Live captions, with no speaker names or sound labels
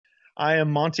I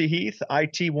am Monty Heath,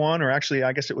 IT1, or actually,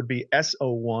 I guess it would be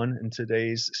SO1 in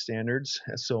today's standards,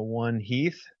 SO1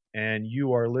 Heath, and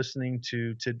you are listening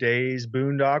to today's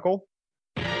Boondoggle.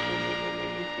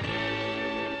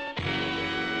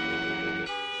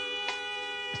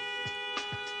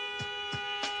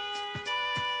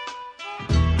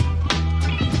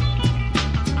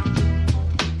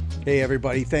 Hey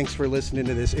everybody, thanks for listening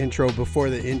to this intro before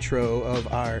the intro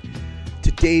of our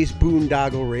today's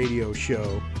Boondoggle radio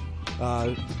show.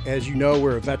 As you know,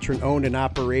 we're a veteran-owned and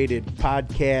operated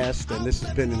podcast, and this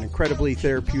has been an incredibly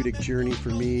therapeutic journey for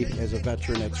me as a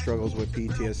veteran that struggles with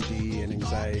PTSD and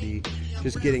anxiety,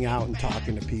 just getting out and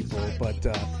talking to people. But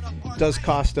it does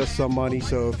cost us some money,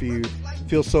 so if you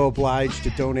feel so obliged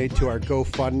to donate to our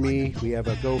GoFundMe, we have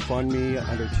a GoFundMe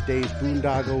under Today's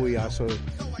Boondoggle. We also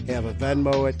have a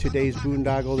Venmo at Today's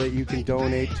Boondoggle that you can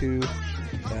donate to.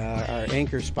 Our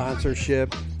Anchor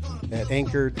sponsorship at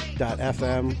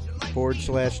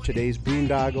anchor.fm/Today's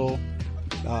Boondoggle.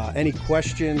 Any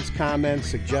questions, comments,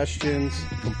 suggestions,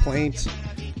 complaints,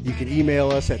 you can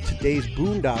email us at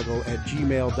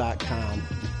todaysboondoggle@gmail.com.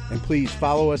 And please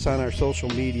follow us on our social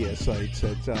media sites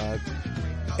at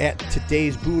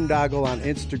Today's Boondoggle on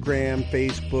Instagram,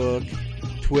 Facebook,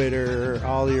 Twitter,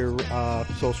 all your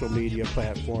social media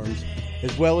platforms,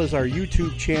 as well as our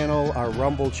YouTube channel, our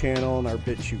Rumble channel, and our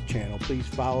BitChute channel. Please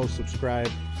follow, subscribe,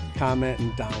 comment,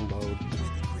 and download.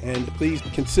 And please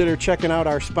consider checking out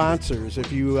our sponsors.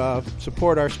 If you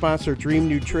support our sponsor, Dream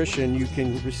Nutrition, you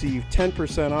can receive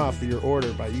 10% off your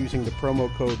order by using the promo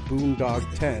code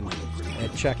BOONDOG10 at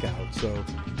checkout. So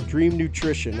Dream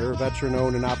Nutrition, they're a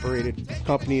veteran-owned and operated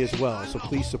company as well, so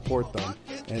please support them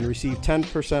and receive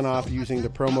 10% off using the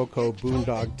promo code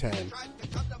BOONDOG10.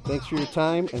 Thanks for your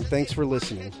time, and thanks for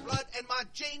listening.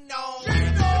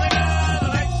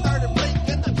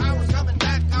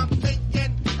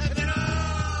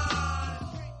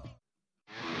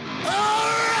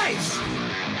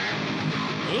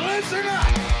 Listen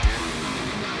up!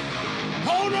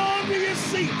 Hold on to your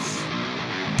seats.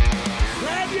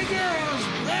 Grab your girls,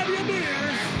 grab your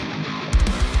beers.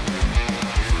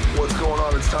 What's going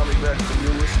on? It's Tommy Beck, and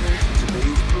you're listening to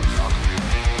today's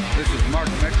Boondoggle. This is Mark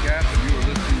Metcalf, and you are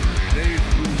listening to today's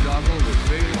Boondoggle with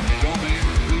Bailey on Domain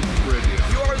Cleveland Radio.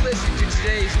 You are listening to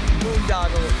today's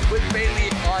Boondoggle with Bailey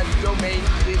on Domain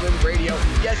Cleveland Radio.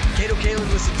 Yes, Kato Kalin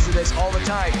listens to this all the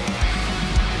time.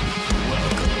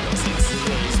 Welcome to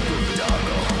today's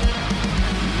Boondoggle.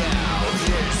 Now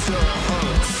here's your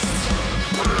host.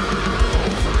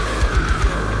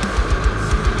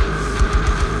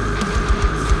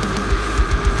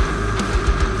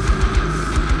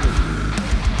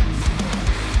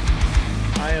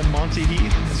 I am Monty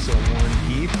Heath, SO1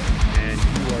 Heath, and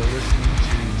you are listening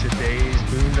to today's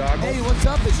Boondoggle. Hey, what's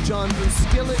up? It's John from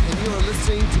Skillet, and you are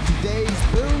listening to today's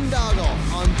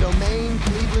Boondoggle on Domain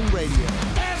Cleveland Radio.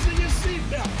 Fasten your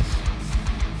seatbelts.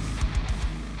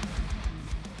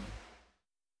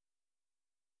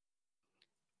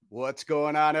 What's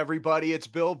going on, everybody? It's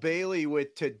Bill Bailey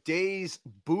with today's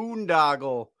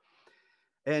Boondoggle.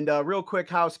 And real quick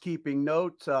housekeeping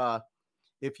note,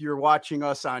 if you're watching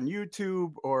us on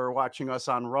YouTube or watching us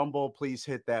on Rumble, please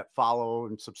hit that follow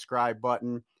and subscribe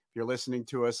button. If you're listening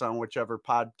to us on whichever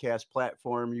podcast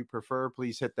platform you prefer,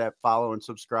 please hit that follow and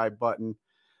subscribe button.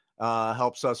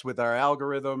 Helps us with our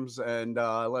algorithms and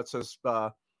lets us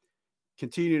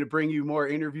continue to bring you more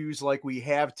interviews like we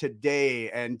have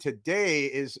today. And today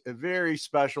is a very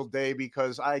special day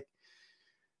because it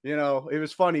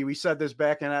was funny. We said this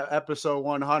back in episode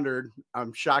 100.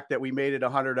 I'm shocked that we made it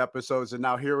 100 episodes. And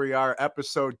now here we are,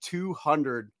 episode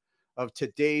 200 of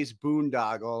today's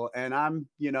Boondoggle. And I'm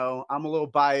a little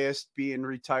biased being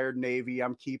retired Navy.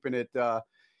 I'm keeping it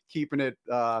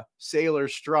sailor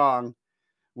strong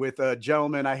with a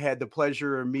gentleman I had the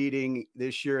pleasure of meeting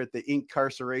this year at the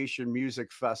Incarceration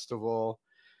Music Festival,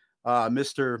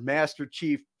 Mr. Master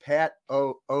Chief Pat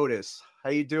Otis. How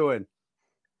you doing?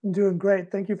 I'm doing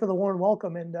great. Thank you for the warm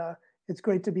welcome. And it's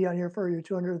great to be on here for your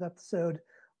 200th episode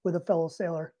with a fellow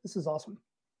sailor. This is awesome.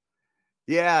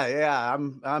 Yeah.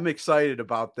 I'm excited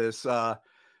about this. And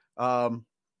I'm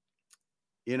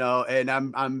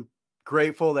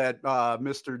grateful that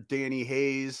Mr. Danny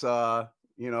Hayes, was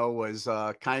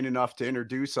kind enough to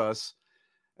introduce us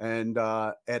and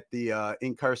at the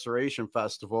Incarceration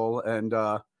Festival. And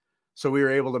so we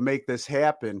were able to make this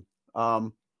happen.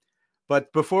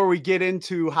 But before we get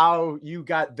into how you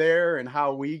got there and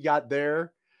how we got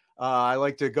there, I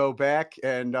like to go back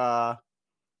and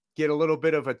get a little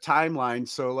bit of a timeline.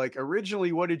 So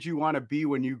originally, what did you want to be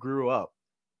when you grew up?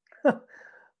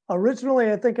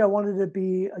 Originally, I think I wanted to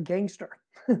be a gangster.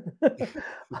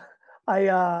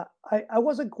 I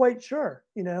wasn't quite sure.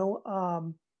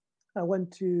 I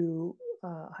went to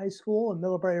high school in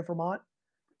Middlebury, Vermont.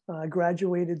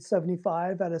 Graduated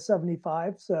 75 out of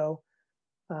 75. So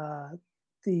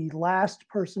the last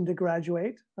person to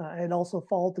graduate. I had also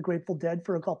followed the Grateful Dead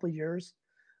for a couple of years.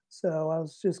 So I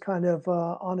was just kind of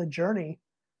on a journey.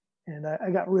 And I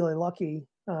got really lucky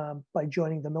by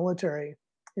joining the military,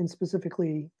 and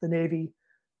specifically the Navy.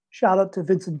 Shout out to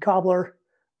Vincent Cobbler,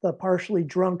 the partially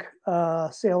drunk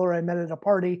sailor I met at a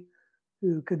party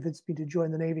who convinced me to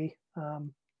join the Navy.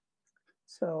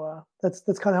 So that's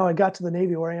kind of how I got to the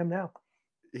Navy where I am now.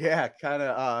 Yeah, kind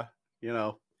of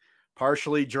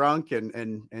partially drunk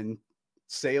and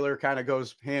sailor kind of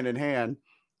goes hand in hand.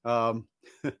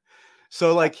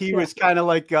 So like he was kind of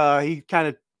like he kind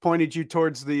of pointed you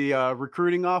towards the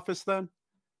recruiting office then?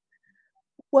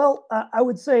 Well, I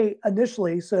would say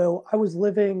initially, so I was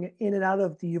living in and out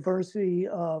of the University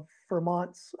of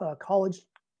Vermont's college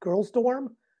girls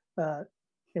dorm.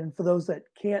 And for those that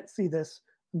can't see this,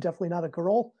 I'm definitely not a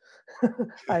girl.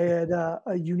 I had a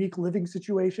unique living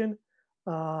situation.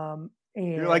 And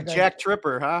you're like Jack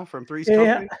Tripper, huh? From Three's Company?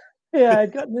 Company? Yeah,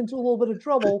 I'd gotten into a little bit of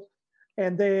trouble.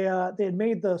 And they had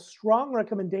made the strong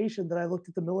recommendation that I looked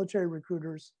at the military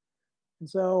recruiters. And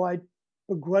so I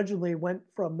begrudgingly went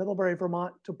from Middlebury,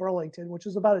 Vermont to Burlington, which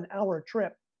is about an hour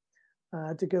trip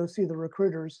to go see the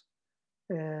recruiters.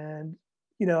 And,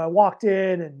 I walked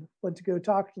in and went to go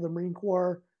talk to the Marine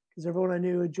Corps because everyone I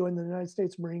knew had joined the United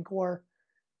States Marine Corps.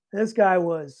 And this guy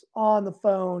was on the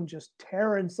phone just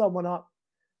tearing someone up.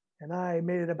 And I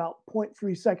made it about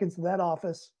 0.3 seconds in that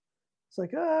office. It's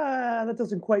like, that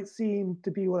doesn't quite seem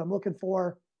to be what I'm looking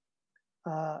for.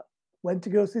 Went to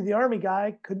go see the Army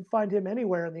guy, couldn't find him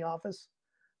anywhere in the office,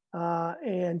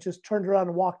 and just turned around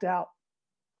and walked out.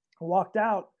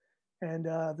 And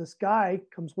this guy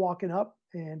comes walking up,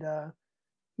 and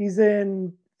he's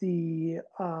in the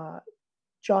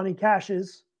Johnny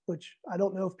Cash's, which I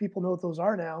don't know if people know what those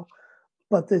are now,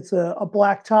 but it's a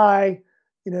black tie,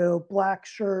 black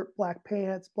shirt, black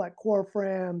pants, black core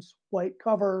frames, white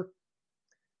cover.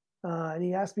 And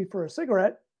he asked me for a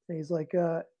cigarette, and he's like,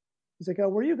 oh,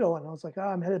 where are you going? I was like,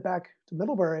 I'm headed back to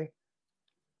Middlebury.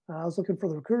 I was looking for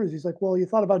the recruiters. He's like, well, you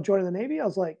thought about joining the Navy? I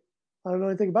was like, I don't know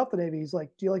anything about the Navy. He's like,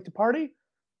 do you like to party?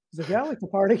 He's like, yeah, I like to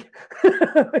party.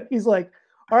 He's like,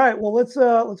 all right, well, let's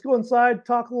go inside,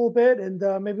 talk a little bit, and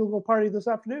maybe we'll go party this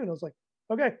afternoon. I was like,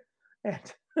 okay.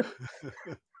 And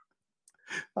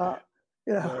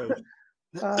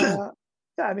yeah,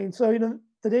 I mean, so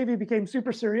the Navy became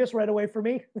super serious right away for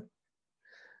me,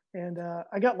 and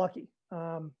I got lucky.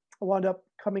 I wound up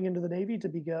coming into the Navy to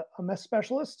be a mess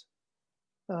specialist.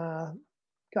 Got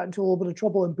into a little bit of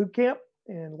trouble in boot camp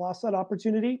and lost that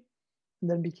opportunity, and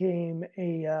then became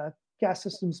a gas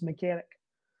systems mechanic.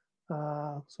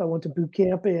 So I went to boot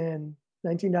camp in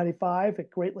 1995 at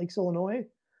Great Lakes, Illinois.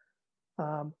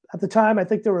 At the time, I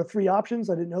think there were 3 options.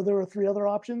 I didn't know there were 3 other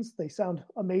options. They sound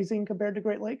amazing compared to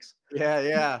Great Lakes.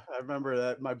 Yeah. I remember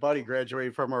that my buddy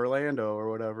graduated from Orlando or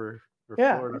whatever.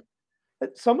 Florida.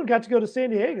 Someone got to go to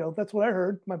San Diego. That's what I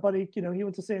heard. My buddy, he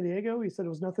went to San Diego. He said it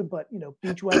was nothing but,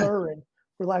 beach weather and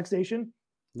relaxation.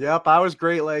 Yep. I was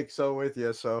Great Lakes. So with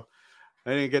you. So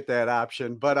I didn't get that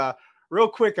option, but, real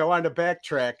quick, I wanted to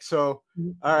backtrack. So,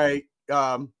 all right.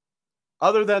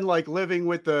 Other than like living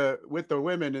with the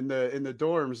women in the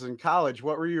dorms in college,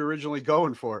 what were you originally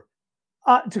going for?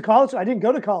 To college? I didn't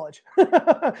go to college.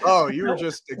 Oh, you were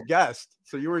just a guest.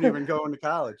 So you weren't even going to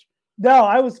college. No,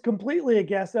 I was completely a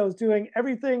guest. I was doing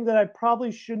everything that I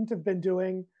probably shouldn't have been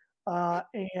doing.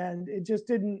 And it just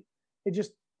didn't,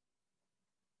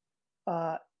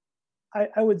 I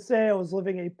would say I was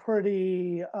living a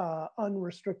pretty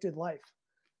unrestricted life,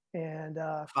 and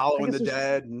following the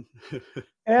dead, and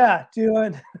yeah,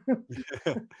 doing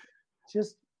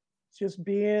just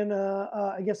being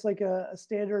I guess like a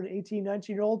standard 18,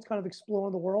 19-year-old, kind of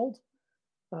exploring the world.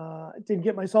 Didn't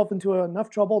get myself into enough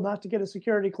trouble not to get a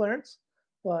security clearance,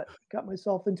 but got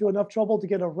myself into enough trouble to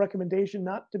get a recommendation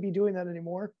not to be doing that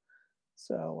anymore.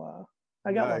 So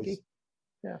I got lucky.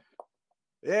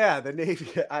 Yeah, the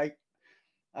Navy.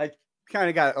 I kind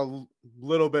of got a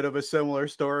little bit of a similar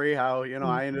story. How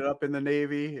I ended up in the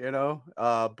Navy.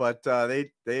 But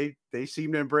they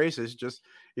seem to embrace us. Just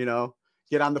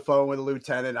get on the phone with a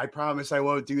lieutenant. I promise I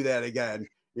won't do that again.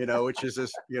 Which is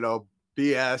just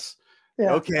BS.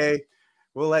 Yeah. Okay,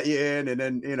 we'll let you in. And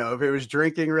then if it was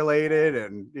drinking related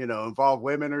and involved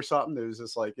women or something, it was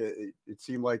just like it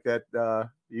seemed like that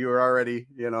you were already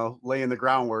laying the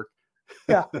groundwork.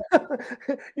 Yeah,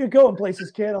 you're going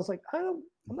places, kid. I was like, I'm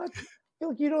not. I feel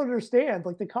like you don't understand.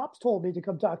 Like the cops told me to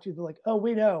come talk to you. They're like, oh,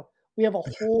 we know. We have a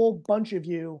whole bunch of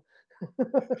you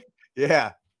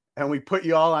Yeah. And we put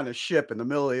you all on a ship in the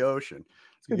middle of the ocean.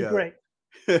 It's going to be great.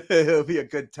 It'll be a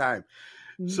good time.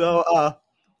 Mhm. So,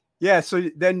 yeah. So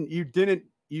then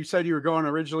you said you were going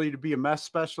originally to be a mess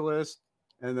specialist,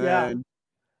 and then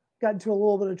got into a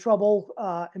little bit of trouble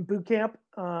in boot camp.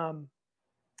 I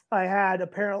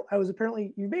was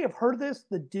apparently, you may have heard this,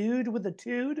 the dude with the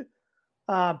tude.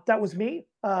 That was me.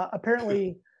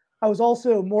 Apparently, I was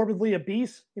also morbidly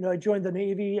obese. I joined the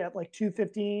Navy at like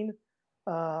 215,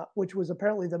 which was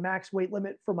apparently the max weight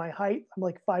limit for my height. I'm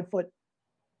like 5'8",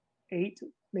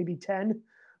 maybe 10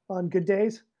 on good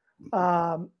days.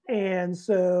 And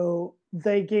so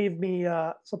they gave me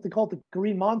something called the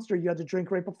Green Monster you had to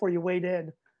drink right before you weighed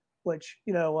in, which,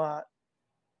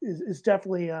 is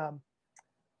definitely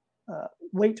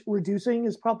weight reducing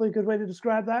is probably a good way to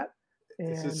describe that.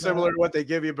 Is it similar to what they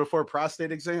give you before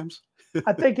prostate exams?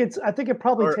 I think it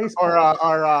probably tastes or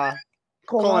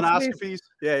colonoscopies.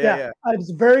 Yeah. It's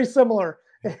very similar.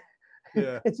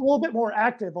 Yeah. It's a little bit more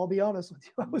active, I'll be honest with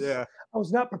you. I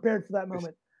was not prepared for that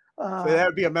moment. So that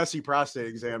would be a messy prostate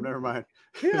exam. Never mind.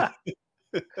 Yeah.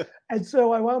 And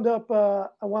so I wound up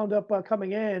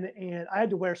coming in, and I had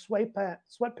to wear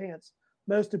sweatpants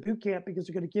most of boot camp because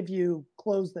they're going to give you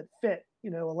clothes that fit,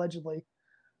 allegedly.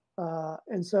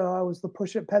 And so I was the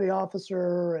push-up petty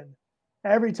officer, and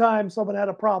every time someone had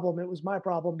a problem, it was my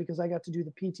problem because I got to do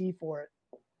the PT for it.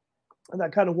 And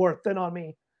that kind of wore thin on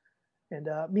me. And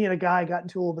me and a guy got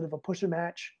into a little bit of a push-a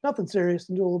match. Nothing serious,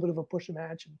 into a little bit of a push-a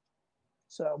match. And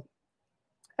so,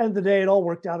 end of the day, it all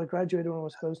worked out. I graduated when I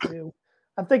was supposed to.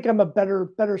 I think I'm a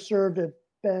better served have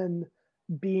been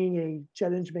being a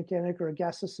jet engine mechanic or a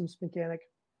gas systems mechanic.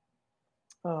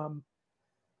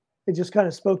 It just kind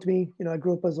of spoke to me. I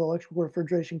grew up as an electrical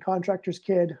refrigeration contractor's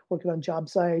kid, working on job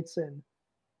sites, and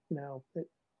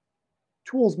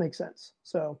tools make sense.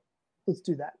 So let's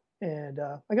do that. And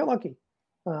I got lucky.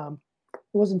 It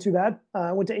wasn't too bad.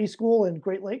 I went to A school in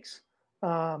Great Lakes,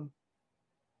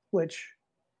 which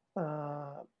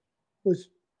was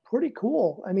pretty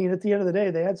cool. I mean, at the end of the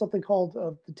day, they had something called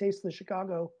the Taste of the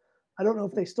Chicago. I don't know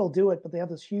if they still do it, but they have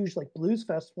this huge like blues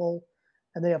festival,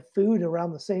 and they have food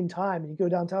around the same time. And you go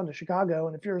downtown to Chicago,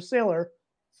 and if you're a sailor,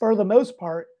 for the most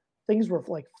part, things were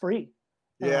like free.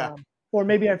 Yeah. Or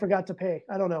maybe I forgot to pay.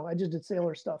 I don't know. I just did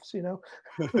sailor stuff,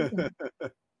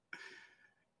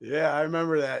 Yeah, I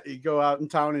remember that. You go out in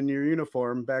town in your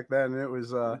uniform back then, and it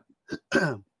was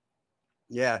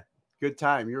yeah, good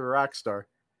time. You're a rock star.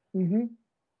 Mm-hmm.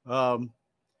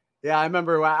 Yeah, I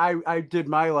remember I did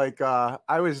my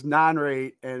I was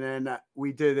non-rate, and then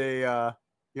we did I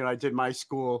did my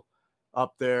school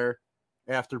up there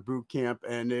after boot camp,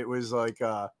 and it was like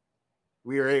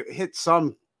we hit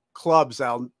some clubs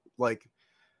out, like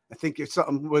I think it's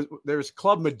something there's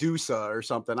Club Medusa or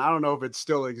something. I don't know if it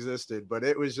still existed, but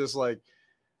it was just like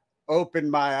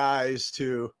opened my eyes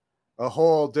to a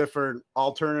whole different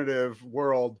alternative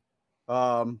world.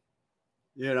 And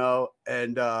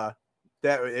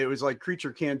that it was like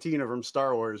Creature Cantina from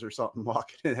Star Wars or something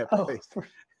walking in that place.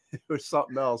 It was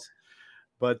something else.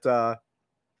 But I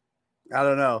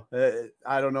don't know.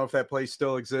 I don't know if that place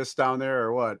still exists down there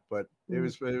or what, but it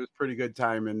was pretty good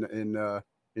time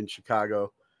in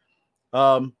Chicago.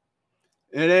 And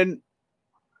then,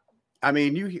 I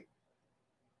mean, you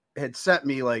had sent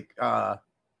me like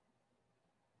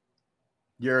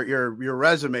your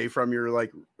resume from your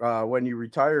when you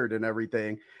retired and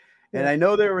everything. And I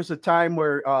know there was a time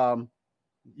where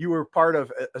you were part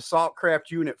of Assault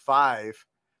Craft Unit 5.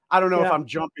 I don't know if I'm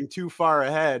jumping too far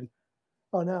ahead.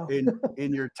 Oh no.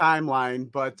 in your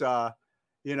timeline, but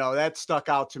that stuck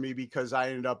out to me because I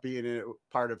ended up being a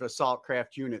part of Assault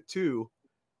Craft Unit 2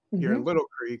 here in Little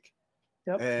Creek.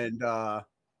 Yep. And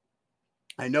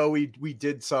I know we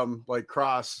did some like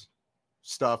cross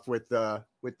stuff with the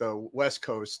West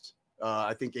Coast.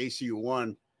 I think ACU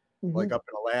 1 like up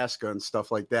in Alaska and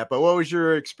stuff like that. But what was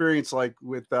your experience like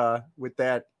with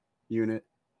that unit?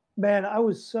 Man, I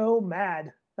was so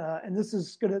mad. And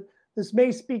this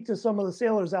may speak to some of the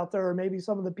sailors out there, or maybe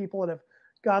some of the people that have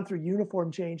gone through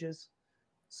uniform changes.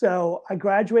 So I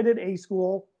graduated A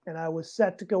school, and I was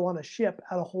set to go on a ship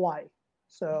out of Hawaii.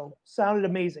 So sounded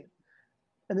amazing.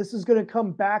 And this is going to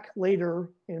come back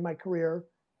later in my career.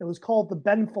 It was called the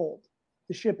Benfold.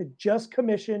 The ship had just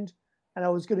commissioned, and I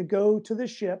was going to go to the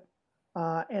ship,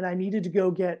 and I needed to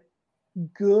go get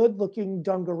good-looking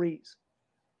dungarees.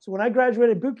 So when I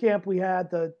graduated boot camp, we had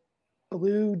the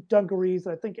blue dungarees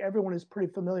that I think everyone is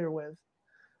pretty familiar with.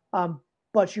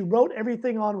 But you wrote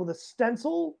everything on with a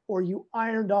stencil, or you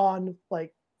ironed on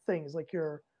like things like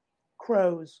your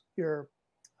crows, your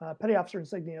petty officer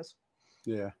insignias.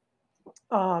 Yeah.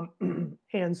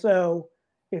 And so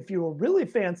If you were really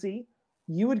fancy,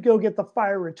 you would go get the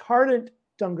fire retardant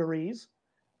dungarees,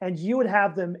 and you would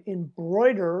have them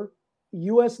embroider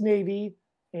U.S. Navy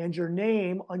and your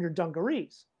name on your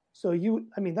dungarees. So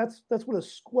that's what a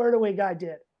squared away guy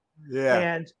did. Yeah.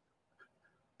 And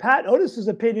Pat Otis's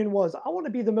opinion was, I want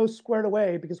to be the most squared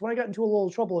away, because when I got into a little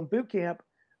trouble in boot camp,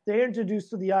 they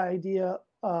introduced the idea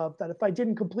of that if I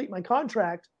didn't complete my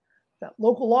contract, that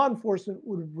local law enforcement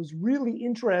was really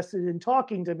interested in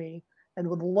talking to me and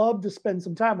would love to spend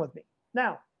some time with me.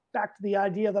 Now, back to the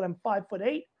idea that I'm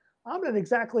 5'8", I'm not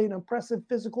exactly an impressive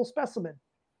physical specimen.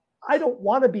 I don't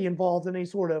want to be involved in any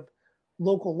sort of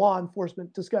local law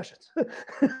enforcement discussions.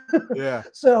 Yeah.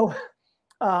 So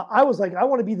I was like, I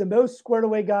want to be the most squared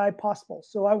away guy possible.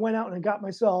 So I went out and I got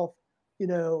myself,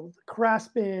 the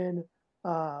Craspin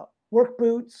work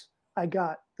boots. I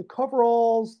got the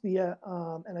coveralls,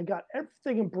 and I got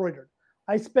everything embroidered.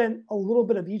 I spent a little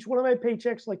bit of each one of my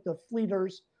paychecks, like the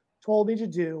fleeters told me to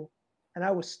do, and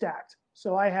I was stacked.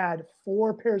 So I had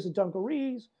 4 pairs of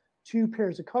dungarees, 2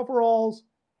 pairs of coveralls.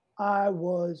 I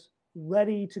was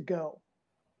ready to go.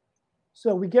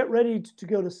 So we get ready to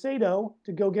go to Sado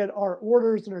to go get our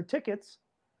orders and our tickets,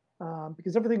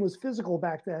 because everything was physical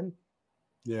back then.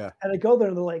 Yeah. And I go there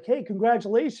and they're like, "Hey,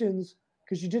 congratulations,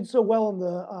 because you did so well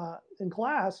in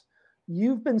class.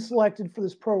 You've been selected for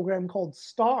this program called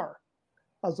STAR."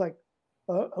 I was like,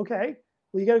 "Okay,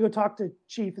 well, you got to go talk to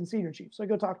Chief and Senior Chief." So I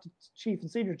go talk to Chief and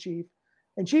Senior Chief,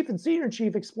 and Chief and Senior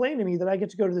Chief explained to me that I get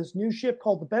to go to this new ship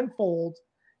called the Benfold,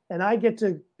 and I get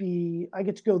to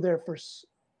go there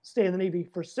stay in the Navy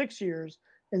for 6 years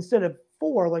instead of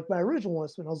 4, like my original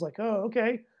enlistment. I was like, "Oh,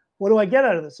 okay. What do I get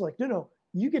out of this?" Like, no,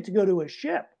 you get to go to a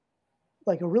ship,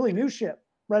 like a really new ship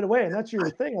right away. And that's your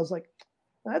thing. I was like,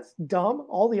 that's dumb.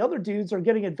 All the other dudes are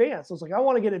getting advanced. I was like, I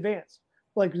want to get advanced.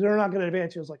 Like, they're not going to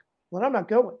advance you. I was like, well, I'm not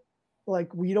going.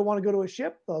 Like, well, you don't want to go to a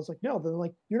ship? I was like, no. Then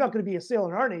like, you're not going to be a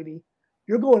sailor in our Navy.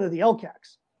 You're going to the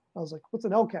LCACs. I was like, what's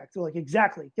an LCAC? They're like,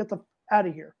 exactly. Get them out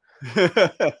of here.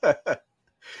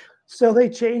 So they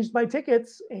changed my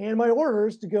tickets and my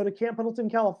orders to go to Camp Pendleton,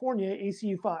 California,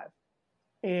 ACU 5.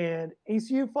 And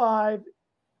ACU 5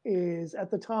 is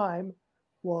at the time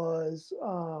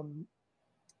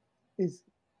is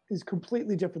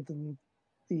completely different than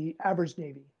the average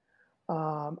Navy.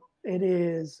 It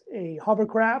is a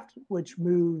hovercraft which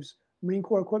moves Marine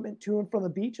Corps equipment to and from the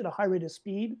beach at a high rate of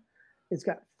speed. It's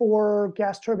got 4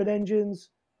 gas turbine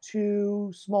engines,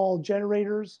 2 small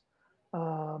generators,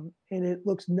 and it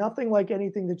looks nothing like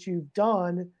anything that you've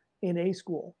done in A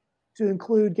school, to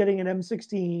include getting an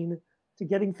M16, to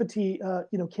getting fatigue,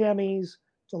 camis,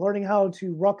 to learning how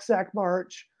to rucksack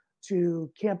march,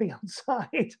 to camping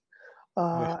outside.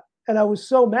 And I was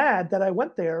so mad that I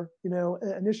went there,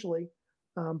 initially.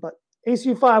 But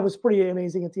ACU 5 was pretty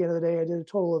amazing at the end of the day. I did a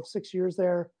total of 6 years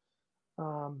there.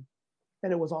 And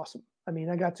it was awesome. I mean,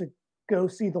 I got to go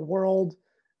see the world.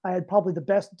 I had probably the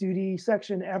best duty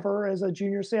section ever as a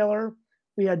junior sailor.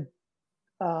 We had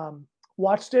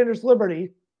Watchstanders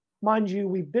Liberty. Mind you,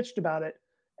 we bitched about it.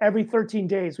 Every 13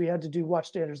 days, we had to do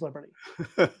Watchstanders Liberty.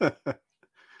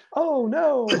 Oh,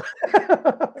 no.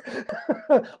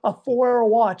 A 4-hour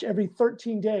watch every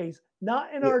 13 days,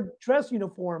 not in our dress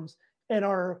uniforms and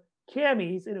our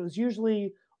camis. And it was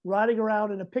usually riding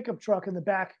around in a pickup truck in the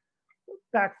back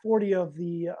 40 of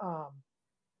the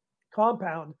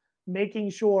compound,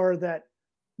 making sure that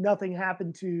nothing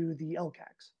happened to the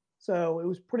LCACs. So it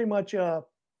was pretty much a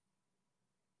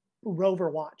rover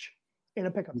watch in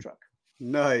a pickup truck.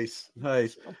 Nice. I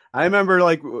remember,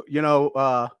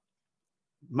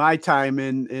 my time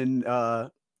in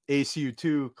ACU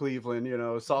 2 Cleveland,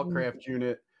 Assaultcraft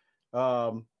unit.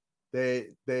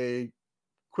 They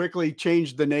quickly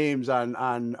changed the names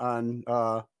on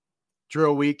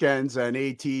drill weekends and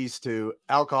ATs to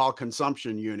alcohol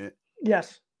consumption unit.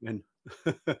 Yes. And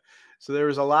so there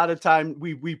was a lot of time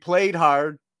we played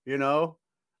hard,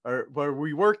 or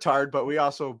we worked hard, but we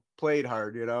also played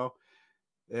hard,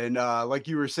 And like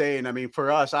you were saying, I mean,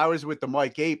 for us, I was with the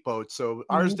Mike 8 boat, so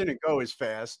ours didn't go as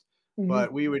fast,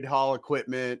 but we would haul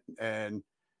equipment and,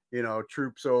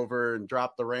 troops over and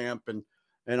drop the ramp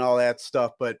and all that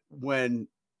stuff. But when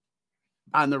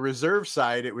on the reserve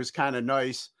side, it was kind of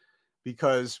nice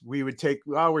because we would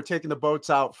we're taking the boats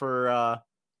out for,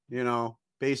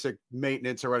 basic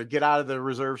maintenance or whatever, get out of the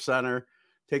reserve center,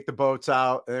 take the boats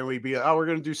out, and then we'd be, we're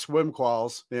going to do swim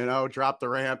quals, drop the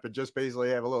ramp and just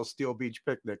basically have a little Steel Beach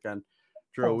picnic on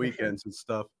drill weekends and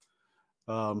stuff.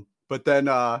 But then,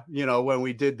 when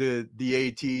we did the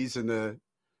ATs and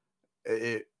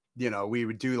we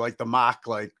would do like the mock,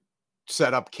 like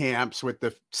set up camps with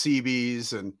the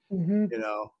CBs and,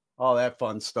 all that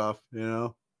fun stuff, Yeah.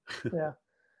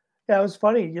 Yeah, it was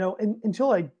funny,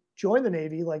 until I joined the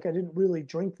Navy, like I didn't really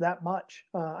drink that much.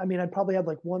 I mean, I probably had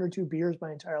like 1 or 2 beers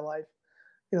my entire life.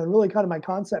 Really kind of my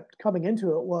concept coming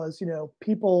into it was,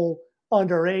 people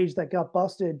underage that got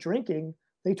busted drinking,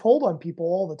 they told on people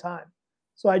all the time.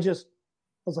 So I was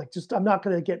like, I'm not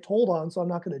going to get told on, so I'm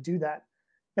not going to do that.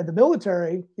 And the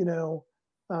military,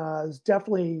 is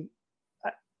definitely,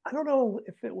 I don't know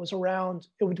if it was around,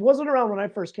 it wasn't around when I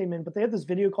first came in, but they had this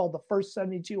video called The First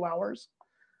 72 Hours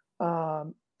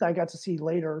that I got to see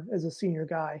later as a senior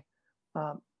guy,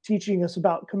 teaching us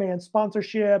about command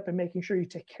sponsorship and making sure you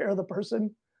take care of the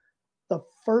person. The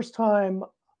first time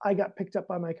I got picked up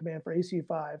by my command for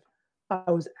ACU5,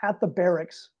 I was at the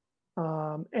barracks,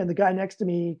 and the guy next to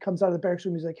me comes out of the barracks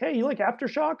room. He's like, "Hey, you like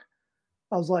aftershock?"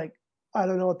 I was like, "I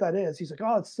don't know what that is." He's like,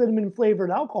 "Oh, it's cinnamon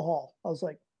flavored alcohol." I was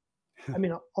like, "I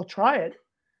mean, I'll try it."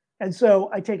 And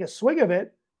so I take a swig of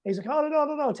it. He's like, "Oh,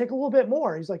 no, take a little bit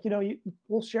more." He's like,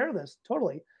 "We'll share this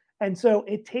totally." And so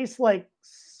it tastes like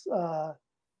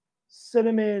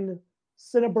cinnamon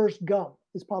Cinnaburst gum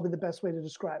is probably the best way to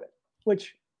describe it,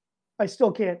 which I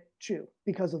still can't chew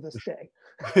because of this day.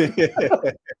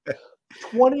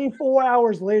 24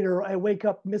 hours later, I wake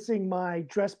up missing my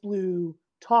dress blue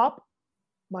top,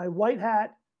 my white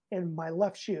hat, and my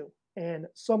left shoe. And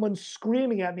someone's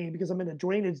screaming at me because I'm in a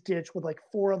drainage ditch with like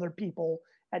 4 other people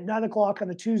at 9 o'clock on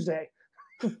a Tuesday.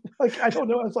 Like, I don't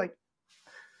know. I was like,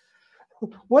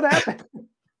 what happened?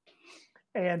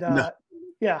 And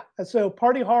yeah, and so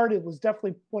party hard, it was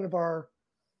definitely one of our,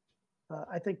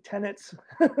 I think, tenets.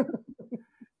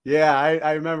 Yeah,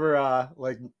 I remember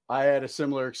like I had a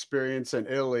similar experience in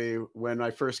Italy when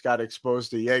I first got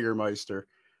exposed to Jägermeister.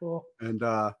 Cool. And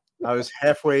I was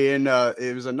halfway in.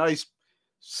 It was a nice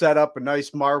setup, a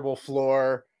nice marble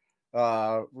floor,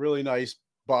 really nice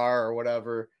bar or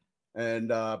whatever, and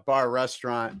bar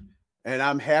restaurant. And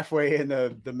I'm halfway in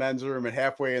the men's room and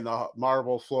halfway in the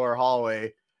marble floor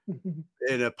hallway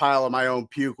in a pile of my own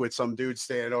puke with some dude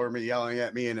standing over me yelling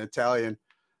at me in Italian.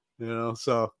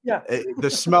 So yeah, the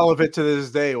smell of it to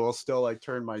this day will still like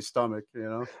turn my stomach,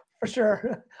 For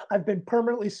sure. I've been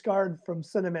permanently scarred from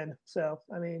cinnamon. So,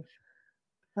 I mean,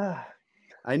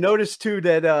 I noticed too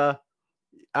that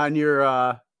on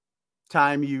your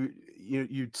time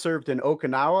you served in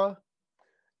Okinawa.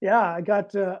 Yeah, I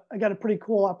got a pretty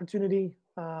cool opportunity.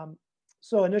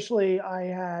 So initially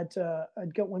I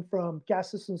went from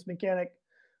gas systems mechanic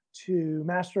to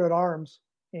master at arms,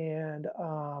 and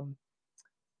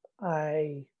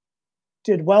I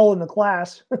did well in the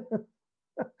class.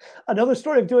 Another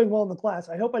story of doing well in the class.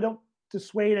 I hope I don't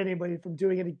dissuade anybody from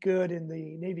doing any good in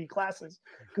the Navy classes,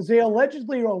 because they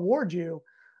allegedly award you,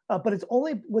 but it's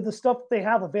only with the stuff they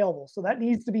have available. So that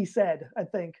needs to be said, I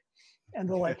think. And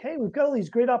they're like, "Hey, we've got all these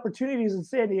great opportunities in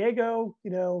San Diego."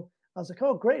 I was like,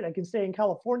 "Oh, great. I can stay in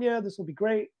California. This will be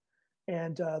great."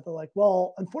 And they're like,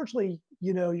 "Well, unfortunately,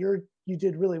 you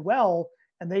did really well,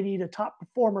 and they need a top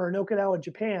performer in Okinawa,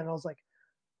 Japan." And I was like,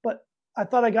 "But I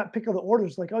thought I got pick of the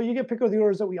orders." Like, "Oh, you get pick of the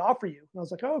orders that we offer you." And I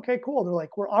was like, "Oh, okay, cool." They're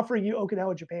like, "We're offering you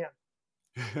Okinawa, Japan."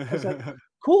 I was like,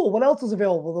 "Cool. What else is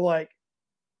available?" They're like,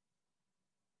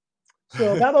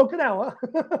 "So about Okinawa."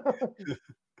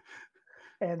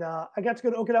 And I got to go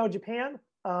to Okinawa, Japan.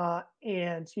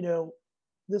 And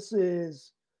this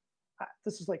is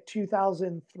like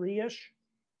 2003-ish.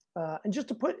 And just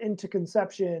to put into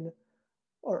conception,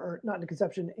 or not into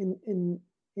conception,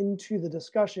 into the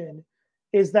discussion,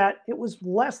 is that it was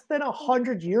less than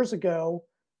 100 years ago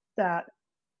that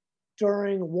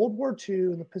during World War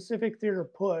II and the Pacific Theater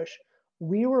push,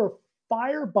 we were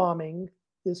firebombing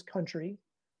this country,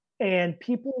 and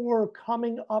people were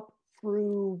coming up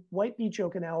through White Beach,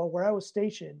 Okinawa, where I was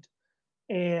stationed,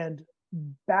 and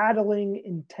battling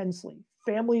intensely.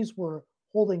 Families were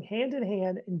holding hand in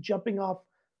hand and jumping off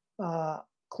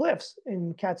cliffs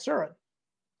in Katsuran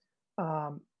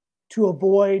to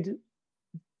avoid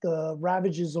the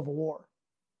ravages of war.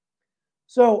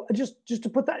 So just to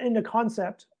put that into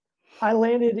concept, I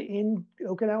landed in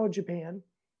Okinawa, Japan,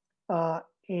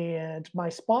 and my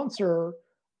sponsor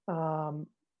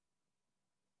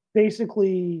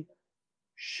basically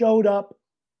showed up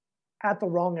at the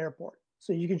wrong airport.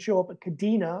 So you can show up at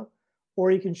Kadena, or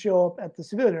you can show up at the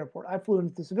civilian airport. I flew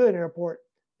into the civilian airport,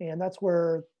 and that's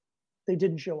where they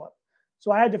didn't show up.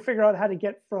 So I had to figure out how to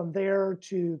get from there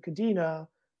to Kadena,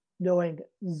 knowing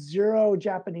zero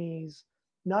Japanese,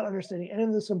 not understanding any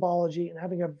of the symbology, and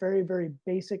having a very, very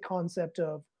basic concept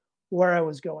of where I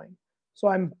was going. So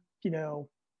I'm,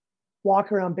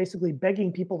 walking around basically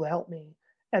begging people to help me.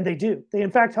 And they do. They,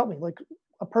 in fact, help me. Like,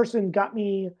 a person got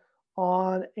me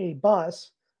on a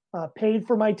bus, paid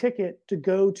for my ticket to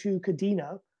go to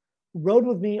Kadena, rode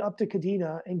with me up to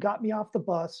Kadena and got me off the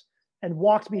bus and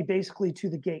walked me basically to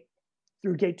the gate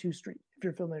through Gate 2 Street, if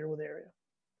you're familiar with the area.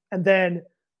 And then,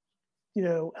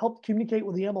 helped communicate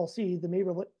with the MLC,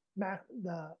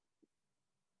 the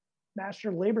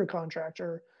master labor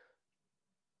contractor,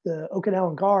 the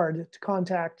Okinawan Guard, to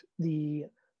contact the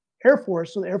Air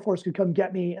Force so the Air Force could come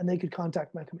get me and they could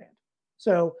contact my command.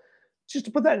 So just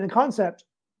to put that in concept,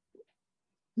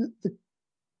 the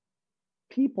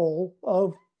people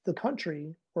of the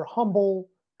country were humble,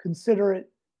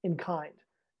 considerate, and kind.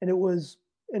 And it was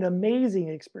an amazing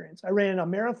experience. I ran a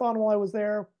marathon while I was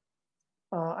there.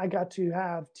 I got to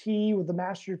have tea with the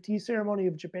Master of Tea ceremony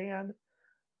of Japan.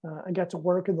 I got to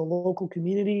work in the local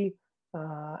community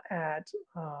at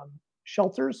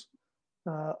shelters,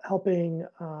 helping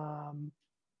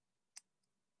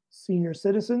senior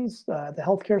citizens. The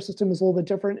healthcare system is a little bit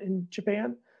different in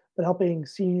Japan, but helping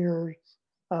seniors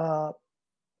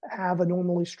have a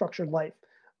normally structured life,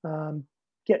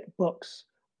 get books,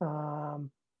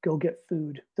 go get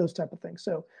food, those type of things.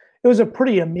 So it was a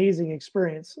pretty amazing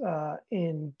experience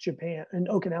in Japan, in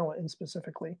Okinawa in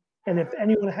specifically. And if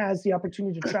anyone has the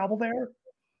opportunity to travel there,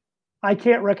 I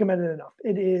can't recommend it enough.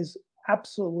 It is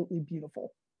absolutely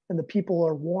beautiful. And the people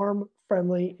are warm,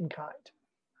 friendly, and kind.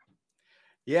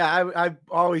 Yeah, I've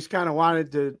always kind of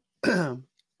wanted to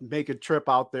make a trip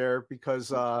out there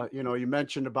because, you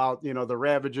mentioned about, the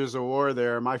ravages of war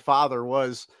there. My father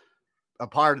was a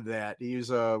part of that. He was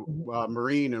a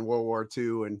Marine in World War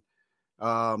II. And,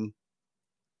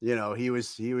 he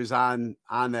was on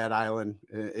that island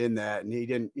in that, and he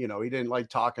didn't like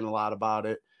talking a lot about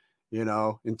it,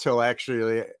 until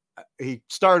actually he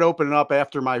started opening up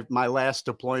after my last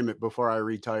deployment before I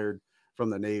retired from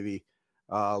the Navy,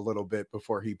 a little bit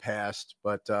before he passed.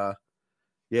 But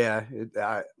yeah, it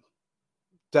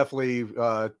definitely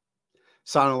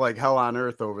sounded like hell on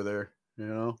earth over there.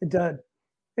 It did.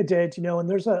 And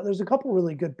there's a couple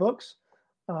really good books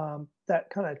that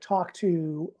kind of talk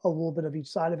to a little bit of each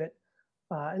side of it.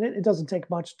 And it doesn't take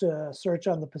much to search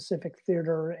on the Pacific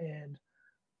Theater and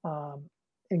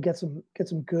get some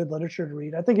good literature to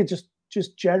read. I think it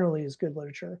just generally is good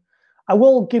literature. I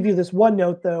will give you this one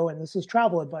note though, and this is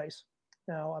travel advice.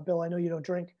 Now, Bill, I know you don't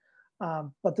drink,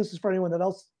 but this is for anyone that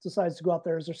else decides to go out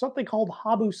there. Is there something called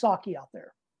habu sake out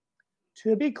there?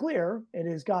 To be clear, it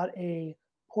has got a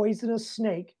poisonous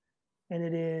snake, and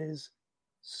it is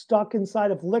stuck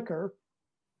inside of liquor,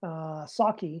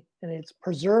 sake, and it's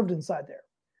preserved inside there.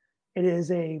 It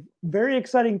is a very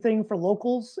exciting thing for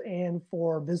locals and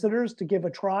for visitors to give a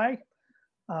try.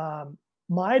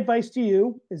 My advice to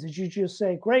you is that you just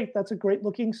say, great, that's a great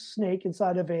looking snake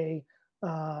inside of a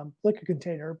liquor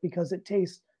container, because it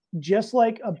tastes just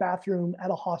like a bathroom at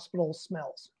a hospital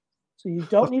smells. So you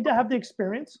don't need to have the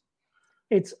experience.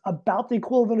 It's about the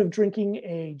equivalent of drinking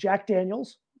a Jack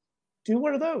Daniels. Do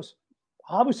one of those.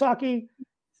 Habu sake,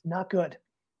 not good.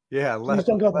 Yeah, just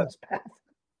don't go this path.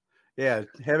 Yeah,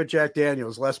 have a Jack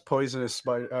Daniels, less poisonous.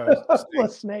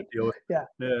 Less snake. Yeah.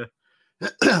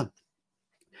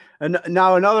 And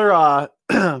now another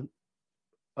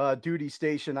duty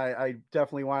station I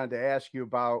definitely wanted to ask you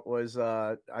about was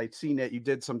I'd seen that you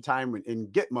did some time in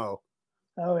Gitmo.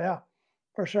 Oh yeah,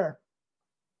 for sure.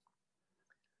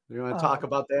 You want to talk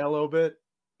about that a little bit?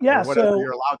 Yeah, or whatever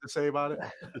you're allowed to say about it.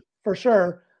 For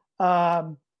sure.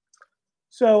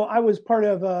 So I was part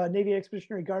of a Navy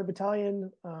Expeditionary Guard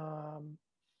Battalion.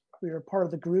 We were part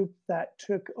of the group that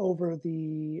took over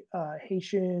the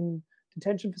Haitian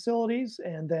detention facilities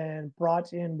and then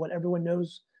brought in what everyone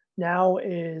knows now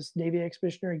is Navy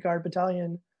Expeditionary Guard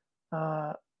Battalion,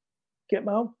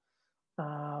 Gitmo,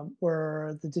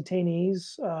 where the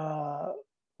detainees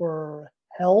were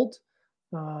held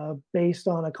based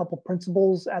on a couple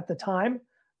principles at the time.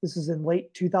 This is in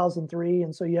late 2003,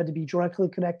 and so you had to be directly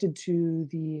connected to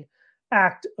the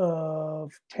act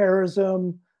of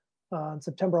terrorism on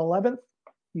September 11th.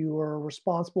 You were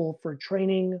responsible for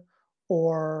training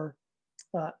or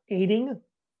aiding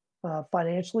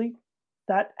financially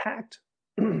that act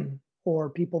or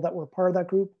people that were part of that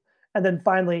group. And then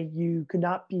finally, you could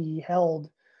not be held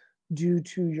due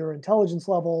to your intelligence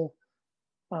level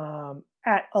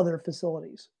at other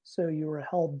facilities. So you were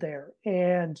held there.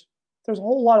 And there's a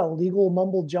whole lot of legal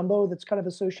mumbo jumbo that's kind of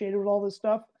associated with all this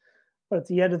stuff. But at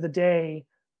the end of the day,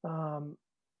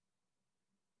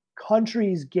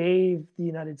 countries gave the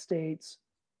United States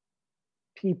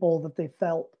people that they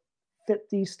felt fit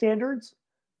these standards,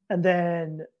 and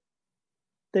then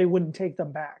they wouldn't take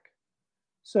them back.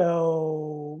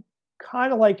 So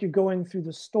kind of like you're going through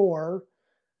the store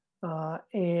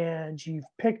and you've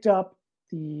picked up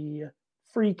the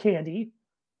free candy.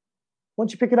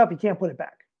 Once you pick it up, you can't put it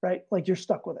back, right? Like you're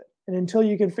stuck with it And until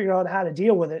you can figure out how to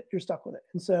deal with it, you're stuck with it.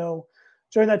 And so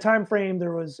during that time frame,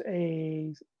 there was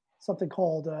something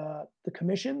called the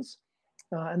commissions,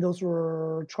 and those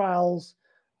were trials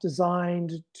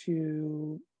designed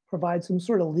to provide some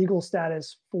sort of legal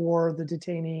status for the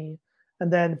detainee,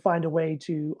 and then find a way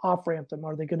to off-ramp them.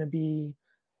 Are they going to be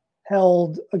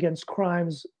held against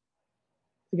crimes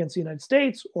against the United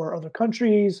States or other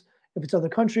countries? If it's other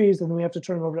countries, then we have to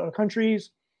turn them over to other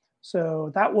countries.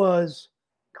 So that was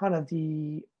kind of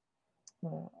the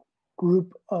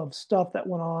group of stuff that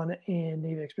went on in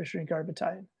Navy Expeditionary Guard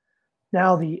Battalion.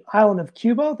 Now, the island of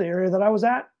Cuba, the area that I was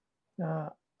at,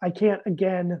 I can't,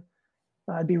 again,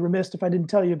 I'd be remiss if I didn't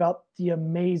tell you about the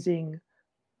amazing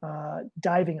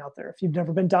diving out there. If you've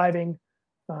never been diving,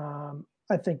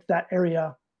 I think that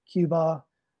area, Cuba,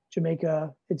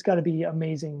 Jamaica, it's got to be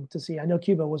amazing to see. I know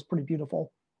Cuba was pretty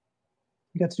beautiful.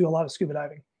 You got to do a lot of scuba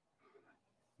diving.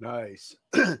 Nice.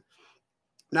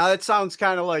 Now that sounds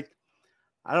kind of like,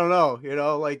 I don't know,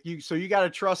 like so you got to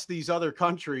trust these other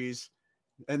countries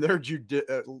and their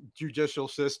judicial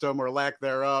system or lack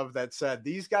thereof that said,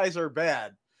 these guys are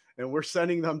bad and we're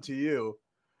sending them to you,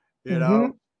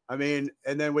 know? I mean,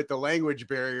 and then with the language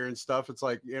barrier and stuff, it's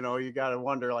like, you got to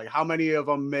wonder, like, how many of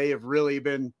them may have really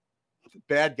been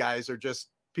bad guys or just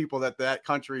people that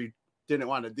country didn't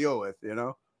want to deal with,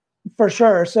 For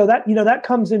sure. So that, that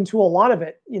comes into a lot of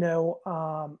it,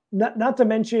 not to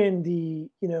mention the,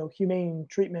 humane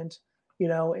treatment,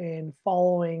 in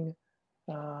following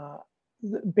the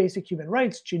basic human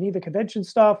rights, Geneva Convention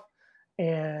stuff.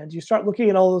 And you start looking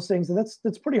at all those things, and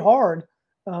that's pretty hard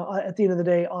at the end of the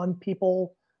day on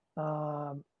people.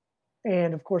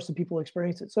 And of course the people who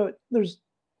experience it. So there's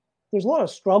a lot of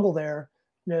struggle there,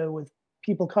 with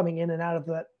people coming in and out of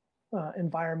that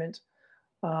environment.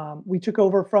 We took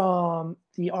over from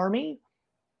the Army.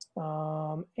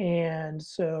 And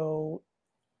so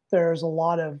there's a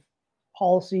lot of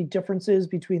policy differences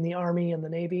between the Army and the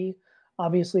Navy.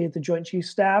 Obviously at the Joint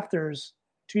Chiefs Staff, there's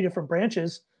two different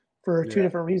branches for two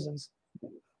different reasons.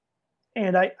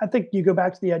 And I think you go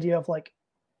back to the idea of like,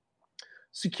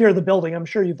 secure the building. I'm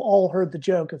sure you've all heard the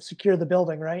joke of secure the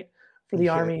building, right? For the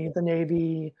Army, the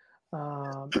Navy,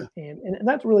 and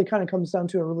that really kind of comes down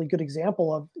to a really good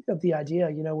example of the idea.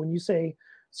 When you say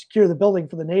secure the building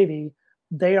for the Navy,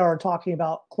 they are talking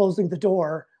about closing the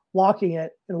door, locking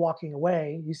it, and walking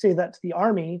away. You say that to the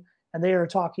Army, and they are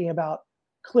talking about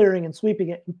clearing and sweeping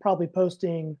it, and probably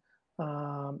posting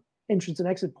entrance and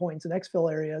exit points and exfil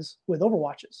areas with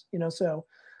overwatches. So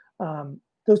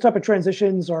those type of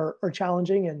transitions are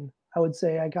challenging, and I would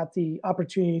say I got the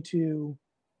opportunity to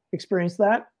experience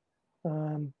that.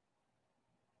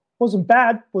 Wasn't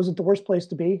bad. Wasn't the worst place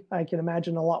to be. I can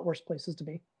imagine a lot worse places to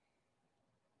be.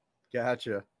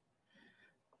 Gotcha.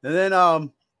 And then I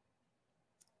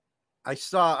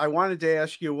wanted to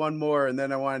ask you one more, and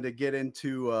then I wanted to get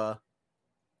into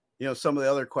some of the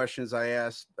other questions I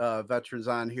asked veterans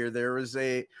on here. There was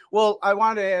I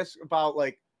wanted to ask about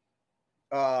like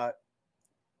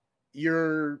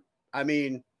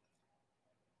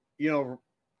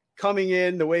coming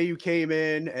in the way you came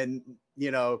in and,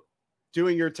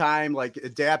 doing your time, like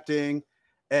adapting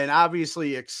and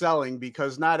obviously excelling,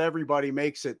 because not everybody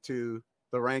makes it to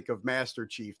the rank of Master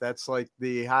Chief. That's like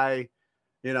the high,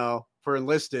 for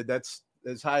enlisted, that's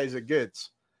as high as it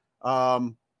gets.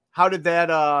 How did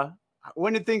that,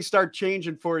 when did things start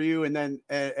changing for you? And then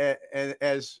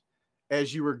as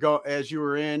you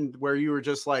were in where you were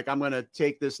just like, I'm going to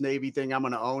take this Navy thing, I'm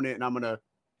going to own it, and I'm going to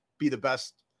be the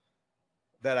best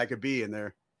that I could be in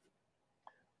there.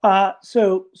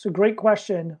 So great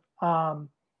question.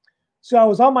 So I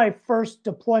was on my first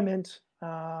deployment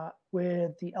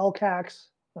with the LCACs,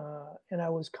 and I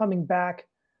was coming back,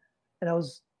 and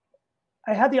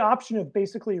I had the option of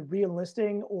basically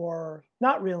re-enlisting or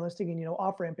not re-enlisting and,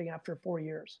 off-ramping after 4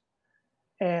 years.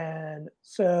 And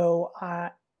so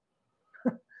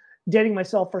dating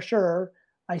myself for sure,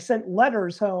 I sent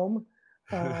letters home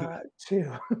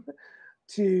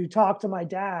to talk to my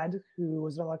dad, who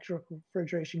was an electrical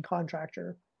refrigeration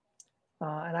contractor.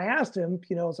 And I asked him,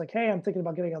 I was like, hey, I'm thinking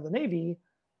about getting out of the Navy.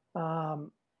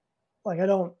 Like, I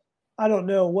don't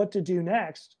know what to do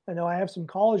next. I know I have some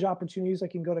college opportunities. I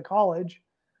can go to college.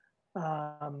 What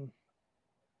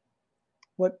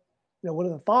are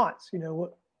the thoughts?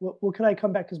 What could I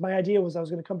come back? Because my idea was I was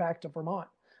going to come back to Vermont.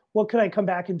 What could I come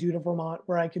back and do to Vermont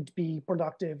where I could be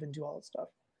productive and do all that stuff?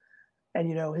 And,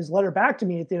 his letter back to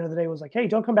me at the end of the day was like, hey,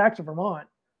 don't come back to Vermont.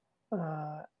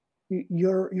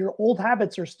 Your old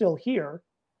habits are still here.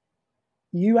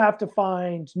 You have to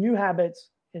find new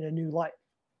habits in a new life.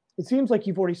 It seems like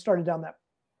you've already started down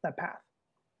that path.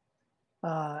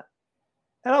 And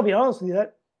I'll be honest with you,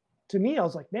 that to me, I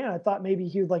was like, man, I thought maybe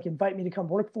he would like invite me to come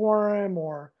work for him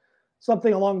or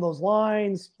something along those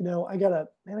lines. You know, I gotta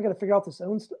figure out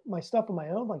my stuff on my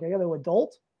own. Like I got to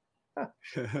adult.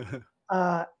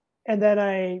 And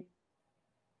then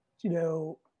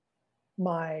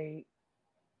my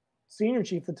senior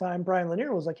chief at the time, Brian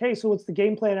Lanier, was like, hey, so what's the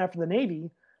game plan after the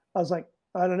Navy? I was like,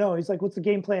 I don't know. He's like, what's the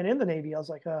game plan in the Navy? I was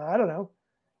like, I don't know.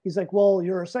 He's like, well,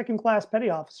 you're a second class petty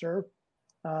officer.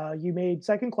 You made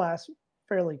second class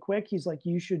fairly quick. He's like,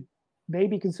 you should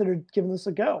maybe consider giving this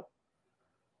a go.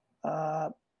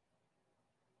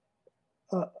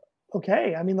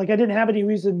 Okay. I mean, like I didn't have any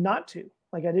reason not to.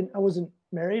 Like I wasn't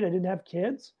married. I didn't have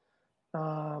kids.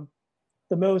 The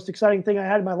most exciting thing I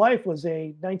had in my life was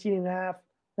a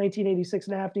 1986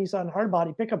 and a half Nissan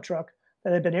hardbody pickup truck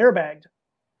that had been airbagged.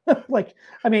 Like,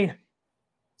 I mean,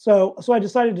 so I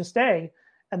decided to stay.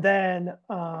 And then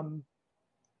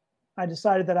I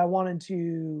decided that I wanted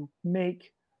to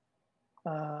make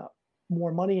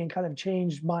more money and kind of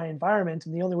change my environment.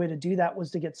 And the only way to do that was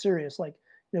to get serious, like,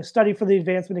 you know, study for the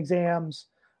advancement exams,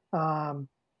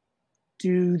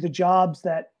 do the jobs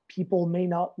that people may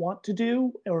not want to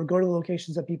do, or go to the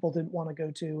locations that people didn't want to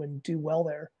go to and do well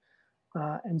there.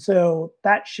 And so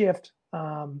that shift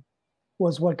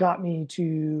was what got me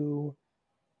to,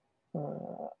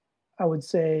 I would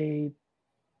say,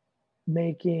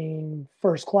 making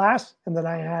first class. And then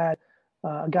I had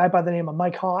a guy by the name of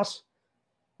Mike Haas,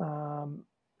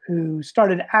 who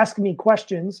started asking me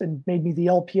questions and made me the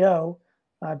LPO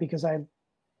because I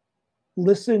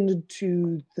listened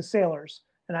to the sailors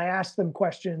and I asked them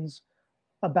questions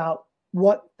about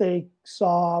what they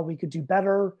saw we could do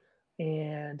better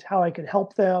and how I could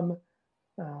help them.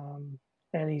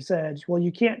 And he said, well,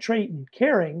 you can't train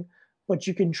caring, but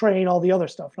you can train all the other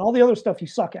stuff. And all the other stuff you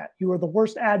suck at. You are the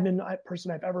worst admin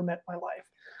person I've ever met in my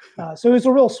life. So he was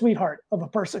a real sweetheart of a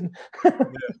person.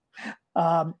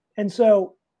 And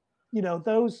so, you know,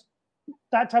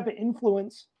 that type of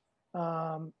influence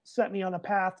set me on a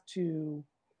path to,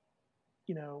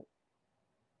 you know,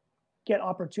 get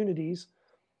opportunities,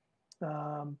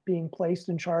 being placed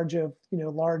in charge of, you know,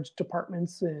 large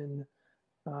departments and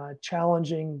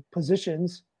challenging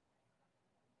positions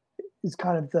is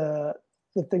kind of the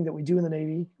thing that we do in the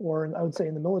Navy, or I would say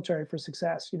in the military, for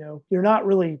success. You know, you're not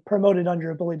really promoted on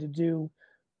your ability to do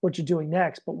what you're doing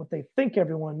next, but what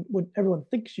everyone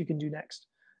thinks you can do next.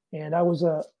 And I was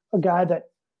a guy that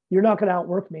you're not going to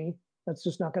outwork me. That's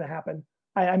just not going to happen.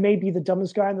 I may be the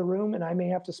dumbest guy in the room, and I may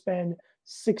have to spend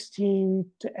 16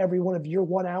 to every one of your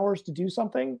 1 hours to do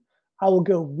something. I will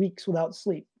go weeks without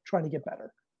sleep trying to get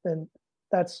better. And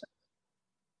that's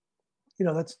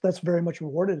very much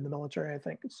rewarded in the military, I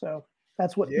think. So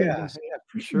that's what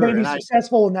made me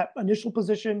successful in that initial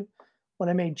position when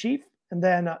I made chief. And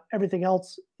then everything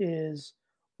else is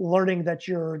learning that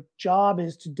your job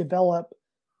is to develop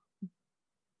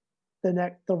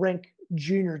the rank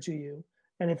junior to you.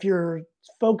 And if you're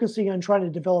focusing on trying to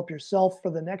develop yourself for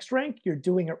the next rank, you're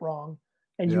doing it wrong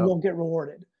and you won't get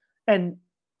rewarded. And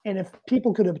if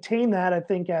people could obtain that, I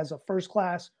think, as a first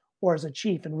class or as a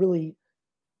chief and really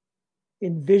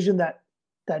envision that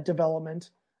development,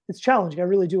 it's challenging. I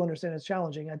really do understand it's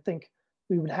challenging. I think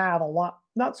we would have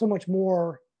not so much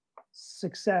more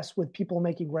success with people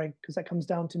making rank, because that comes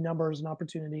down to numbers and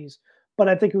opportunities, but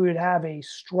I think we would have a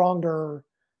stronger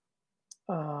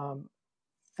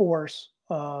force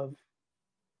of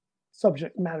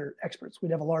subject matter experts.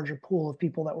 We'd have a larger pool of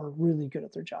people that were really good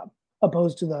at their job,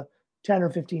 opposed to the 10 or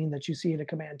 15 that you see in a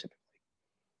command typically.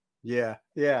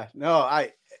 Yeah. No,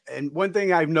 and one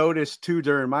thing I've noticed too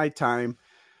during my time,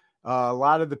 a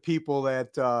lot of the people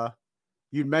that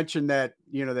you mentioned that,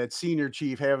 you know, that senior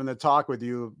chief having the talk with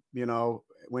you, you know,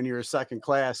 when you're a second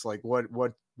class, like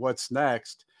what's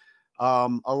next. A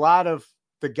lot of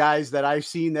the guys that I've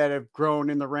seen that have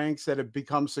grown in the ranks that have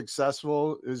become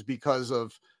successful is because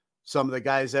of some of the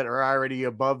guys that are already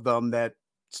above them that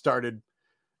started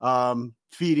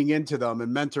feeding into them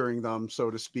and mentoring them,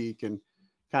 so to speak, and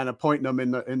kind of pointing them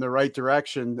in the right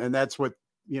direction. And that's what,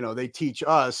 you know, they teach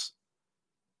us.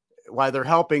 While they're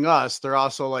helping us, they're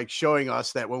also like showing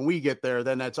us that when we get there,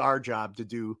 then that's our job to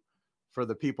do for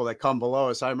the people that come below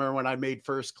us. I remember when I made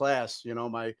first class, you know,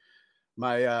 my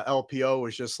LPO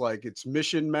was just like, it's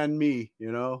mission men me,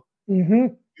 you know.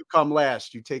 Mm-hmm. You come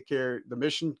last, you take care, the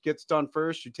mission gets done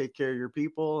first, you take care of your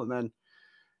people. And then,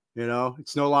 you know,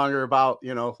 it's no longer about,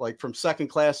 you know, like from second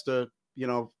class to, you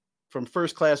know, from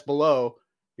first class below,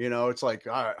 you know, it's like,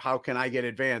 all right, how can I get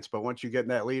advanced? But once you get in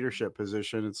that leadership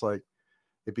position, it's like,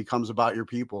 it becomes about your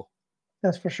people.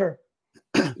 That's for sure.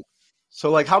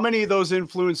 So like, how many of those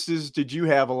influences did you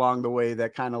have along the way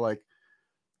that kind of like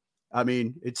I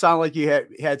mean, it sounded like you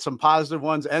had some positive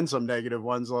ones and some negative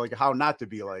ones, like how not to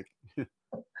be like.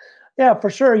 Yeah, for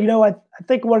sure. I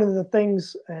think one of the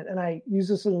things, and I use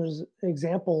this as an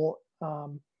example,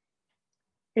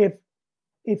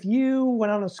 if you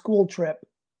went on a school trip,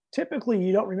 typically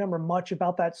you don't remember much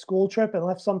about that school trip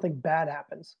unless something bad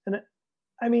happens. And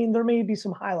I mean, there may be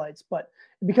some highlights, but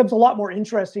it becomes a lot more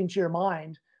interesting to your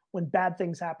mind when bad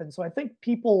things happen. So I think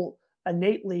people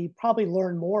innately probably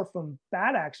learn more from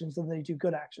bad actions than they do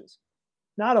good actions.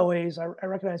 Not always. I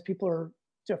recognize people are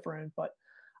different, but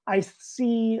I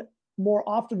see more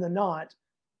often than not,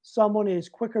 someone is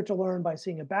quicker to learn by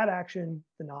seeing a bad action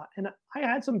than not. And I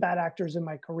had some bad actors in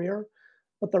my career,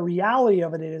 but the reality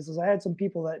of it is I had some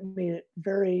people that made it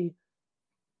very,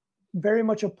 very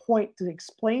much a point to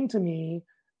explain to me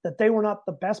that they were not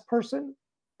the best person,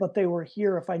 but they were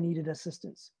here if I needed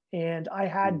assistance. And I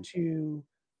had to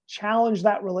challenge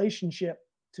that relationship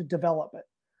to develop it.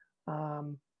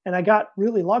 And I got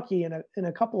really lucky in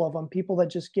a couple of them, people that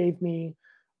just gave me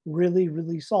really,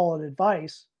 really solid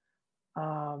advice.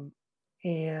 And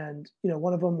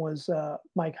one of them was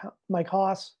Mike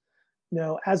Haas.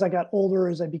 As I got older,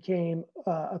 as I became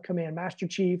a command master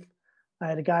chief, I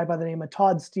had a guy by the name of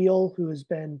Todd Steele, who has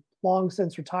been long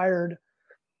since retired,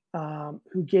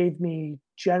 who gave me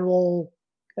general,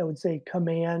 I would say,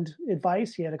 command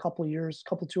advice. He had a couple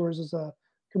tours as a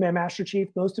command master chief.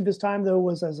 Most of his time, though,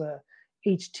 was as a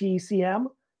HTCM.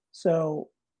 So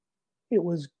it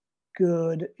was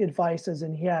good advice, as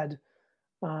in he had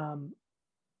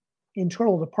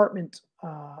internal department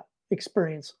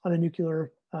experience on a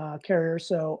nuclear carrier.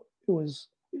 So he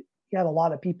had a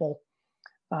lot of people,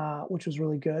 which was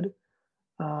really good.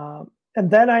 And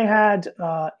then I had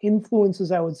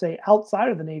influences, I would say, outside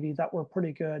of the Navy that were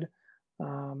pretty good,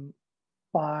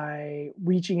 by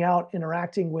reaching out,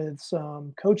 interacting with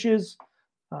some coaches.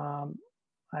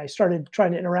 I started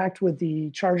trying to interact with the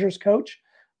Chargers coach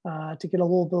to get a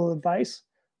little bit of advice,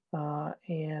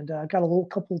 and got a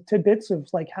couple of tidbits of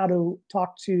like how to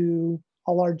talk to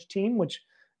a large team, which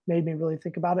made me really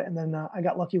think about it. And then I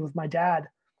got lucky with my dad,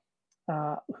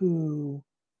 who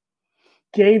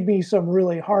gave me some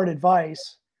really hard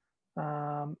advice,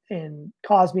 and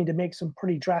caused me to make some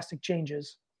pretty drastic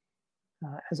changes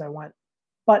as I went.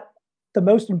 But the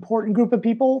most important group of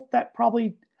people that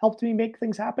probably helped me make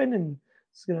things happen, and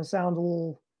it's going to sound a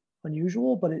little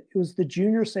unusual, but it was the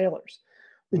junior sailors.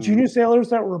 The junior sailors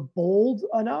that were bold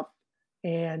enough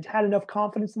and had enough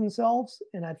confidence in themselves,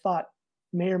 and I thought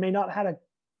may or may not had a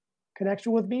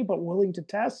connection with me, but willing to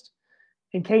test,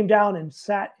 and came down and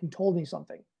sat and told me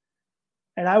something.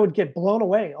 And I would get blown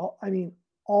away.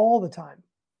 All the time,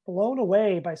 blown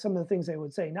away by some of the things they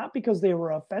would say, not because they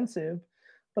were offensive,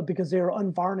 but because they were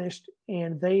unvarnished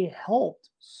and they helped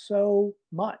so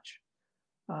much.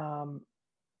 I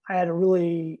had a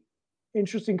really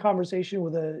interesting conversation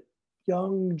with a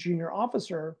young junior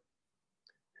officer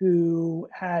who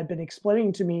had been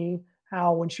explaining to me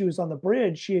how when she was on the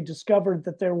bridge, she had discovered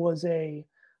that there was a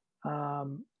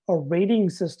rating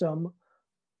system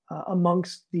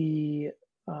amongst the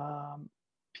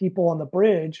people on the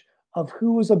bridge of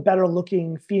who was a better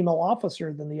looking female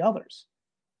officer than the others.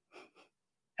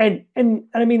 And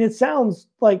I mean, it sounds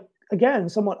like, again,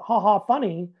 somewhat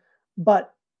funny,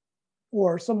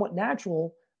 or somewhat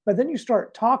natural, but then you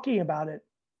start talking about it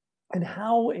and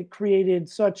how it created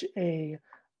such a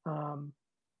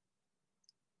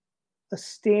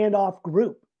standoff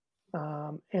group.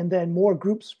 And then more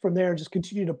groups from there just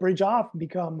continue to bridge off and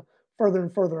become further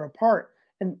and further apart.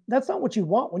 And that's not what you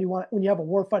want when you have a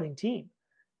warfighting team.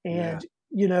 And,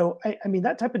 I mean,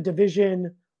 that type of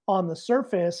division on the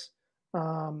surface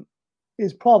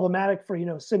is problematic for,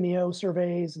 semio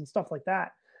surveys and stuff like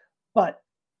that. But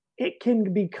it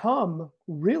can become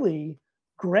really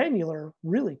granular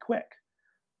really quick.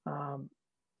 And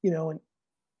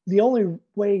the only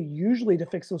way usually to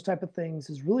fix those type of things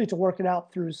is really to work it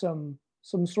out through some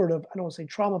sort of, I don't want to say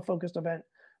trauma-focused event,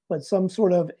 but some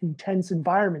sort of intense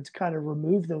environment to kind of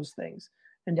remove those things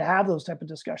and to have those type of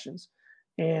discussions.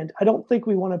 And I don't think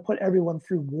we want to put everyone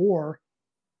through war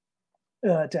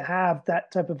to have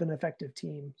that type of an effective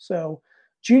team. So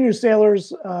junior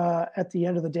sailors at the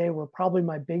end of the day were probably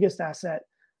my biggest asset,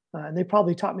 and they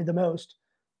probably taught me the most.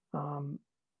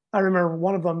 I remember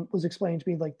one of them was explaining to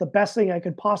me, like, the best thing I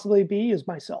could possibly be is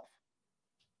myself.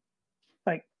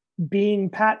 Like, being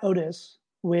Pat Otis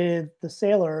with the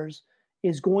sailors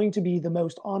is going to be the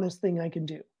most honest thing I can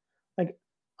do. Like,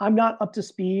 I'm not up to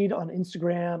speed on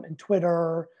Instagram and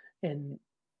Twitter and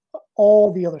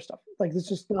all the other stuff. Like, it's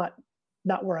just not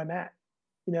where I'm at,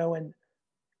 and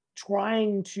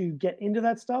trying to get into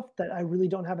that stuff that I really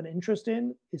don't have an interest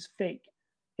in is fake.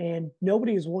 And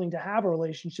nobody is willing to have a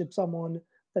relationship with someone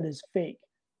that is fake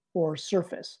or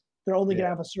surface. They're only going to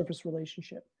have a surface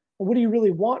relationship. But what do you really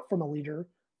want from a leader?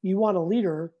 You want a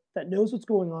leader that knows what's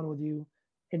going on with you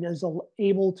and is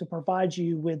able to provide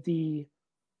you with the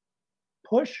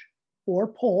push or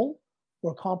pull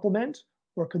or compliment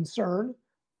or concern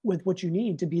with what you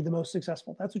need to be the most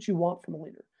successful. That's what you want from a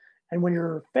leader. And when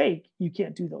you're fake, you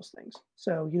can't do those things.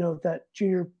 So, you know, that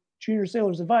junior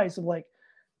sailor's advice of like,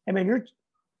 hey man,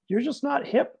 you're just not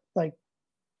hip. Like,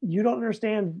 you don't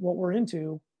understand what we're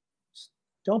into.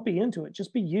 Don't be into it.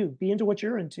 Just be you. Be into what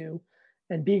you're into,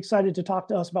 and be excited to talk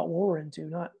to us about what we're into.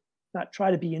 Not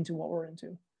try to be into what we're into.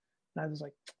 And I was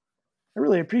like, I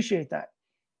really appreciate that.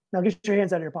 Now get your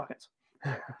hands out of your pockets.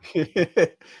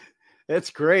 That's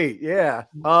great. Yeah.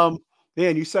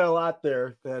 Man, you said a lot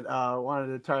there that I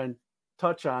wanted to try and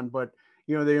touch on, but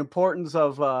you know, the importance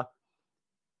of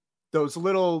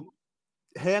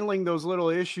handling those little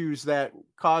issues that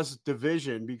cause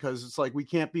division, because it's like we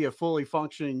can't be a fully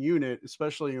functioning unit,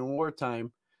 especially in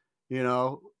wartime, you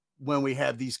know, when we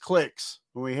have these cliques,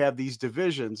 when we have these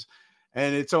divisions.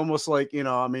 And it's almost like, you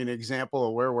know, I mean, example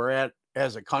of where we're at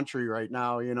as a country right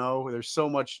now, you know, there's so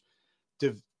much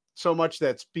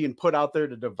that's being put out there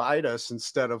to divide us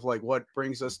instead of like what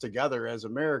brings us together as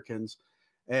Americans.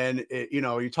 And you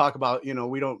know, you talk about, you know,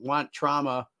 we don't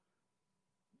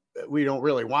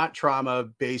really want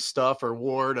trauma-based stuff or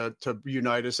war to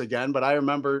unite us again. But I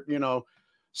remember, you know,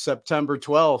 September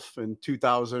 12th in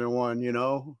 2001, you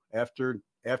know, after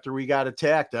we got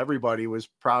attacked, everybody was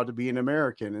proud to be an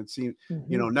American. It seemed,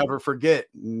 you know, never forget.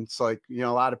 And it's like, you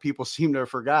know, a lot of people seem to have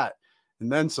forgot,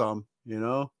 and then some, you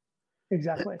know.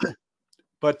 Exactly.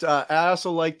 But I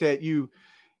also like that you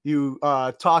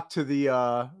talked to the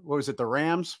what was it, the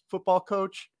Rams football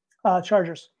coach?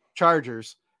 Chargers.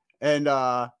 And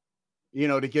you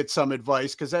know, to get some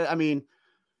advice, because I mean,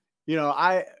 you know,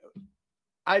 I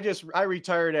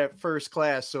retired at first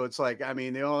class, so it's like, I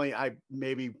mean, I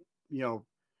maybe, you know,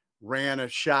 ran a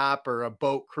shop or a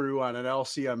boat crew on an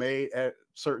LCM8 at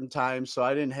certain times, so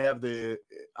I didn't have the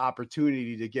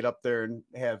opportunity to get up there and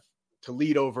have to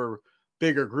lead over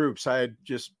bigger groups. I had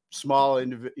just small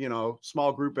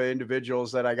group of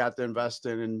individuals that I got to invest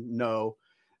in and know.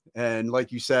 And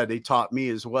like you said, they taught me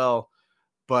as well.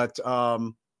 But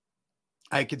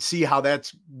I could see how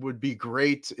that would be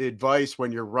great advice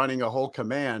when you're running a whole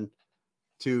command,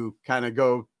 to kind of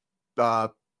go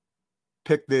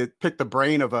pick the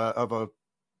brain of a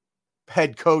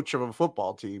head coach of a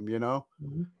football team, you know.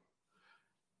 Mm-hmm.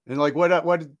 And like,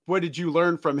 what did you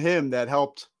learn from him that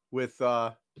helped with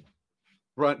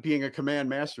being a command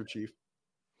master chief?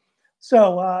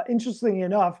 So interestingly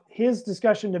enough, his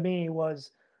discussion to me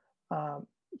was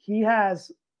he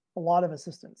has a lot of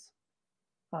assistants,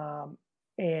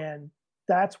 and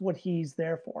that's what he's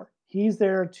there for. He's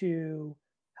there to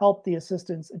help the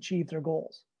assistants achieve their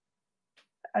goals.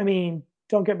 I mean,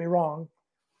 don't get me wrong.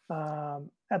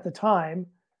 At the time,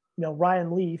 you know,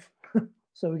 Ryan Leaf.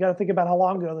 So we got to think about how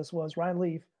long ago this was. Ryan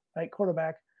Leaf, right,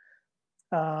 quarterback.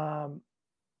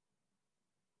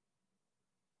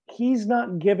 He's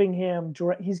not giving him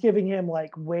direct, he's giving him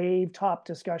like wave top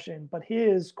discussion, but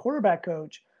his quarterback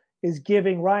coach is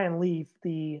giving Ryan Leaf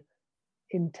the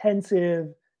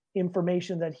intensive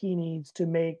information that he needs to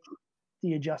make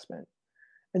the adjustment.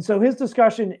 And so his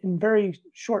discussion in very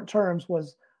short terms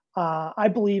was, I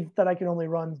believe that I can only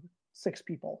run 6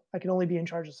 people. I can only be in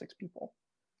charge of 6 people.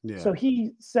 Yeah. So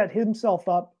he set himself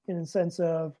up in the sense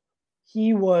of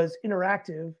he was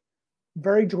interactive,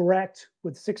 very direct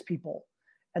with 6 people.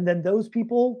 And then those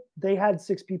people, they had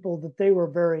 6 people that they were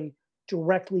very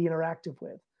directly interactive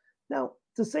with. Now,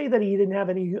 to say that he didn't have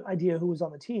any idea who was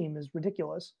on the team is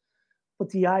ridiculous. But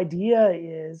the idea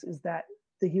is that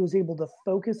he was able to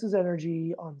focus his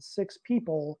energy on 6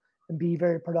 people and be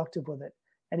very productive with it.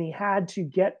 And he had to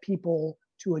get people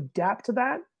to adapt to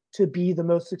that to be the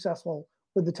most successful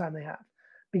with the time they have.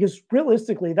 Because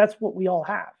realistically, that's what we all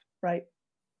have, right?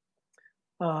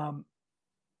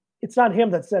 It's not him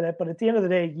that said it, but at the end of the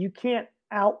day, you can't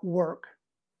outwork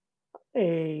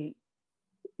that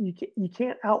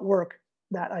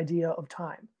idea of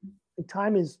time. The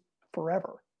time is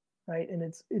forever, right? And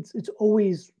it's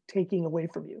always taking away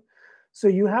from you. So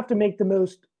you have to make the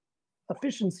most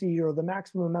efficiency or the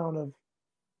maximum amount of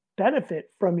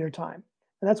benefit from your time.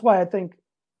 And that's why I think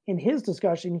in his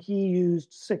discussion, he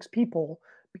used 6 people,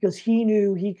 because he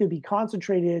knew he could be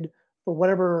concentrated for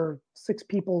whatever 6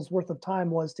 people's worth of time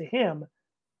was to him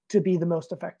to be the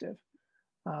most effective.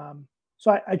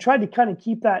 So I tried to kind of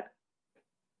keep that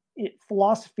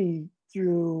philosophy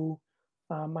through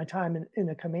my time in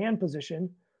a command position,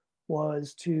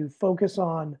 was to focus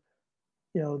on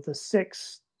the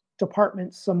 6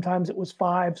 departments. Sometimes it was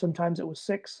 5, sometimes it was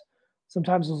 6,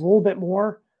 sometimes it was a little bit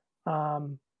more.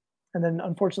 And then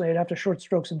unfortunately I'd have to short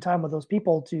stroke some time with those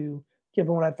people to give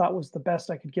them what I thought was the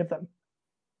best I could give them.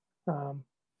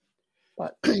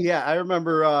 But yeah, I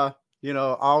remember,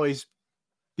 always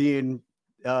being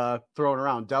thrown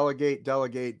around, delegate,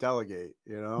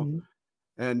 mm-hmm.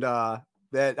 and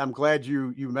that I'm glad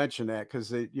you mentioned that,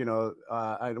 because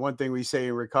one thing we say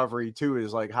in recovery too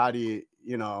is like, how do you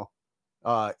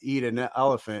eat an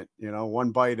elephant,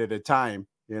 one bite at a time.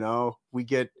 We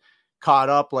get caught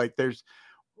up, like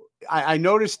I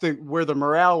noticed that where the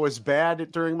morale was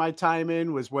bad during my time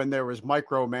in was when there was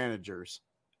micromanagers,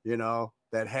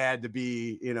 that had to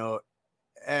be,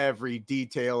 every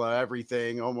detail of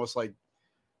everything, almost like,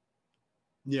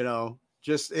 it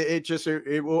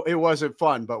wasn't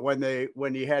fun. But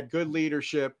when you had good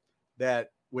leadership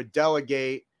that would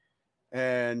delegate,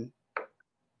 and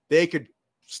they could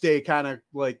stay kind of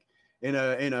like in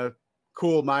a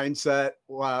cool mindset,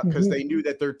 because they knew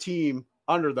that their team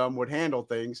under them would handle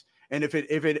things. And if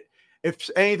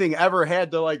anything ever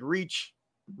had to like reach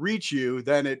you,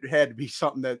 then it had to be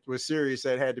something that was serious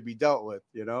that had to be dealt with,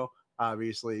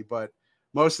 obviously. But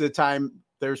most of the time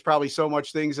there's probably so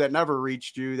much things that never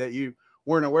reached you that you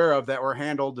weren't aware of, that were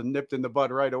handled and nipped in the bud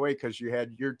right away, because you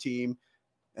had your team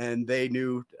and they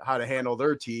knew how to handle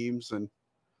their teams. And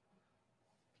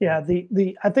yeah,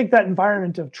 I think that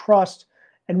environment of trust,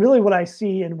 and really what I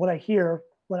see and what I hear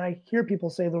when I hear people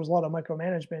say there's a lot of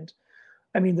micromanagement,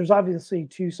 I mean, there's obviously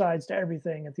 2 sides to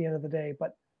everything at the end of the day,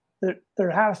 but there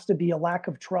has to be a lack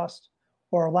of trust,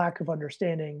 or a lack of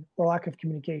understanding, or lack of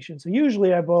communication. So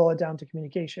usually I boil it down to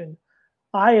communication.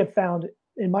 I have found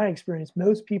in my experience,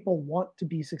 most people want to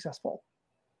be successful.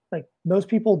 Like, most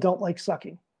people don't like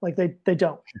sucking. Like they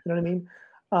don't, you know what I mean?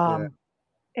 Yeah.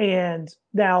 And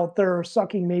now their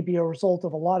sucking may be a result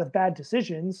of a lot of bad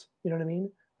decisions, you know what I mean?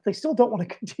 They still don't want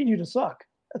to continue to suck.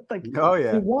 Like,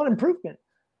 they want improvement.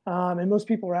 And most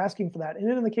people are asking for that. And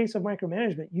then in the case of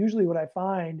micromanagement, usually what I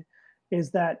find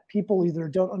is that people either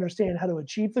don't understand how to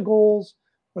achieve the goals,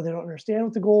 or they don't understand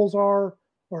what the goals are,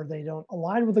 or they don't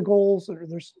align with the goals, or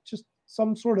there's just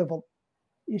some sort of a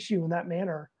issue in that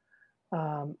manner.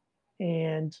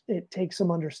 And it takes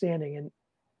some understanding. And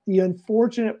the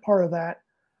unfortunate part of that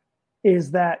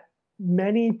is that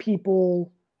many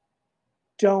people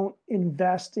don't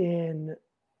invest in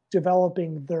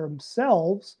developing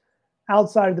themselves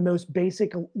outside of the most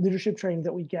basic leadership training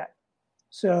that we get.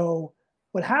 So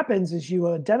what happens is you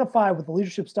identify with the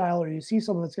leadership style, or you see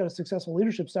someone that's got a successful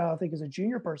leadership style, I think, as a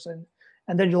junior person,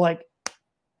 and then you're like,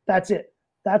 that's it.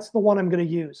 That's the one I'm going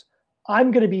to use.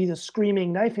 I'm going to be the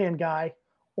screaming knife hand guy,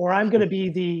 or I'm going to be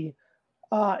the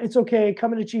it's okay,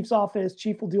 come into Chief's office,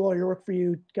 Chief will do all your work for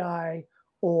you guy,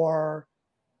 or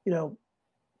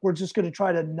we're just going to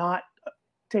try to not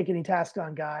take any tasks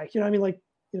on guy. You know what I mean? Like,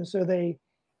 so they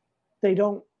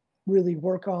don't really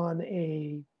work on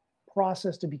a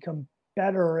process to become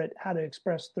better at how to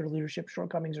express their leadership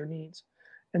shortcomings or needs.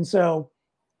 And so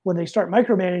when they start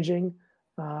micromanaging,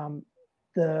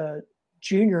 the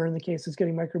junior, in the case that's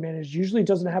getting micromanaged, usually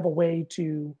doesn't have a way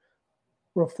to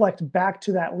reflect back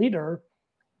to that leader,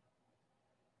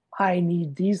 I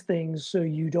need these things so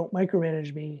you don't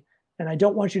micromanage me, and I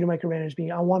don't want you to micromanage me.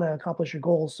 I want to accomplish your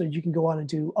goals so you can go on and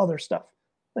do other stuff.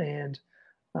 And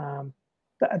I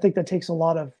think that takes a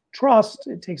lot of trust.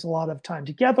 It takes a lot of time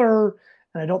together.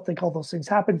 And I don't think all those things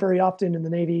happen very often in the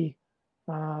Navy.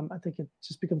 I think it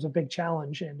just becomes a big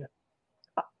challenge. And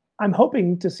I'm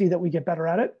hoping to see that we get better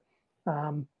at it.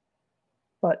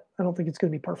 But I don't think it's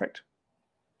going to be perfect.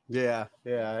 Yeah, I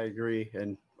agree.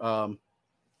 And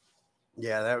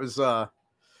that was I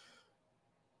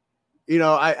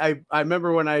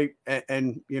remember when we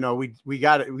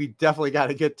definitely got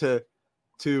to get to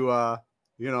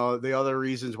the other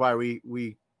reasons why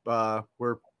we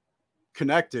were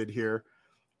connected here.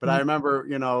 But I remember,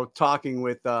 talking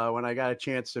with when I got a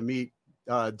chance to meet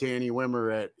Danny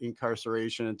Wimmer at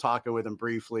incarceration, and talking with him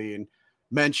briefly, and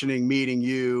mentioning meeting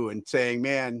you, and saying,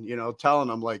 man, telling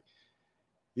him, like,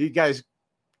 you guys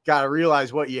got to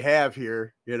realize what you have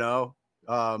here, because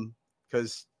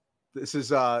this is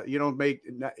you don't make,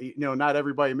 not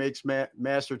everybody makes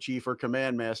Master Chief or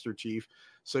Command Master Chief.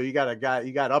 So you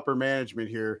got upper management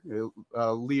here,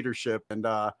 leadership, and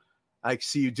I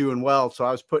see you doing well. So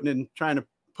I was trying to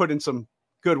put in some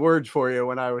good words for you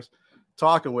when I was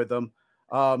talking with them.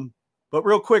 But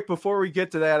real quick, before we get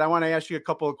to that, I want to ask you a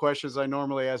couple of questions I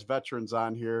normally ask veterans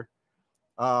on here.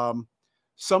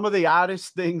 Some of the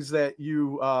oddest things that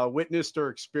you witnessed or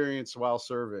experienced while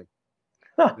serving.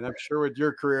 And I'm sure with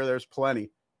your career, there's plenty.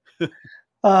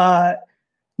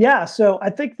 Yeah, so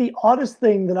I think the oddest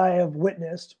thing that I have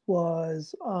witnessed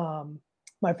was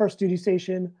my first duty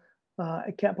station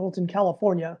at Camp Pendleton,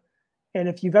 California. And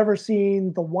if you've ever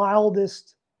seen the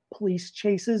wildest police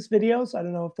chases videos, I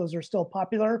don't know if those are still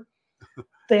popular.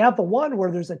 They have the one where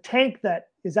there's a tank that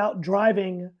is out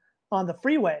driving on the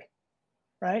freeway,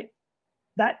 right?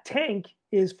 That tank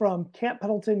is from Camp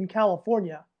Pendleton,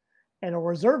 California, and a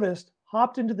reservist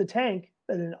hopped into the tank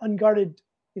at an unguarded,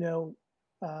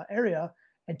 area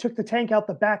and took the tank out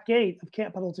the back gate of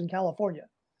Camp Pendleton, California.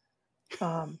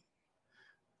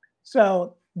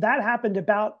 So that happened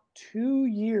about 2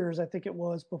 years, I think it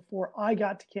was, before I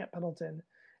got to Camp Pendleton,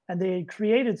 and they had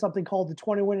created something called the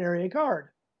 21 Area Guard,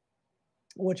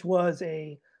 which was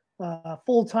a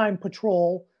full-time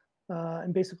patrol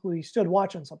and basically stood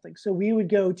watch on something. So we would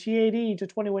go TAD to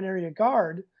 21 Area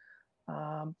Guard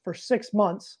for 6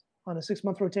 months on a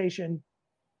 6-month rotation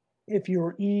if you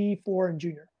were E4 and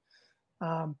junior.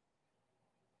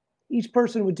 Each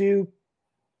person would do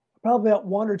probably about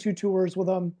 1 or 2 tours with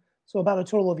them, so about a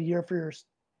total of a year for your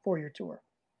 4-year tour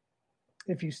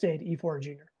if you stayed E4 or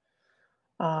junior.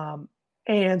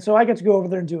 And so I got to go over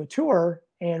there and do a tour,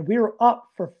 and we were up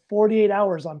for 48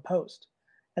 hours on post.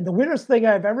 And the weirdest thing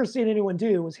I've ever seen anyone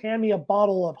do was hand me a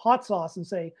bottle of hot sauce and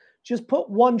say, just put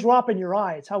 1 drop in your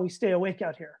eye. It's how we stay awake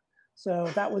out here. So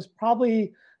that was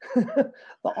probably the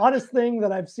oddest thing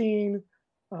that I've seen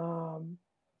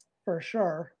for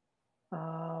sure.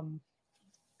 And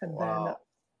Wow.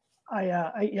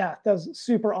 then that was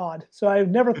super odd. So I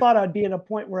never thought I'd be in a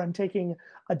point where I'm taking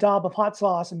a daub of hot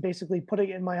sauce and basically putting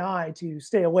it in my eye to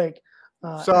stay awake.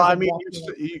 So I mean,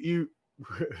 you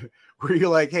were you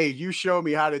like, hey, you show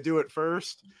me how to do it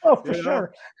first? Oh, for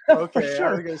sure. Okay, For sure.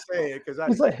 I was gonna say it because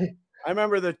I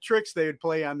remember the tricks they would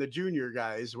play on the junior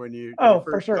guys when you for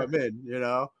first sure. come in,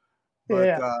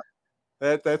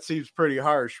 But that seems pretty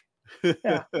harsh.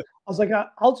 Yeah. I was like,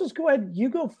 I'll just go ahead. You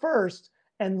go first.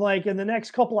 And like in the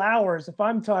next couple hours, if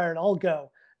I'm tired, I'll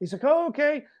go. He's like, oh,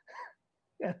 okay.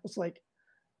 And it's like,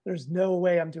 there's no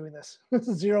way I'm doing this.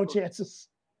 0 chances.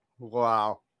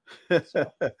 Wow.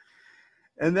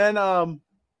 And then out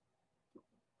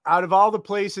of all the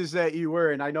places that you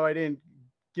were in, I know I didn't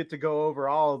get to go over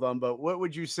all of them, but what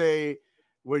would you say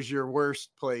was your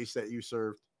worst place that you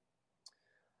served?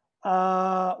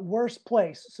 Worst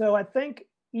place. So I think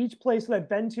each place that I've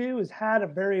been to has had a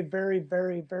very, very,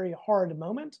 very, very hard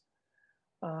moment.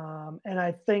 And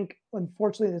I think,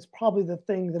 unfortunately, that's probably the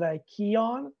thing that I key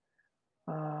on.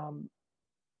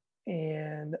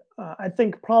 I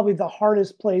think probably the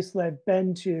hardest place that I've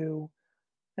been to,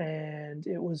 and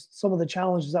it was some of the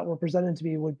challenges that were presented to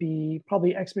me, would be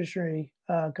probably Expeditionary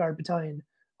Guard Battalion,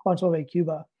 Guantanamo Bay,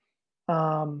 Cuba.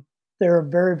 They're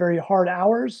very, very hard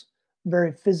hours,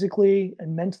 very physically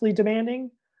and mentally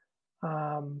demanding.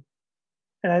 And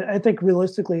I think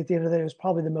realistically, at the end of the day, it was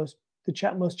probably the most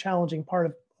challenging part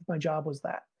of my job was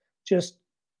that just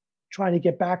trying to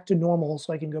get back to normal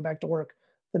so I can go back to work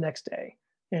the next day.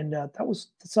 And that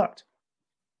sucked.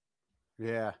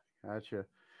 Yeah, gotcha.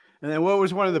 And then what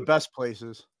was one of the best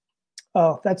places?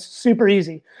 Oh, that's super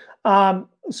easy.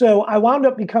 So I wound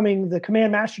up becoming the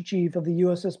Command Master Chief of the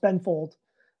USS Benfold,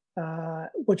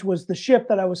 which was the ship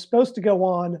that I was supposed to go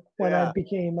on when I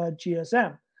became a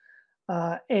GSM.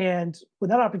 And when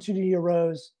that opportunity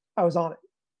arose, I was on it.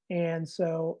 And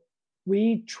so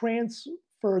we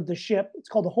transferred the ship, it's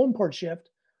called a home port shift,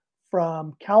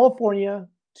 from California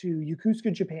to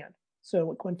Yokosuka, Japan.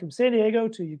 So it went from San Diego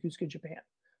to Yokosuka, Japan,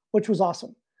 which was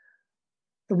awesome.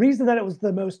 The reason that it was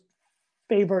the most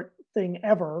favorite thing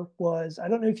ever was, I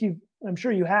don't know if I'm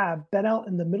sure you have been out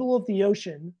in the middle of the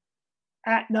ocean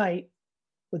at night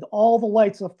with all the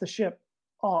lights off the ship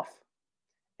off,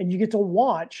 and you get to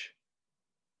watch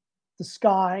the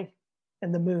sky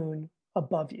and the moon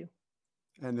above you.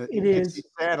 And it is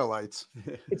satellites.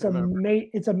 It's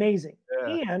amazing.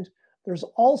 Yeah. And there's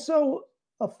also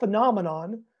a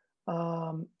phenomenon,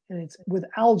 and it's with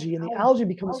algae, and the algae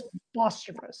becomes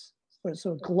phosphorus,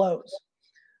 so it glows.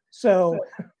 So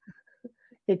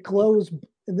it glows.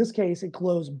 In this case, it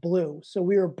glows blue. So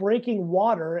we were breaking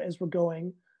water as we're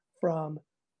going from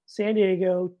San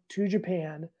Diego to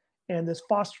Japan, and this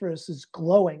phosphorus is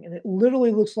glowing, and it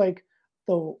literally looks like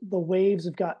the waves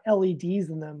have got LEDs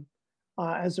in them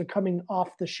as they're coming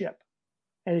off the ship,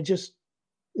 and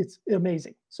it's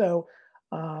amazing. So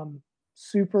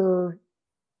super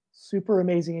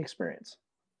amazing experience,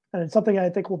 and it's something I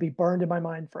think will be burned in my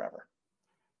mind forever.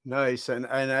 Nice. And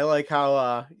I like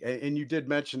how and you did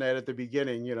mention that at the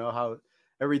beginning, how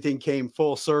everything came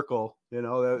full circle, that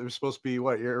was supposed to be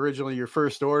originally your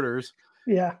first orders.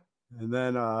 Yeah. And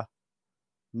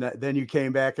then you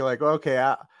came back, you're like, okay,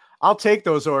 I'll take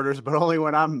those orders, but only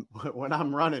when I'm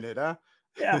running it, huh?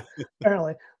 Yeah,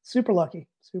 apparently. Super lucky.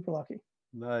 Super lucky.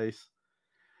 Nice.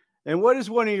 And what is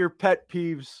one of your pet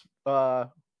peeves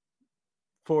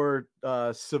for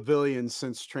civilians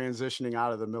since transitioning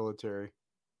out of the military?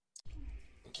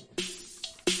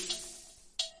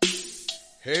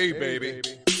 Hey, baby,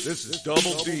 this is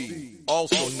Double D,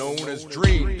 also known as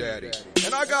Dream Daddy.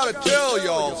 And I gotta tell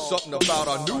y'all something about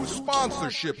our new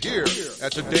sponsorship here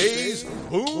at today's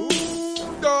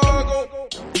Boondoggle.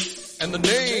 And the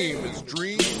name is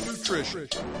Dream Nutrition.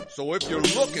 So if you're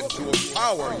looking to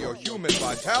empower your human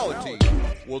vitality,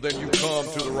 well, then you come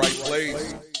to the right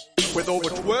place. With over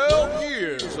 12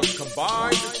 years of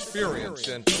combined experience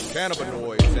in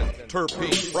cannabinoids and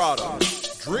terpene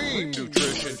products, Dream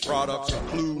Nutrition products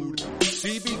include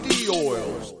CBD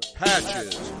oils,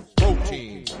 patches,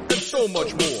 proteins, and so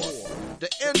much more. The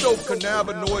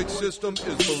endocannabinoid system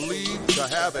is believed to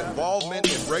have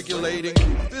involvement in regulating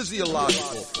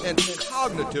physiological and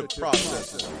cognitive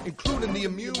processes, including the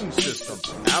immune system,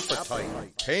 appetite,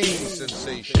 pain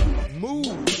sensation,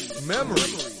 mood,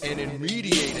 memory, and in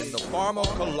mediating the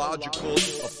pharmacological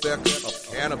effects of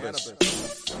cannabis.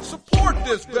 Support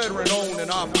this veteran-owned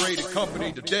and operated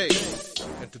company today,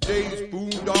 and today's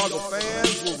Boondoggle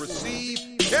fans will receive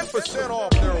 10%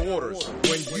 off their orders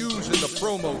when using the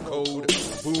promo code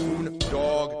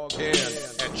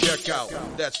BOONDOG10 at checkout.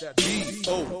 That's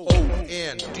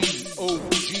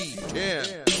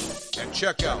BOONDOG10 at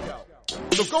checkout.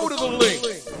 So go to the link.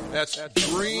 That's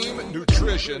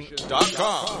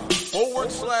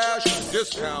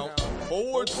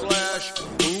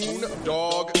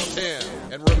dreamnutrition.com/discount/Boondog10.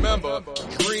 And remember,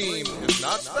 Dream is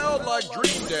not spelled like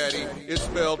Dream Daddy. It's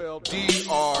spelled DREEM.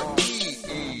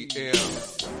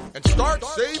 And start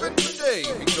saving today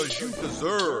because you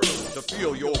deserve to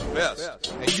feel your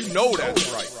best. And you know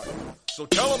that's right. So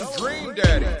tell them Dream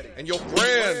Daddy and your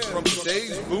friends from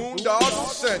today's Boondoggle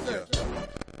sent you.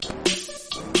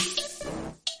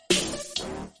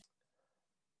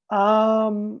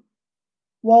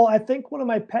 Well, I think one of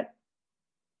my pet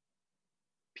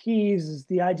peeves is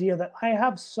the idea that I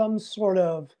have some sort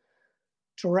of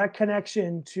direct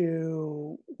connection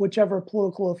to whichever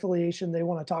political affiliation they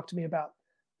want to talk to me about.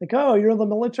 Like, oh, you're in the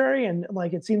military, and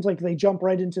like it seems like they jump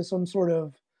right into some sort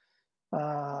of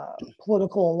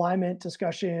political alignment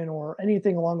discussion or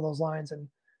anything along those lines. And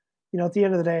at the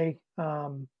end of the day,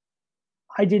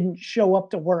 I didn't show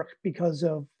up to work because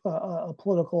of a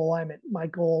political alignment. My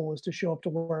goal was to show up to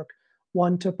work,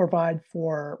 one, to provide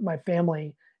for my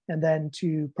family, and then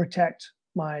to protect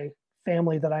my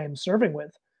family that I am serving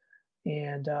with.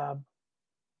 And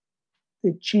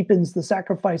it cheapens the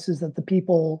sacrifices that the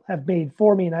people have made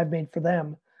for me and I've made for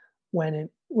them when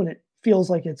it feels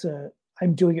like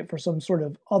I'm doing it for some sort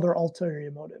of other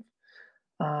ulterior motive.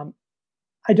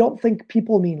 I don't think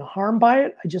people mean harm by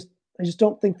it. I just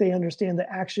don't think they understand the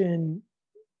action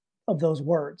of those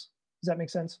words. Does that make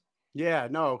sense? Yeah,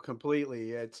 no,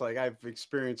 completely. It's like I've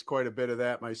experienced quite a bit of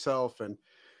that myself, and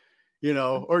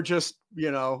or just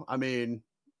I mean,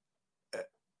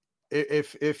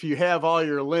 if you have all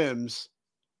your limbs,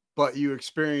 but you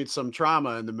experience some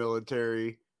trauma in the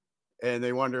military, and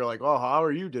they wonder like, oh, how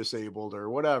are you disabled or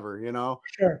whatever,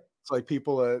 Sure. It's like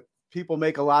people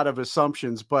make a lot of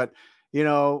assumptions, but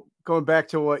going back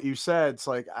to what you said, it's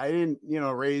like I didn't,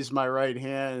 raise my right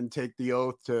hand and take the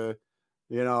oath to,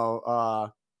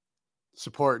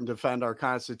 support and defend our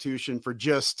Constitution for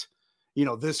just,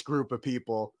 this group of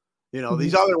people.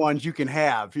 These other ones you can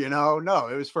have, no,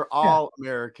 it was for all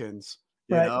Americans,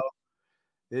 Right.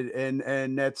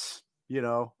 and that's,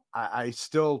 I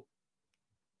still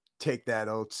take that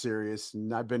oath serious,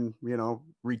 and I've been,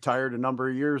 retired a number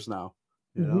of years now,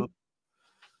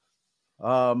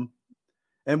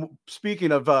 and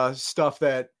speaking of stuff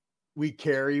that we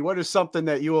carry, what is something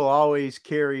that you will always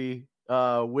carry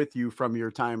with you from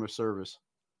your time of service?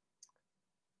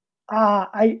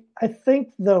 I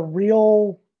think the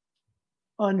real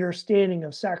understanding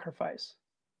of sacrifice,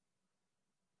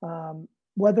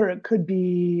 whether it could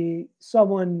be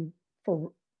someone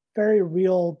for very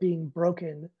real being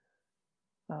broken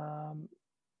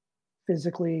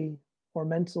physically or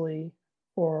mentally,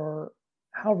 or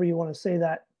however you want to say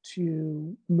that,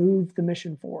 to move the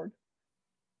mission forward,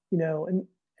 and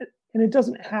it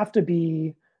doesn't have to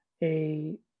be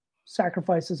a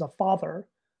sacrifice as a father,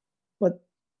 but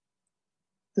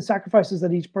the sacrifices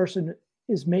that each person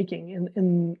is making,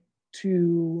 and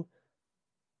to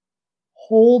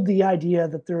hold the idea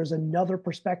that there is another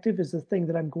perspective is the thing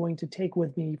that I'm going to take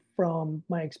with me from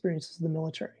my experiences in the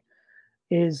military.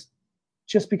 Is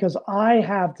just because I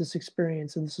have this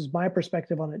experience and this is my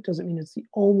perspective on it doesn't mean it's the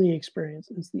only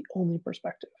experience, it's the only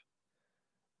perspective.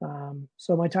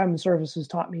 So my time in service has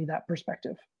taught me that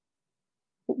perspective,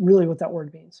 really what that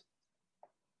word means.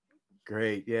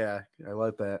 Great. Yeah, I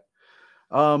like that.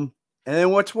 And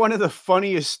then what's one of the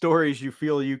funniest stories you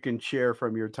feel you can share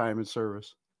from your time in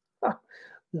service?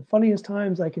 The funniest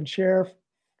times I can share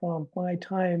from my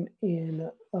time in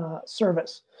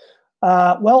service.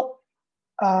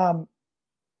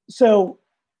 So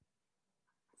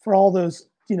for all those,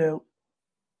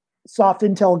 soft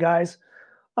intel guys,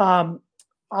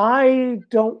 I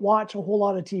don't watch a whole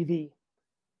lot of TV.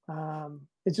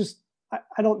 It's just,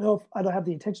 I don't know if I don't have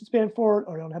the attention span for it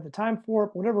or I don't have the time for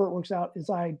it. Whatever it works out is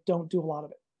I don't do a lot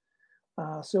of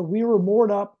it. So we were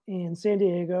moored up in San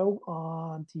Diego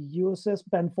on the USS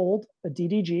Benfold, a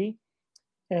DDG,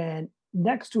 and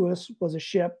next to us was a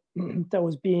ship that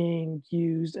was being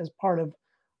used as part of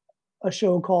a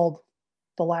show called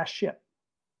The Last Ship.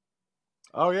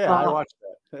 Oh yeah, I watched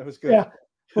that. That was good. Yeah,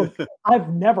 well,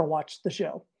 I've never watched the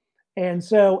show. And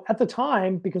so at the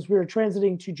time, because we were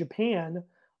transiting to Japan,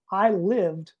 I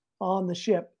lived on the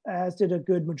ship, as did a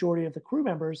good majority of the crew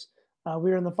members.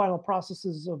 We were in the final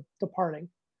processes of departing.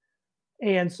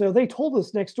 And so they told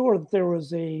us next door that there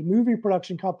was a movie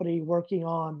production company working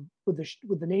on with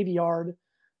the Navy Yard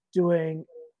doing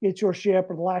It's Your Ship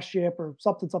or The Last Ship or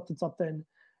something,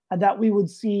 and that we would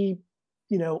see,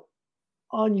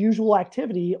 unusual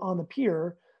activity on the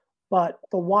pier, but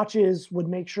the watches would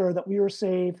make sure that we were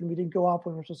safe and we didn't go off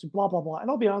when we were supposed to, blah, blah, blah. And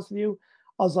I'll be honest with you,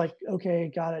 I was like, okay,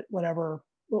 got it, whatever.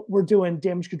 We're doing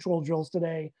damage control drills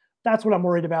today. That's what I'm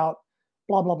worried about,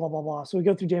 blah, blah, blah, blah, blah. So we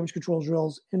go through damage control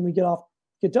drills and we get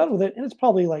done with it. And it's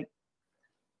probably like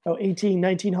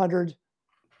 1900.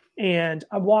 And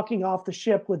I'm walking off the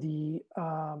ship with the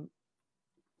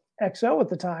XO at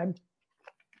the time.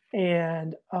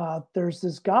 And there's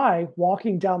this guy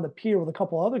walking down the pier with a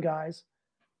couple other guys,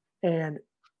 and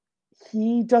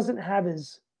he doesn't have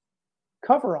his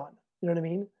cover on. You know what I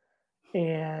mean?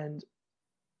 And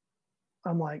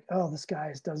I'm like, oh, this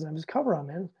guy doesn't have his cover on,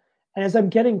 man. And as I'm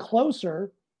getting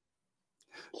closer,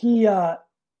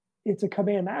 it's a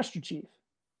command master chief.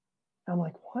 I'm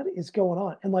like, what is going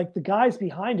on? And like the guys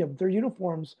behind him, their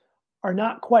uniforms are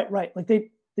not quite right. Like they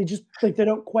just like they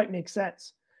don't quite make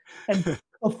sense. And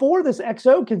before this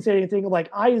XO can say anything, like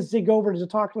I zig over to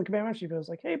talk to the command master chief. I was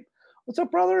like, hey, what's up,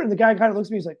 brother? And the guy kind of looks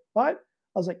at me. He's like, what?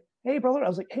 I was like, hey, brother. I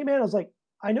was like, hey, man. I was like,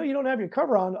 I know you don't have your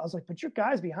cover on. I was like, but your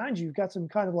guys behind you got some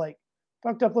kind of like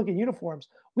fucked up looking uniforms.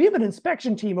 We have an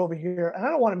inspection team over here, and I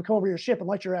don't want him to come over your ship and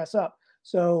light your ass up.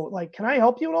 So, like, can I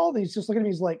help you at all? And he's just looking at me.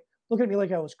 He's like, looking at me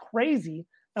like I was crazy.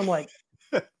 I'm like,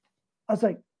 I was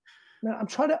like, man, I'm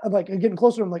getting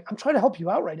closer. I'm like, I'm trying to help you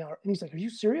out right now. And he's like, are you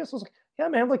serious? I was like, yeah,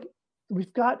 man. Like,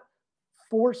 we've got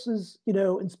forces,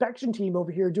 inspection team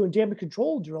over here doing damage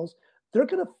control drills. You're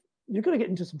gonna get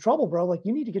into some trouble, bro. Like,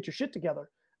 you need to get your shit together.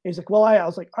 And he's like, well, I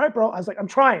was like, all right, bro. I was like, I'm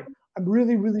trying. I'm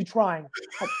really, really trying.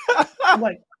 I'm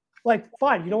like,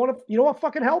 fine. You don't want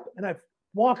fucking help? And I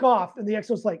walk off, and the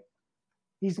XO's like,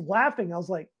 he's laughing. I was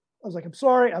like, I'm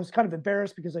sorry. I was kind of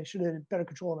embarrassed because I should have had better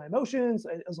control of my emotions.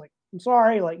 I was like, I'm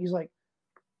sorry. Like, he's like,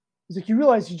 you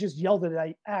realize you just yelled at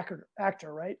an actor,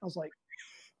 right? I was like,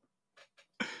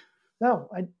 no,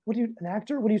 an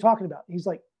actor? What are you talking about? He's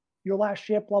like, your last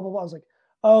ship, blah, blah, blah. I was like,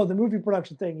 oh, the movie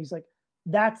production thing. He's like,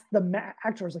 that's the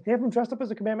actor. I was like, they have him dressed up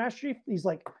as a command master chief? He's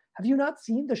like, have you not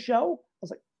seen the show? I was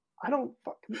like, I don't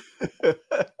fucking.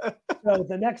 So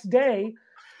the next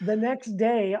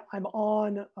day I'm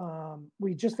on,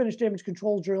 we just finished damage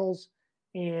control drills,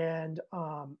 and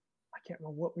I can't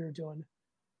remember what we were doing.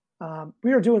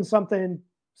 We were doing something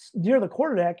near the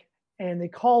quarterdeck, and they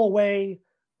call away,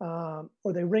 or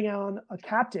they ring on a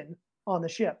captain on the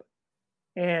ship.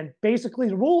 And basically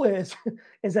the rule is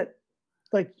that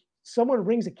like someone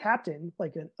rings a captain,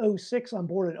 like an 06 on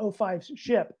board an 05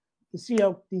 ship, the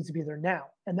CO needs to be there now.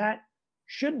 And that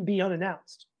shouldn't be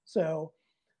unannounced. So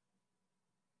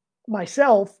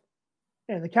myself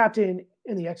and the captain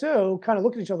and the XO kind of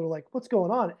look at each other like, what's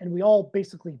going on? And we all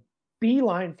basically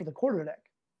beeline for the quarterdeck.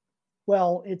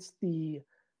 Well, it's the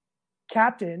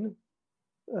captain,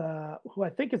 who I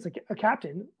think is a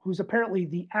captain, who's apparently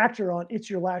the actor on It's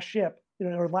Your Last Ship,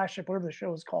 or Last Ship, whatever the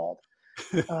show is called.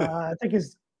 I think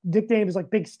his nickname is like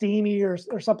Big Steamy or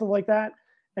something like that.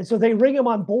 And so they ring him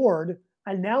on board,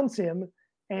 announce him,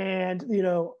 and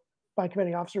my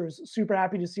commanding officer is super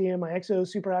happy to see him. My XO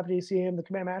is super happy to see him. The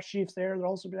command master chief's there; they're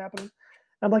all super happy.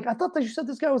 I'm like, I thought that you said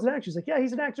this guy was an actor. He's like, yeah,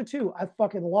 he's an actor too. I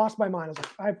fucking lost my mind. I was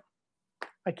like,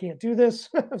 I can't do this.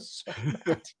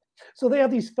 So they have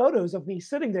these photos of me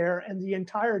sitting there, and the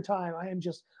entire time I am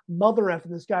just mother effing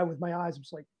this guy with my eyes. I'm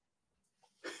just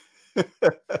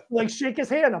like shake his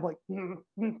hand. I'm like,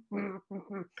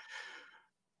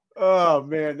 Oh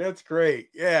man, that's great.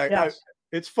 Yeah, Yes.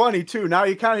 it's funny too. Now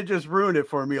you kind of just ruined it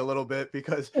for me a little bit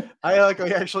because I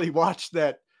actually watched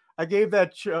that. I gave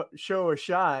that show a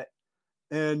shot,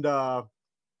 and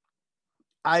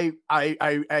I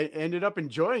ended up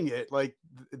enjoying it. Like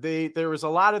there was a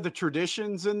lot of the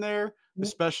traditions in there,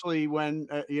 especially when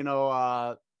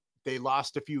they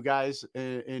lost a few guys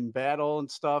in battle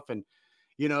and stuff, and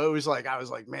it was like I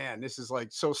was like, man, this is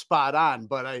like so spot on.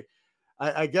 But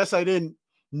I guess I didn't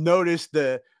notice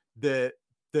the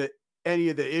any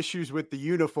of the issues with the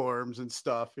uniforms and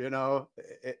stuff,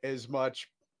 as much.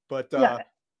 But Yeah,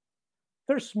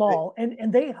 they're small,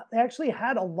 and they actually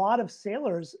had a lot of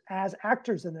sailors as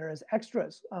actors in there as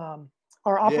extras. Our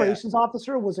yeah, operations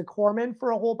officer was a corpsman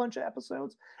for a whole bunch of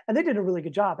episodes, and they did a really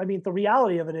good job. I mean, the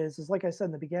reality of it is like I said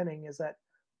in the beginning, is that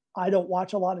I don't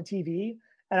watch a lot of TV,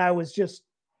 and I was just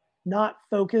not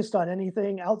focused on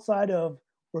anything outside of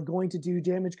we're going to do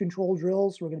damage control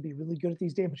drills. We're going to be really good at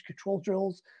these damage control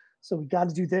drills. So we got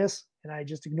to do this. And I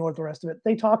just ignored the rest of it.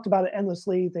 They talked about it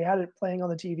endlessly. They had it playing on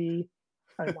the TV.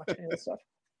 I didn't watch any of the stuff.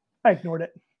 I ignored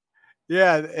it.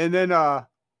 yeah, and then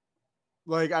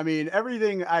like I mean,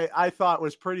 everything I thought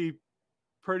was pretty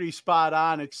spot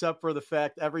on, except for the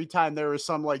fact every time there was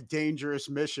some like dangerous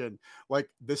mission, like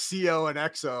the CO and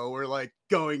XO were like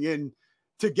going in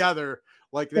together,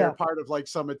 like they're Yeah, part of like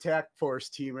some attack force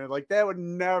team, and like that would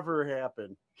never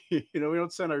happen. We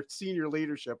don't send our senior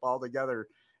leadership all together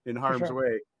in for harm's sure.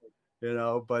 way,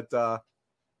 but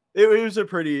it was a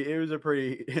pretty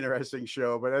interesting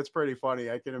show. But that's pretty funny.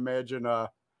 I can imagine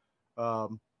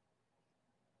um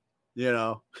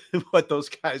what those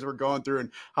guys were going through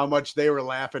and how much they were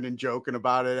laughing and joking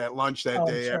about it at lunch that Oh, I'm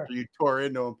day sure. after you tore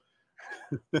into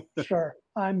them. Sure.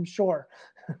 I'm sure.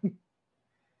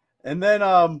 And then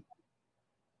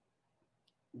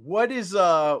what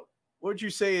would you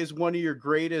say is one of your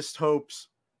greatest hopes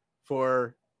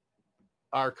for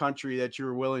our country that you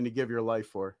were willing to give your life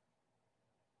for?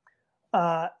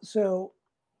 So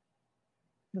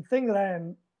the thing that I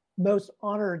am most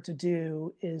honored to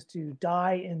do is to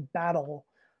die in battle,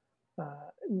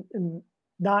 and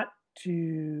not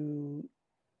to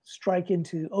strike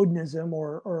into Odinism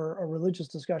or a religious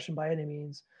discussion by any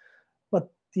means,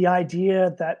 but the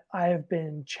idea that I have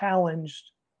been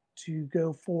challenged to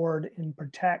go forward and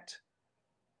protect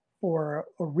for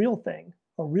a real thing,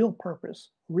 a real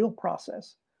purpose, a real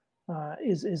process,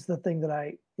 is the thing that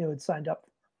I had signed up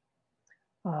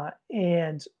for.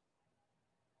 And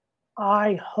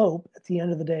I hope at the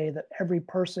end of the day that every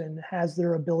person has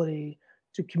their ability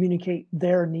to communicate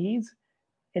their needs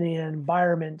in an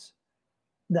environment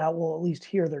that will at least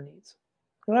hear their needs.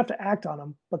 You don't have to act on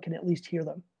them, but can at least hear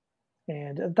them.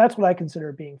 And that's what I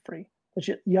consider being free. That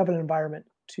you have an environment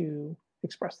to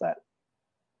express that.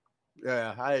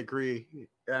 Yeah, I agree.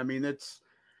 I mean,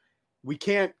 we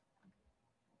can't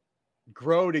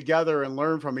grow together and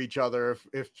learn from each other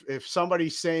if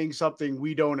somebody's saying something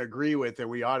we don't agree with and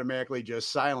we automatically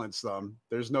just silence them.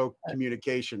 There's no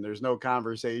communication, there's no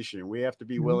conversation. We have to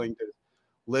be willing to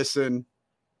listen,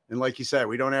 and like you said,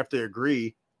 we don't have to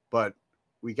agree, but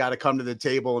we got to come to the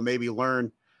table and maybe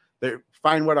learn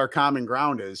find what our common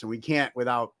ground is, and we can't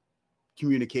without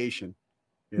communication.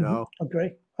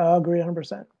 Agree. I agree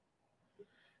 100%.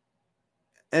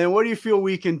 And what do you feel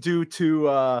we can do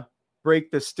to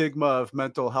break the stigma of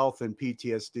mental health and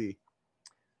PTSD?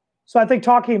 So I think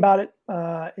talking about it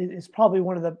is probably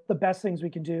one of the best things we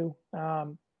can do.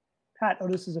 Pat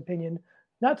Otis's opinion,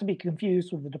 not to be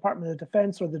confused with the Department of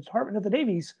Defense or the Department of the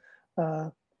Navy's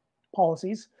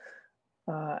policies,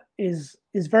 is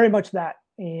very much that.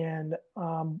 And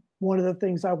one of the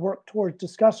things I work towards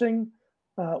discussing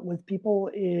with people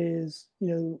is,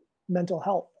 mental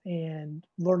health and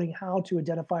learning how to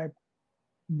identify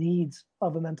needs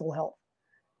of a mental health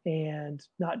and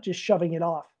not just shoving it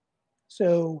off.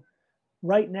 So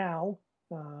right now,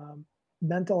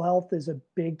 mental health is a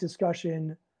big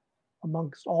discussion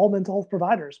amongst all mental health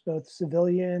providers, both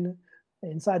civilian,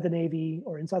 inside the Navy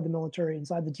or inside the military,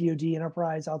 inside the DoD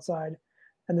enterprise, outside.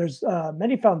 And there's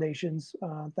many foundations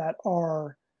that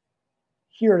are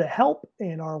here to help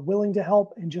and are willing to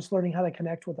help and just learning how to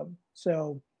connect with them.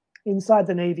 So inside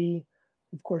the Navy,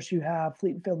 of course, you have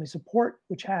Fleet and Family Support,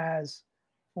 which has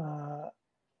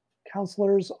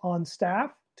counselors on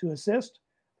staff to assist.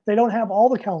 They don't have all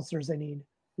the counselors they need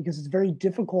because it's very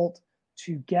difficult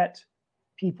to get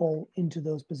people into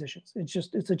those positions.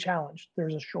 It's a challenge.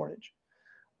 There's a shortage.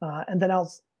 And then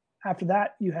after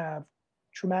that, you have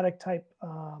traumatic type,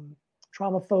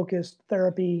 trauma-focused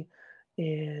therapy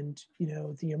and,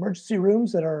 the emergency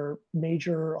rooms that are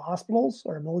major hospitals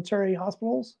or military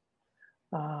hospitals.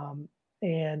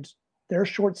 And they're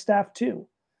short-staffed too.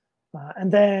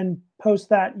 And then post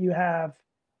that, you have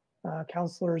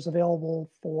counselors available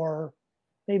for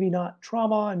maybe not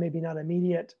trauma and maybe not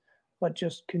immediate, but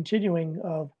just continuing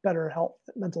of better health,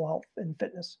 mental health, and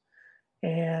fitness.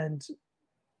 And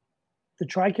the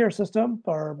TRICARE system,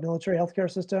 our military healthcare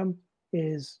system,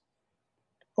 is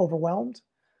overwhelmed.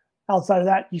 Outside of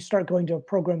that, you start going to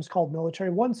programs called Military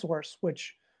One Source,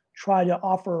 which try to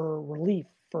offer relief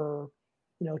for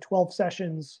 12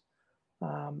 sessions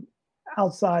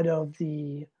outside of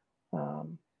the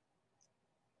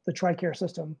TRICARE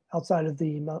system, outside of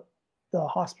the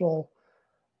hospital,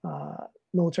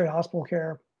 military hospital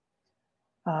care.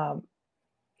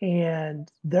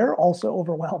 And they're also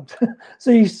overwhelmed.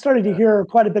 So you started to hear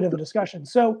quite a bit of a discussion.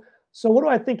 So what do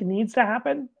I think needs to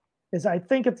happen is, I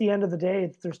think at the end of the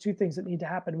day, there's two things that need to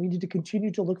happen. We need to continue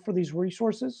to look for these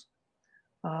resources.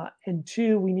 And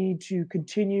two, we need to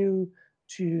continue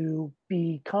to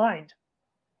be kind.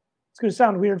 It's going to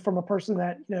sound weird from a person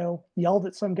that, yelled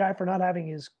at some guy for not having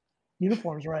his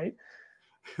uniforms right.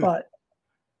 But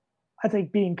I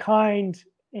think being kind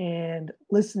and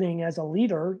listening as a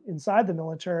leader inside the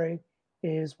military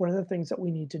is one of the things that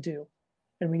we need to do.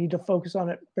 And we need to focus on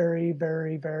it very,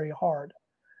 very, very hard.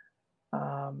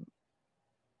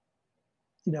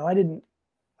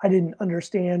 I didn't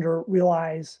understand or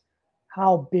realize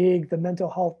how big the mental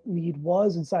health need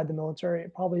was inside the military,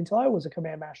 probably until I was a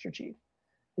command master chief,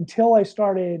 until I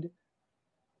started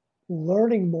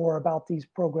learning more about these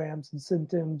programs and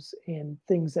symptoms and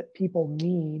things that people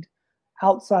need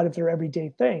outside of their everyday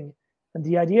thing. And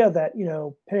the idea that,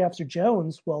 Petty Officer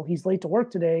Jones, well, he's late to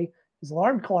work today, his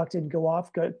alarm clock didn't go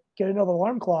off, get another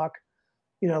alarm clock,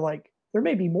 there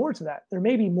may be more to that. There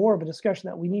may be more of a discussion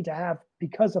that we need to have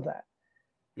because of that.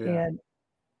 Yeah.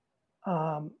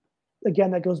 And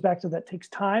again, that goes back to, that takes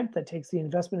time, that takes the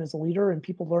investment as a leader and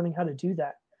people learning how to do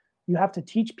that. You have to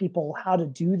teach people how to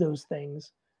do those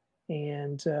things.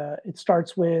 And it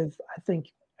starts with, I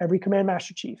think, every command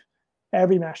master chief,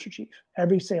 every master chief,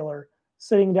 every sailor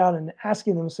sitting down and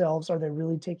asking themselves, are they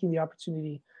really taking the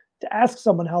opportunity to ask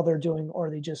someone how they're doing, or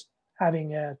are they just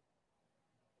having a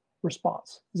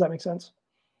response? Does that make sense?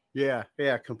 Yeah,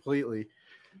 completely.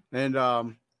 And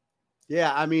I've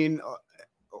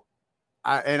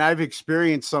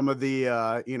experienced some of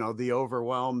the the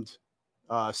overwhelmed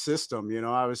system.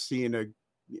 I was seeing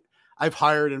I've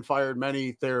hired and fired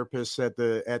many therapists at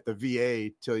the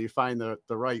VA till you find the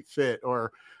right fit,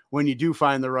 or when you do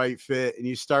find the right fit and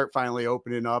you start finally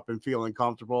opening up and feeling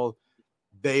comfortable,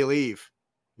 they leave,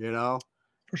 For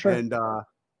sure. And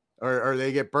or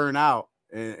they get burnt out.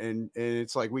 And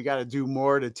it's like, we got to do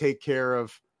more to take care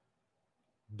of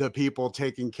the people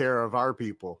taking care of our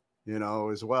people,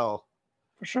 as well.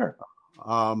 For sure.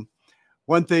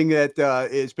 One thing that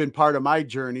has been part of my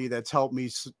journey that's helped me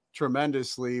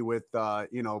tremendously with, my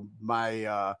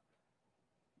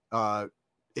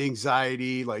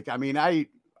anxiety. Like,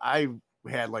 I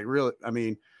had like really,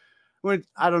 I'm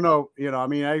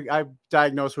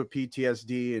diagnosed with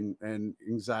PTSD and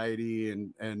anxiety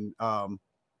and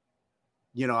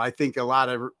I think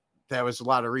that was a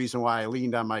lot of reason why I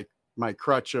leaned on my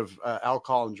crutch of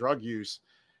alcohol and drug use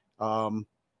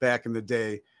back in the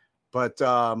day. But,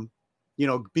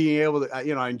 being able to,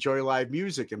 I enjoy live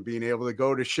music, and being able to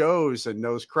go to shows and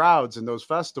those crowds and those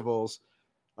festivals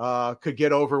could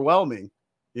get overwhelming,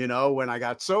 when I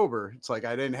got sober. It's like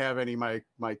I didn't have any of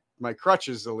my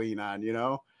crutches to lean on,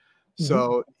 Mm-hmm.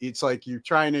 So it's like you're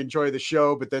trying to enjoy the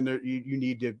show, but then you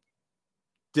need to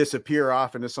disappear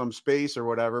off into some space or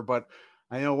whatever. But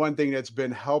I know one thing that's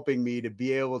been helping me to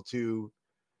be able to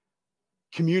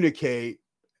communicate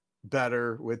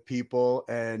better with people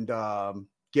and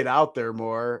get out there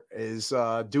more is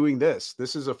doing this.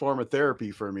 This is a form of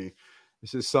therapy for me.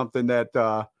 This is something that,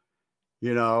 a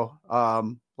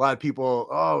lot of people,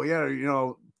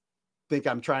 think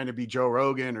I'm trying to be Joe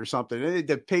Rogan or something.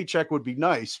 The paycheck would be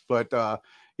nice, but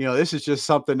this is just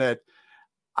something that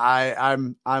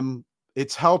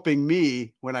it's helping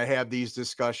me when I have these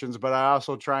discussions, but I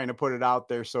also trying to put it out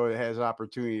there so it has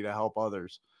opportunity to help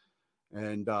others.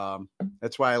 And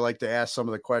that's why I like to ask some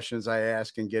of the questions I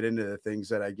ask and get into the things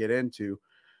that I get into.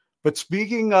 But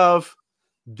speaking of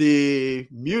the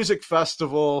music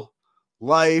festival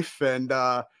life and,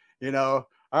 all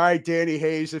right, Danny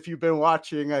Hayes, if you've been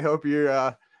watching, I hope you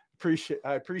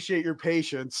appreciate your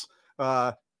patience.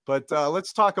 But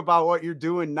let's talk about what you're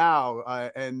doing now.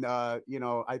 I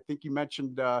think you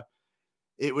mentioned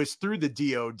it was through the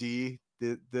DOD,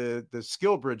 the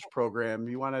Skill Bridge program.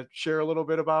 You want to share a little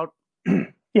bit about?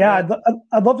 Yeah,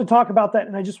 I'd love to talk about that.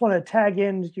 And I just want to tag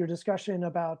in your discussion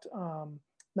about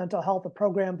mental health, a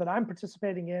program that I'm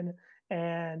participating in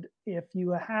And if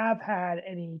you have had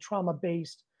any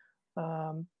trauma-based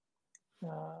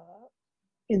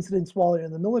incidents while you're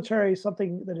in the military,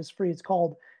 something that is free, it's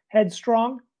called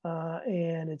Headstrong,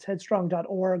 and it's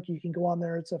headstrong.org. You can go on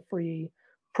there. It's a free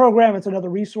program. It's another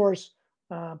resource.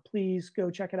 Please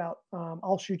go check it out.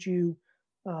 I'll shoot you,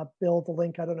 Bill, the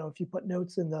link. I don't know if you put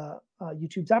notes in the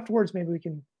YouTubes afterwards. Maybe we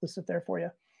can list it there for you.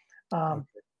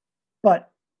 But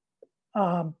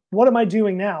what am I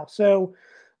doing now? So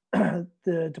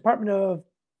the Department of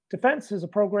Defense has a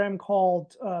program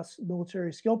called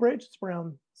Military Skill Bridge. It's been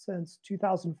around since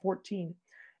 2014.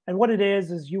 And what it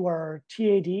is you are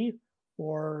TAD,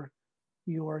 or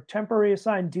you are temporary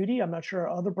assigned duty. I'm not sure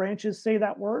other branches say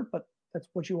that word, but that's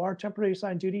what you are, temporary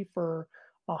assigned duty for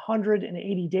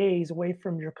 180 days away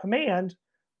from your command.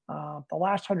 The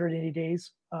last 180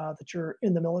 days that you're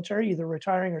in the military, either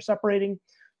retiring or separating,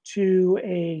 to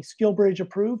a Skill Bridge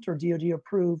approved or DoD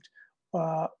approved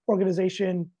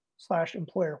organization /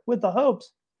 employer, with the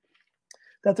hopes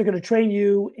that they're going to train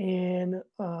you in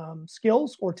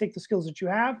skills, or take the skills that you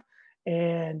have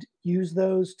and use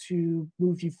those to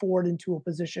move you forward into a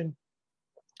position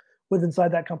with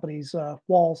inside that company's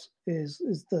walls is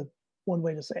the one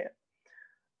way to say it.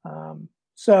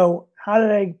 So how did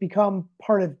I become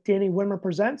part of Danny Wimmer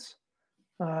Presents?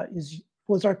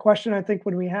 Was our question, I think,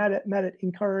 when we met at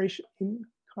Incarceration.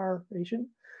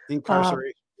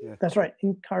 Yeah. That's right,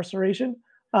 Incarceration.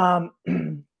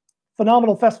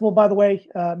 Phenomenal festival, by the way,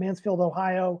 Mansfield,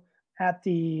 Ohio, at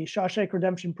the Shawshank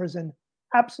Redemption Prison.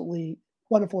 Absolutely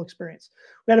wonderful experience.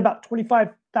 We had about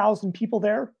 25,000 people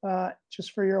there,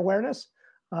 just for your awareness.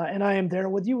 And I am there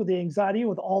with you, with the anxiety,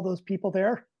 with all those people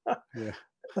there. Yeah.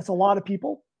 That's a lot of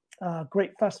people.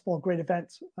 Great festival, great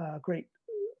event, great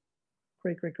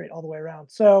all the way around.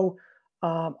 So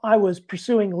I was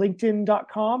pursuing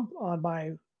LinkedIn.com on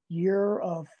my year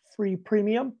of free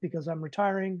premium because I'm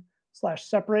retiring /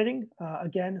 separating.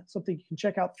 Again, something you can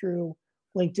check out through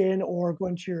LinkedIn, or go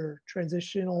into your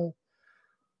transition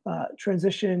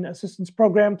assistance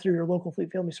program through your local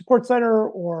Fleet Family Support Center,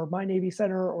 or My Navy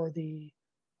Center, or the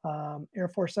Air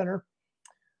Force Center.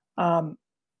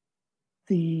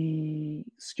 The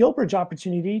SkillBridge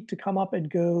opportunity to come up and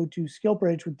go to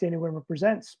SkillBridge with Danny Wimmer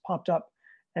Presents popped up,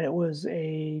 and it was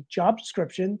a job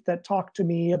description that talked to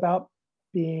me about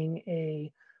being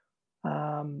a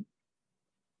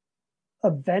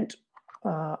event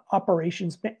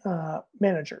operations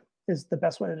manager is the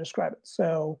best way to describe it.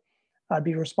 So I'd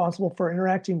be responsible for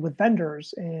interacting with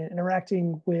vendors and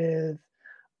interacting with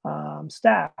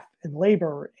staff and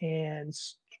labor, and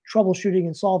troubleshooting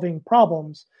and solving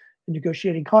problems and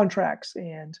negotiating contracts.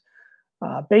 And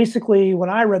basically, when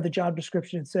I read the job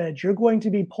description, it said, you're going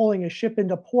to be pulling a ship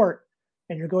into port,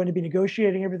 and you're going to be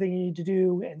negotiating everything you need to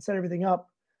do and set everything up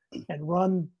and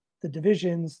run the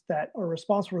divisions that are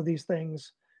responsible for these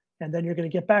things. And then you're going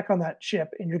to get back on that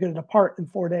ship and you're going to depart in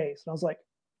 4 days. And I was like,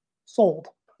 sold.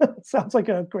 Sounds like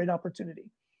a great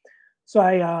opportunity. So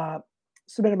I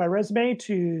submitted my resume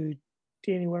to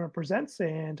Danny Wimmer Presents,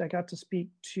 and I got to speak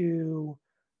to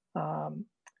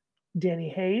Danny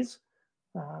Hayes,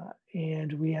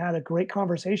 and we had a great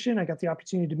conversation. I got the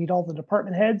opportunity to meet all the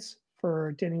department heads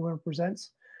for Danny Wimmer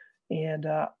Presents, and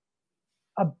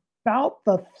about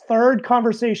the third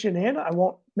conversation in, I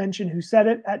won't mention who said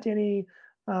it at Danny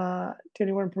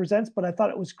Wimmer Presents, but I thought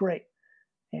it was great.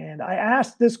 And I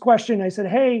asked this question. I said,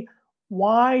 hey,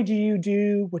 why do you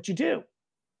do what you do?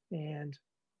 And,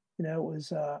 it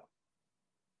was a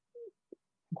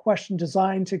question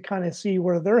designed to kind of see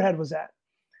where their head was at.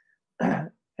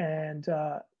 And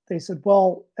they said,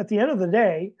 well, at the end of the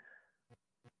day,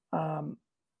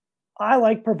 I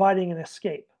like providing an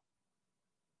escape.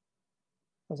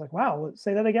 I was like, wow,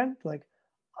 say that again. Like,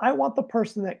 I want the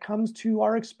person that comes to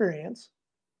our experience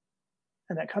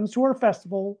and that comes to our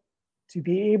festival to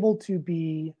be able to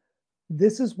be,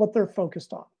 this is what they're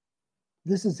focused on.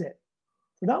 This is it.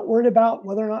 We're not worried about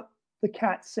whether or not the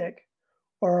cat's sick,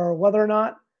 or whether or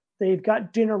not they've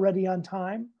got dinner ready on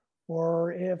time,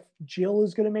 or if Jill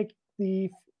is going to make the,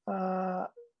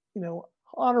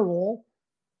 honor roll,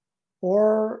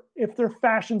 or if their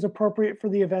fashion's appropriate for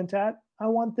the event I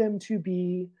want them to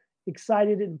be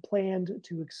excited and planned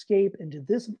to escape into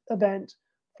this event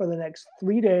for the next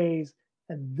 3 days.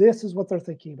 And this is what they're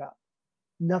thinking about.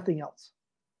 Nothing else.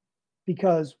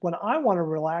 Because when I want to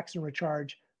relax and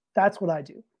recharge, that's what I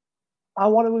do. I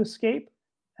want to escape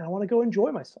and I want to go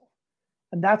enjoy myself.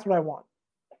 And that's what I want.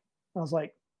 I was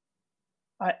like,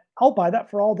 I'll buy that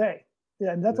for all day.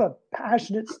 Yeah, and that's a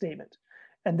passionate statement.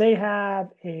 And they have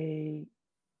a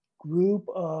group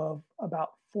of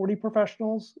about 40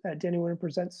 professionals at Danny Wimmer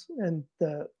Presents and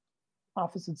the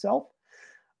office itself.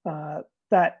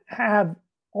 that have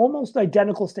almost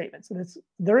identical statements. And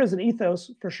there is an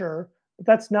ethos for sure, but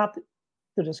that's not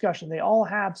the discussion. They all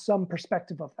have some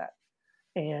perspective of that.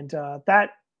 And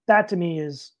that to me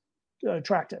is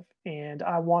attractive. And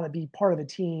I want to be part of a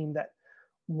team that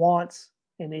wants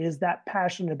and is that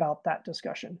passionate about that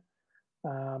discussion.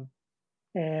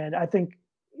 And I think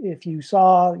if you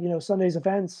saw, Sunday's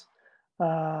events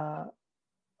of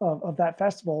that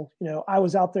festival, I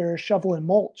was out there shoveling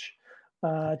mulch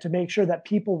to make sure that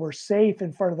people were safe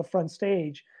in front of the front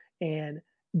stage. And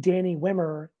Danny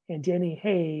Wimmer and Danny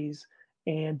Hayes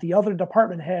and the other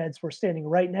department heads were standing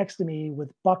right next to me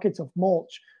with buckets of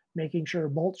mulch, making sure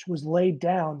mulch was laid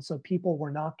down so people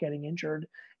were not getting injured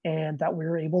and that we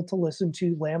were able to listen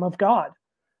to Lamb of God.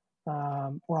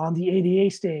 We're on the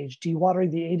ADA stage,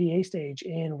 dewatering the ADA stage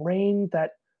in rain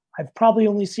that I've probably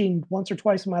only seen once or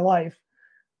twice in my life.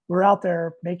 We're out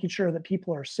there making sure that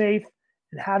people are safe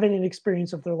and having an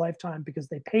experience of their lifetime because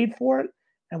they paid for it.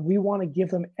 And we want to give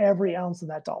them every ounce of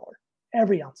that dollar,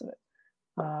 every ounce of it.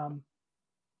 I,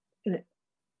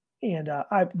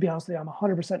 to be honest with you, I'm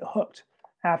 100% hooked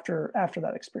after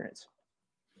that experience.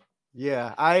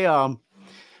 Yeah.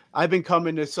 I've been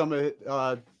coming to some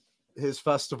of his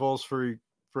festivals for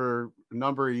a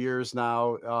number of years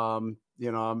now. I'm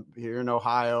here in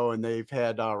Ohio, and they've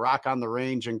had Rock on the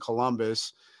Range in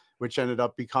Columbus, which ended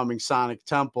up becoming Sonic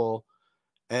Temple.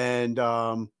 And,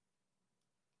 I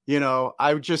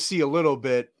would just see a little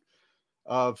bit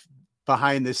of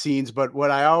behind the scenes, but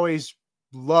what I always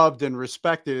loved and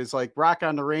respected is like Rock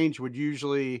on the Range would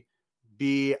usually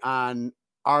be on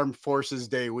Armed Forces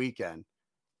Day weekend.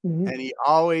 Mm-hmm. And he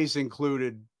always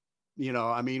included,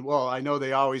 I know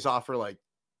they always offer like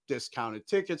discounted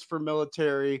tickets for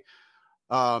military.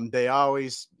 They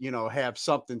always, have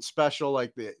something special.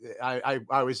 Like I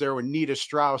was there when Nita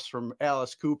Strauss from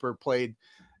Alice Cooper played,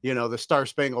 the Star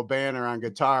Spangled Banner on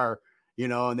guitar,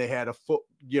 and they had a full,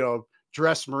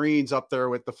 dressed Marines up there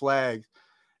with the flag.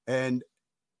 And,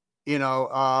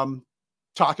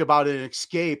 talk about an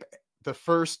escape, the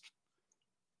first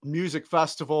music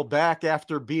festival back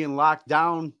after being locked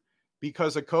down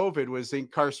because of COVID was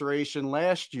Incarceration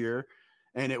last year.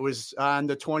 And it was on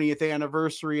the 20th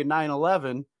anniversary of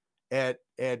 9/11 at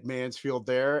Mansfield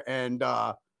there. And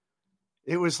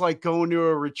it was like going to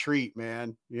a retreat,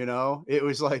 man. It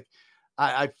was like,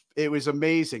 it was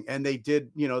amazing. And they did,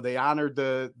 they honored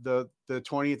the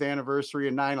 20th anniversary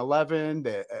of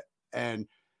 9/11. And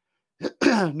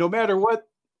no matter what,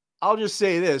 I'll just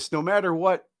say this, no matter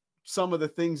what, some of the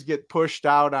things get pushed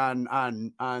out on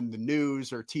the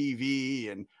news or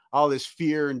TV and all this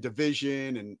fear and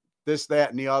division and this,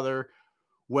 that, and the other,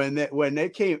 when they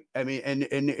came, I mean,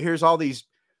 and here's all these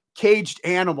caged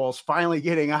animals finally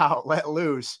getting out, let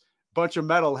loose, bunch of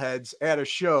metalheads at a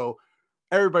show,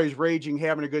 everybody's raging,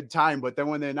 having a good time. But then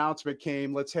when the announcement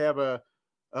came, let's have a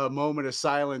moment of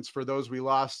silence for those we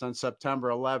lost on September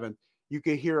 11th, you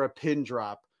could hear a pin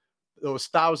drop. Those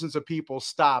thousands of people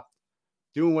stopped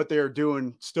doing what they were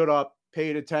doing, stood up,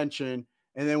 paid attention.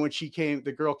 And then when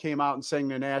the girl came out and sang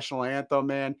the national anthem,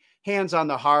 man, hands on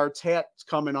the hearts, hats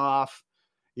coming off.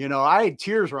 I had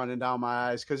tears running down my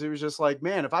eyes because it was just like,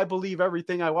 man, if I believe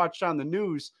everything I watched on the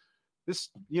news, this,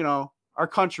 our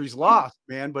country's lost,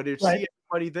 man. But if see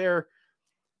everybody there,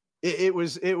 it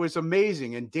was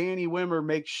amazing. And Danny Wimmer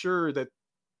makes sure that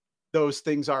those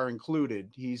things are included.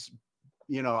 He's,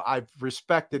 I've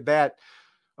respected that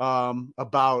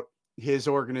about his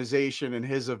organization and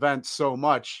his events so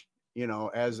much,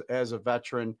 as a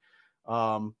veteran,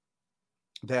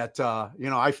 that,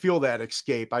 I feel that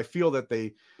escape. I feel that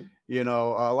they, a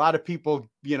lot of people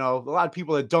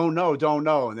that don't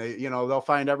know, and they, they'll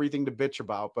find everything to bitch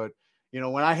about. But,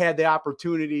 when I had the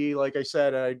opportunity, like I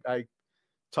said, I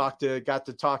got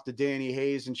to talk to Danny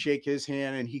Hayes and shake his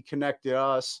hand, and he connected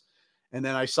us. And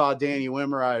then I saw Danny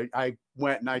Wimmer. I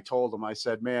went and I told him, I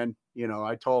said, man,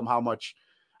 I told him how much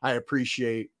I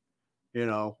appreciate,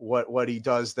 what he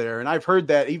does there. And I've heard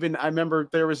that even, I remember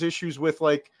there was issues with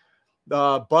like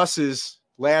buses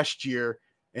last year,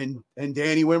 and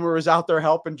Danny Wimmer was out there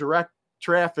helping direct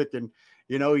traffic, and,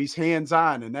 he's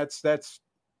hands-on, and that's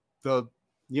the,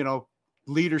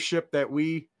 leadership that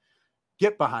we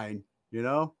get behind,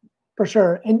 For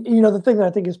sure. And, the thing that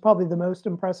I think is probably the most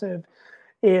impressive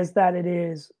is that it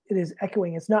is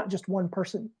echoing. It's not just one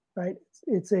person, right?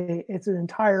 It's an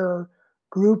entire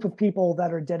group of people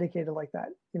that are dedicated like that.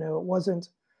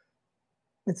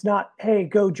 It's not, hey,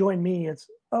 go join me. It's,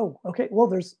 oh, okay, well,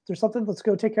 there's something, let's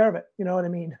go take care of it. You know what I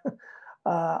mean?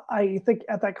 I think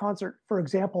at that concert, for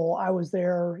example, I was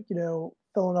there,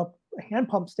 filling up hand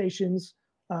pump stations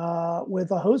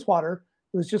with a hose water.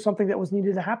 It was just something that was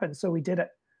needed to happen. So we did it.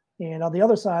 And on the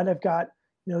other side, I've got,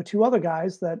 two other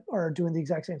guys that are doing the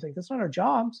exact same thing. That's not our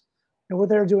jobs. And we're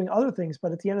there doing other things.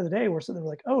 But at the end of the day, we're sitting there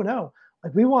like, oh no,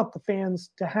 like we want the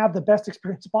fans to have the best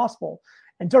experience possible.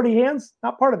 And Dirty Hands,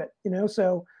 not part of it,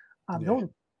 So no one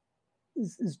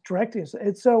is directing us.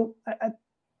 And so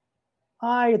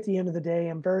I, at the end of the day,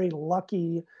 am very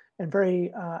lucky and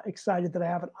very excited that I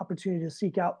have an opportunity to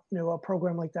seek out, a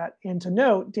program like that. And to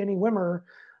note, Danny Wimmer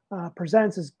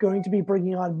Presents is going to be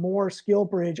bringing on more skill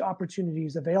bridge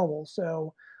opportunities available.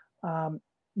 So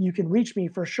you can reach me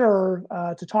for sure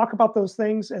to talk about those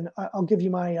things, and I'll give you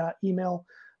my email,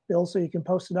 Bill, so you can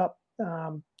post it up,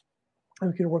 and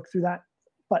we can work through that.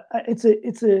 But it's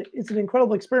an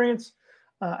incredible experience.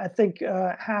 I think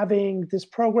having this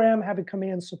program, having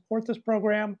Command support this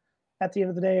program, at the end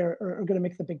of the day, are going to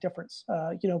make the big difference.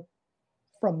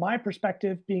 From my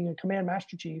perspective, being a Command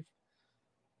Master Chief,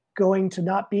 going to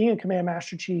not being a Command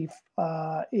Master Chief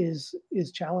is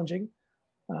challenging.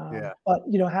 But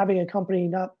having a company,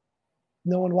 no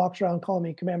one walks around calling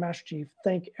me Command Master Chief.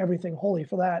 Thank everything holy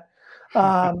for that.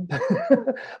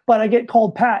 But I get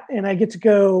called Pat, and I get to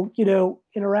go,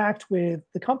 interact with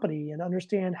the company and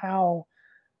understand how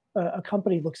a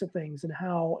company looks at things and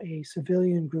how a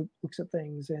civilian group looks at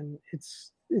things, and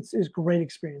it's a great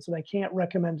experience, and I can't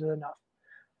recommend it enough.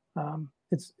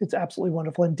 It's absolutely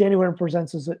wonderful, and Danny Wimmer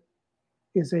Presents is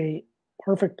a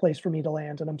perfect place for me to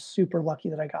land, and I'm super lucky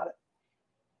that I got it.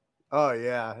 Oh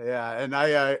yeah, and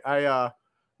I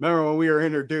remember when we were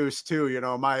introduced too.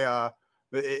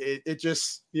 It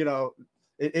just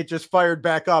it just fired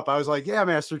back up. I was like, yeah,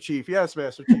 Master Chief, yes,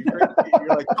 Master Chief. Great to meet you.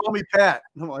 You're like, call me Pat.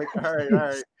 I'm like, all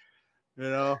right.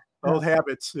 Old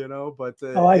habits, but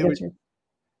I get you.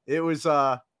 It was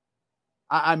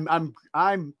I'm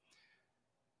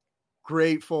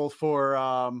grateful for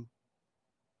I've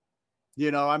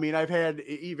had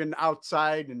even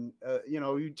outside, and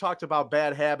you talked about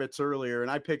bad habits earlier, and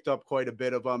I picked up quite a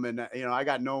bit of them, and I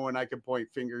got no one I can point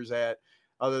fingers at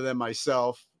other than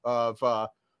myself of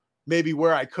maybe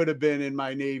where I could have been in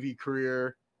my Navy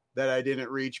career that I didn't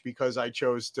reach because I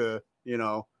chose to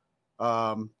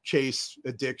chase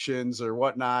addictions or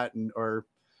whatnot,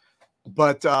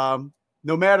 but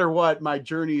no matter what my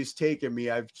journey has taken me,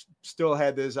 I've still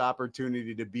had this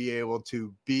opportunity to be able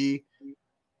to be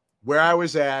where I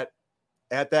was at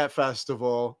that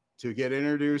festival, to get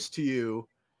introduced to you.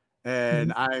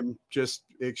 And I'm just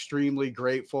extremely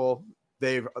grateful.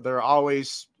 They're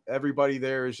always, everybody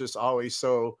there is just always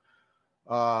so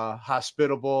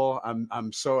hospitable.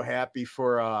 I'm so happy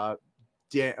for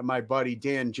my buddy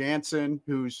Dan Jansen,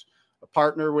 who's a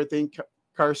partner with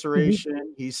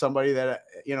Incarceration. He's somebody that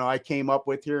I came up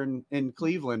with here in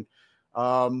Cleveland.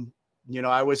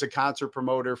 I was a concert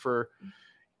promoter for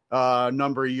a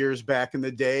number of years back in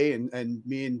the day, and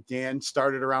me and Dan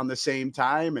started around the same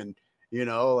time. And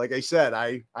like I said,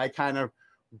 I kind of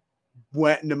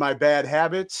went into my bad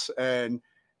habits, and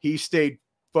he stayed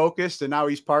focused, and now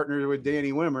he's partnered with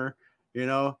Danny Wimmer,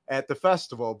 at the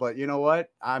festival. But you know what?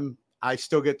 I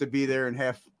still get to be there and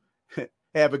have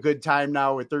a good time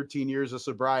now with 13 years of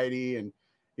sobriety, and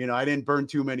I didn't burn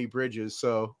too many bridges.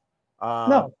 So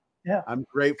I'm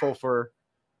grateful for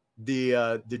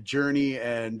the journey,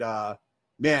 and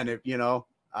man,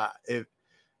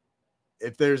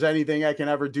 if there's anything I can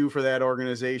ever do for that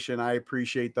organization, I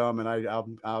appreciate them, and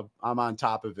I'm on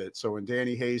top of it. So when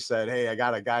Danny Hayes said, "Hey, I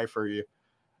got a guy for you,"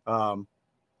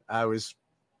 I was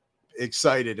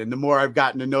excited, and the more I've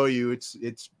gotten to know you,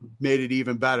 it's made it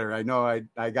even better. I know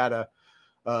I got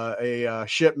a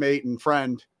shipmate and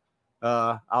friend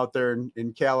out there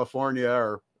in California,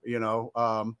 or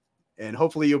and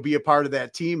hopefully you'll be a part of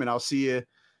that team, and I'll see you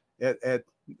at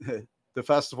the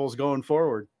festivals going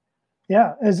forward.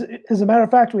 Yeah, as a matter of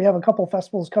fact, we have a couple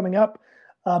festivals coming up,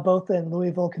 both in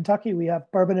Louisville, Kentucky. We have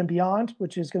Bourbon and Beyond,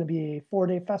 which is going to be a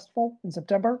 4-day festival in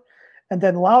September, and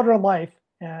then Louder in Life.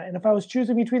 And if I was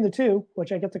choosing between the two,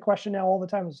 which I get the question now all the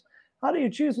time, is how do you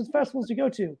choose which festivals to go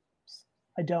to?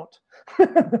 I don't.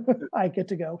 I get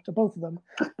to go to both of them.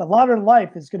 But Louder in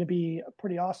Life is going to be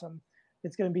pretty awesome.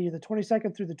 It's going to be the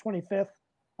 22nd through the 25th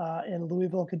in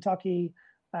Louisville, Kentucky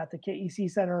at the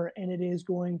KEC Center, and it is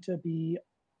going to be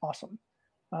awesome.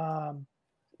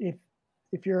 If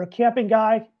you're a camping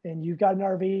guy and you've got an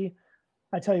RV,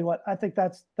 I tell you what, I think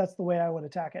that's the way I would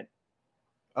attack it.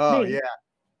 Oh, yeah.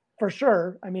 For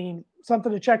sure. I mean,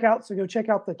 something to check out. So go check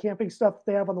out the camping stuff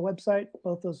they have on the website.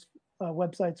 Both those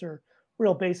websites are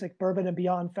real basic,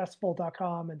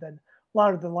 bourbonandbeyondfestival.com and then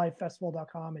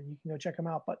louderthanlifefestival.com, and you can go check them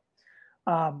out. But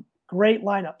great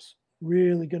lineups,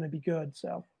 really going to be good.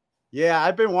 So yeah,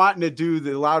 I've been wanting to do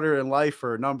the Louder in Life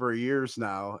for a number of years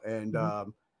now, and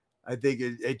I think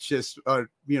it's just,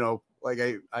 like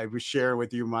I was sharing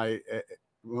with you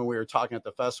when we were talking at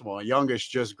the festival, my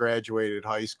youngest just graduated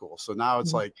high school. So now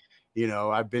it's like,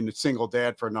 I've been a single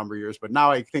dad for a number of years, but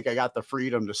now I think I got the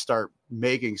freedom to start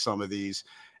making some of these.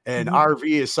 And RV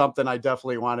is something I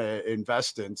definitely want to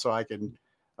invest in so I can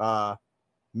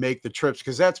make the trips.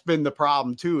 Because that's been the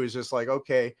problem too, is just like,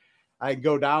 okay, I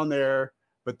go down there,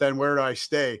 but then where do I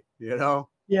stay? Yeah.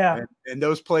 And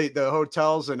the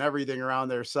hotels and everything around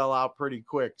there sell out pretty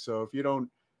quick. So if you don't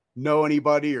know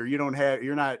anybody, or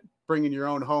you're not bringing your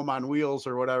own home on wheels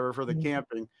or whatever for the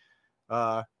camping,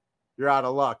 you're out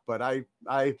of luck. But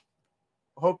I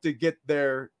hope to get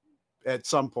there at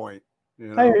some point.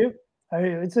 I hear you.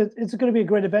 It's going to be a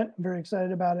great event. I'm very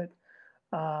excited about it.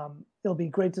 It'll be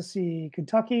great to see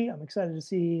Kentucky. I'm excited to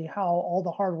see how all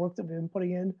the hard work that we've been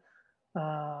putting in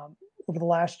over the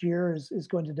last year is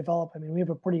going to develop. I mean, we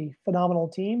have a pretty phenomenal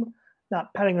team.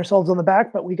 Not patting ourselves on the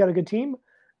back, but we got a good team,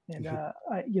 and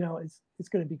it's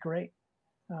going to be great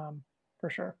for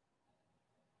sure.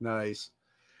 Nice.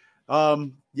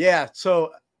 Yeah.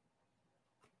 So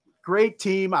great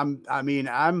team. I'm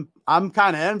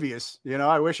kind of envious.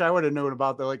 I wish I would have known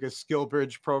about a skill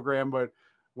bridge program, but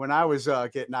when I was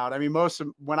getting out, I mean,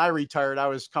 when I retired, I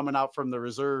was coming out from the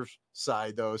reserve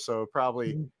side though. So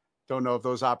probably don't know if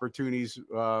those opportunities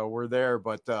were there,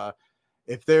 but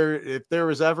if there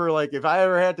was ever if I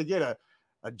ever had to get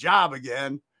a job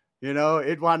again,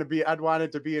 I'd want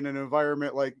it to be in an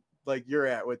environment like you're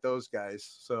at with those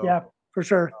guys. So yeah, for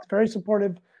sure. It's very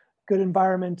supportive, good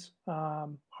environment,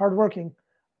 hardworking.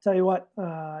 Tell you what,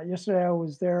 yesterday I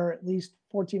was there at least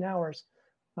 14 hours.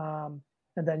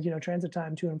 And then, transit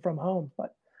time to and from home,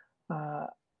 but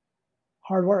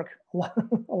hard work, a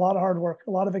lot of hard work,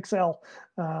 a lot of Excel,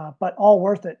 but all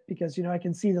worth it because, I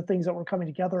can see the things that were coming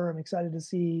together. I'm excited to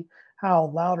see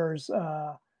how Louder's,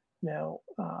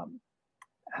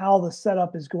 how the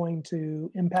setup is going to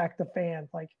impact the fan.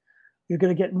 Like you're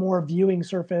going to get more viewing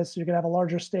surface. You're going to have a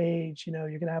larger stage, you're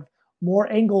going to have more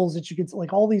angles that you can,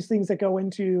 all these things that go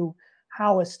into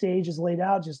how a stage is laid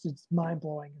out. Just, it's mind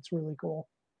blowing. It's really cool.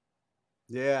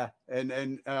 Yeah. And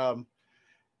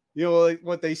like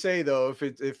what they say though,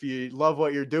 if you love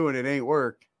what you're doing, it ain't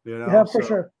work, Yeah, for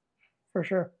sure. For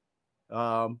sure.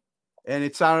 And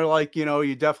it sounded like,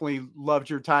 you definitely loved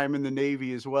your time in the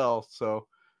Navy as well. So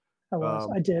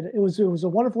I did. It was a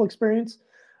wonderful experience.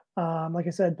 Like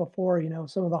I said before,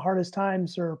 some of the hardest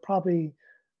times are probably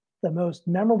the most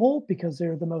memorable because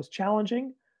they're the most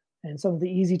challenging, and some of the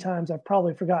easy times I've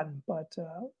probably forgotten. But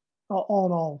all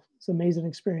in all, it's an amazing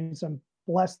experience. I'm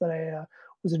blessed that I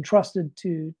was entrusted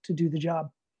to do the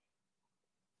job.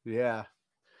 Yeah.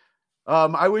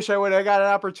 I wish I would have got an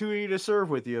opportunity to serve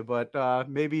with you, but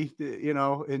maybe,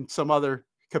 in some other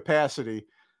capacity,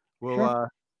 we'll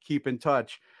keep in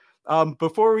touch.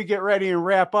 Before we get ready and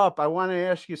wrap up, I want to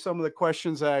ask you some of the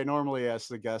questions that I normally ask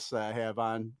the guests that I have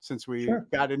on, since we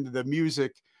got into the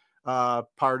music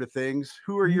part of things.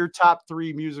 Who are your top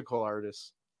 3 musical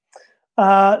artists?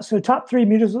 So top 3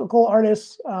 musical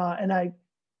artists, and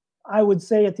I would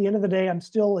say at the end of the day, I'm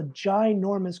still a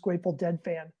ginormous Grateful Dead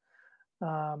fan.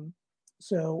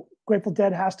 So Grateful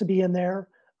Dead has to be in there.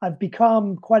 I've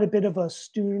become quite a bit of a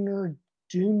stoner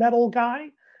doom metal guy,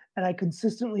 and I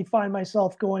consistently find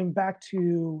myself going back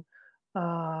to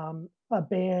a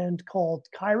band called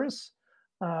Kairos,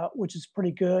 which is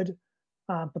pretty good.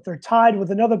 But they're tied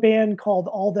with another band called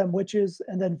All Them Witches.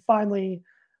 And then finally,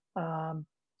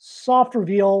 soft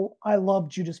reveal, I love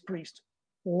Judas Priest.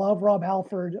 Love Rob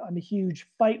Halford. I'm a huge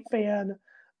Fight fan.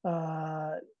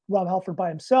 Rob Halford by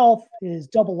himself, his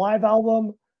double live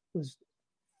album was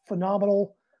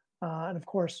phenomenal. And of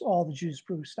course, all the Judas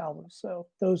Priest albums. So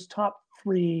those top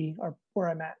 3 are where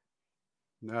I'm at.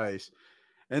 Nice.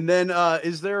 And then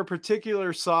is there a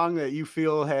particular song that you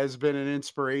feel has been an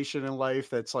inspiration in life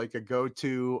that's like a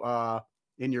go-to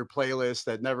in your playlist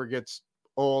that never gets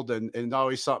old and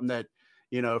always something that,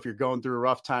 if you're going through a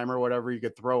rough time or whatever, you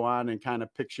could throw on and kind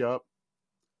of picks you up?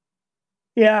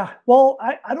 Yeah, well,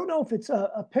 I don't know if it's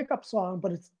a pickup song,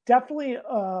 but it's definitely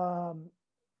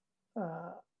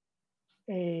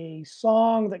a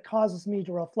song that causes me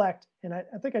to reflect. And I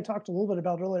think I talked a little bit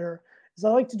about earlier, is I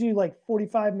like to do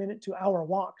 45-minute to hour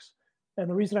walks. And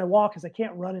the reason I walk is I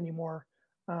can't run anymore.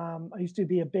 I used to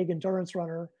be a big endurance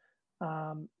runner.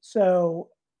 So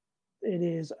it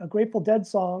is a Grateful Dead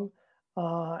song,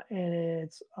 and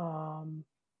it's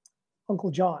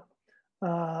Uncle John.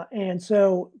 And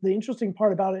so the interesting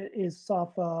part about it is it's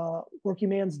off Working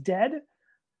Man's Dead.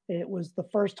 It was the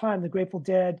first time the Grateful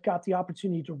Dead got the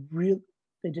opportunity to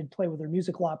they did play with their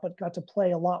music a lot, but got to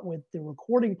play a lot with the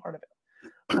recording part of it.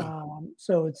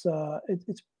 So it's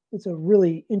it's a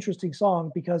really interesting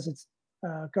song because it's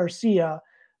Garcia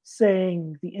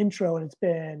saying the intro, and it's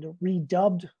been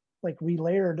redubbed, like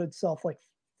relayered itself like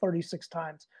 36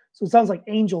 times. So it sounds like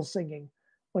angels singing,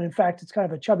 when in fact it's kind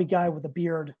of a chubby guy with a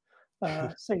beard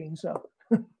singing. So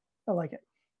I like it.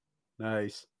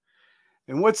 Nice.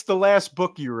 And what's the last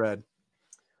book you read?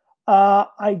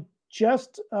 I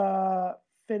just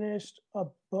finished a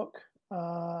book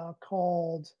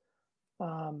called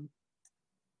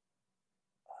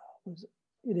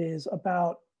it is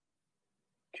about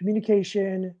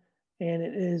communication, and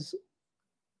it is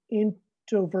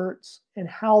introverts and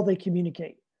how they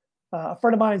communicate. A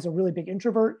friend of mine is a really big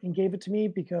introvert and gave it to me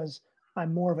because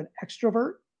I'm more of an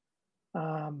extrovert.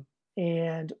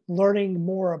 And learning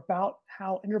more about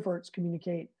how introverts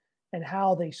communicate and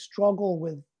how they struggle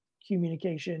with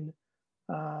communication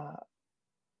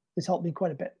has helped me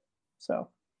quite a bit. So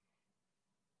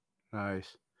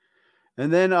nice.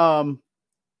 And then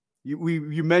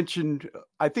you mentioned,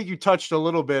 I think you touched a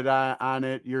little bit on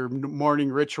it, your morning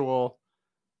ritual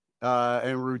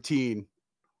and routine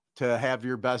to have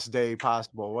your best day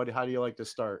possible. How do you like to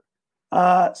start?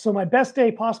 So my best day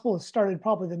possible is started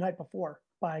probably the night before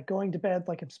by going to bed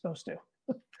like I'm supposed to.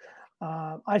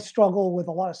 I struggle with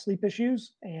a lot of sleep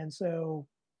issues, and so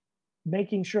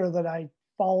making sure that I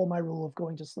follow my rule of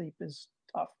going to sleep is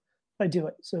tough. I do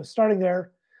it. So starting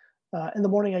there, in the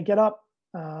morning, I get up,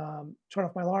 turn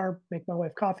off my alarm, make my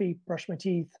wife coffee, brush my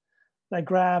teeth. And I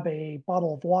grab a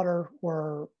bottle of water,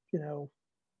 or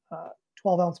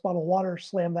 12-ounce bottle of water,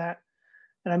 slam that,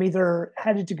 and I'm either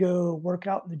headed to go work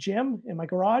out in the gym in my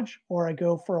garage, or I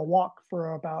go for a walk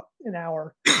for about an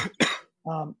hour.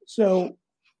 So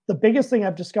the biggest thing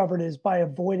I've discovered is by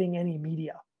avoiding any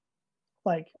media,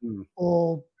 like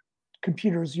old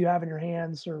computers you have in your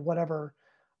hands or whatever.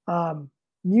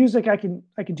 Music I can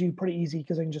do pretty easy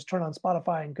because I can just turn on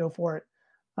Spotify and go for it.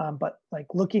 But like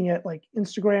looking at like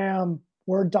Instagram,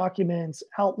 Word documents,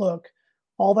 Outlook,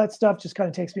 all that stuff just kind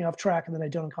of takes me off track, and then I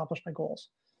don't accomplish my goals.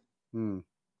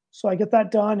 So I get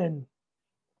that done and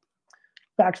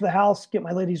back to the house, get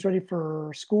my ladies ready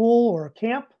for school or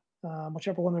camp,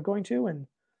 whichever one they're going to, and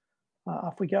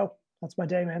off we go. That's my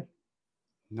day, man.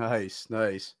 Nice.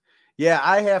 Yeah,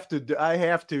 I have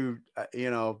to,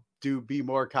 be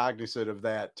more cognizant of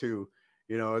that too.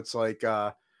 It's like,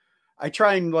 I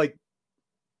try and like,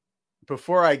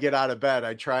 before I get out of bed,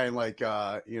 I try and like,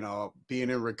 being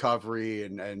in recovery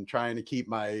and trying to keep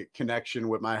my connection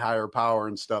with my higher power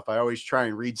and stuff. I always try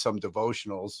and read some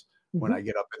devotionals when I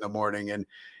get up in the morning, and,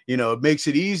 it makes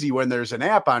it easy when there's an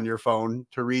app on your phone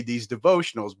to read these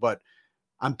devotionals, but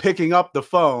I'm picking up the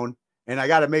phone and I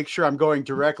got to make sure I'm going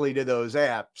directly to those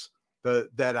apps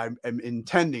that I'm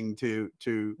intending to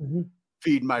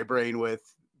feed my brain with,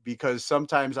 because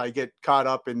sometimes I get caught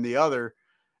up in the other.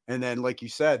 And then, like you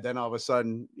said, then all of a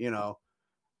sudden,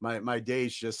 my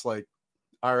day's just like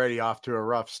already off to a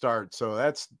rough start. So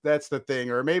that's the thing.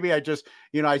 Or maybe I just,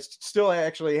 I still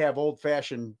actually have old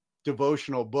fashioned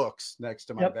devotional books next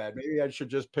to my bed. Maybe I should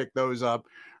just pick those up,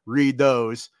 read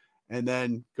those, and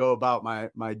then go about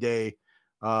my day.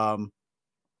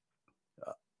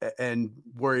 And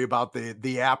worry about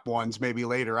the app ones maybe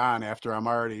later on, after I'm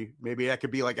already, maybe that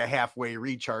could be like a halfway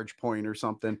recharge point or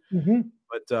something.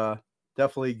 But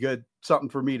definitely good, something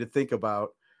for me to think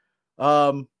about.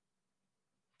 Who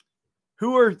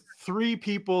are 3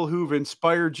 people who've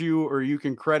inspired you or you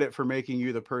can credit for making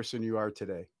you the person you are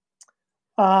today?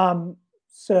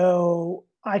 So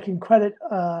I can credit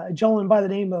a gentleman by the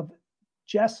name of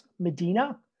Jess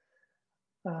Medina.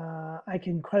 I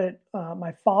can credit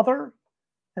my father,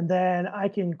 and then I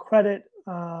can credit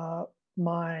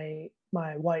my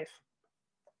wife.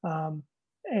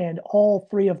 And all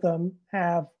 3 of them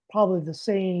have probably the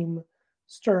same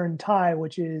stern tie,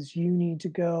 which is you need to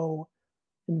go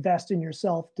invest in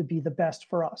yourself to be the best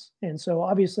for us. And so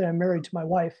obviously I'm married to my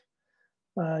wife.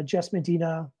 Jess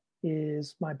Medina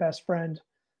is my best friend.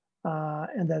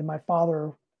 And then my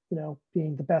father,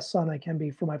 being the best son I can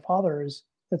be for my father,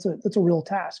 that's a real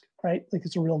task, right? Like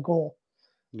it's a real goal.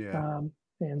 Yeah.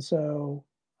 And so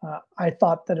I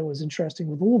thought that it was interesting,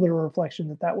 with a little bit of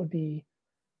reflection, that would be,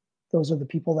 those are the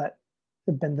people that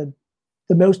have been the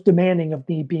most demanding of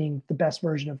me being the best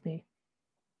version of me.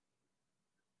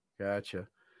 Gotcha.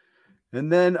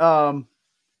 And then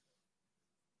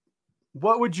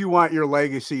what would you want your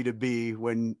legacy to be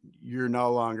when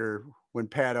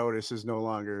Pat Otis is no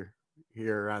longer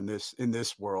here in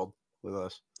this world with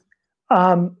us?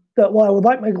 I would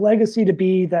like my legacy to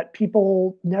be that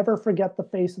people never forget the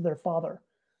face of their father,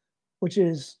 which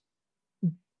is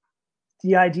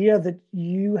the idea that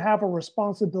you have a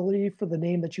responsibility for the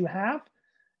name that you have,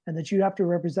 and that you have to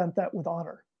represent that with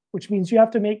honor. which means you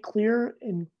have to make clear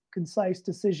and concise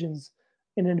decisions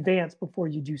in advance before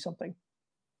you do something.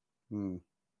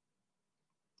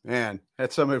 Man,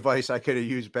 that's some advice I could have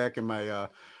used back in my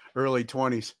early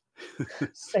 20s.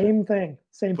 Same thing.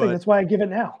 That's why I give it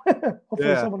now.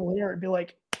 Hopefully someone will hear it and be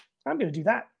like, I'm going to do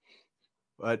that.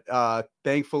 But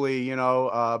thankfully,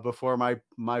 before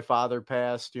my father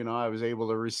passed, I was able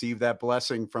to receive that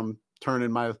blessing from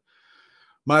turning my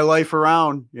life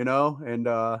around, and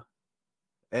I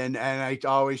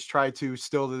always try to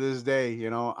still to this day,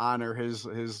 honor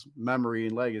his memory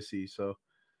and legacy. So,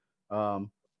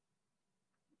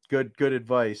 good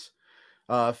advice.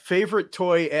 Favorite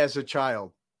toy as a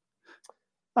child?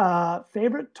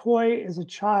 Favorite toy as a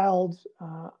child,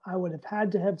 I would have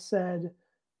had to have said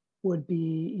would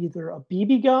be either a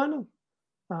BB gun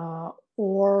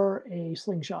or a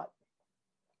slingshot.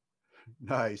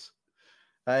 Nice.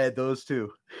 I had those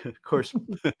too. Of course,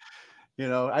 I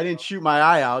didn't shoot my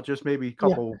eye out, just maybe a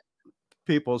couple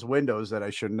people's windows that I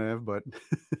shouldn't have, but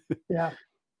yeah.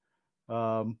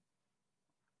 And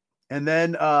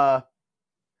then, so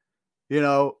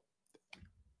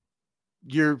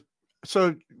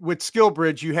with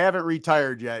SkillBridge, you haven't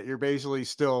retired yet. You're basically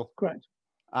still correct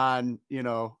on,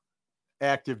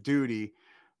 active duty.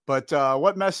 But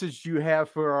what message do you have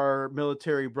for our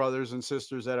military brothers and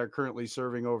sisters that are currently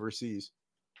serving overseas?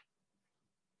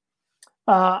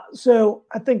 So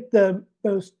I think the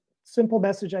most simple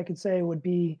message I could say would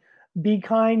be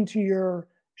kind to your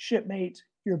shipmate,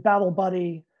 your battle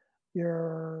buddy,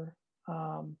 your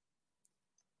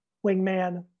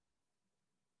wingman,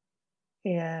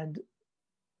 and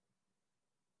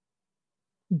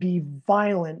be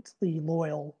violently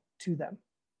loyal to them,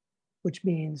 which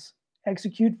means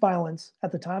execute violence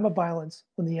at the time of violence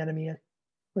when the enemy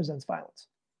presents violence.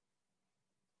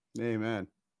 Amen.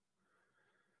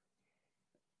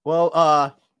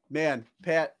 Well, man,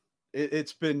 Pat,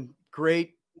 it's been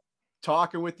great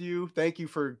talking with you. Thank you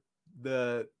for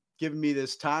giving me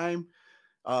this time.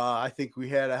 I think we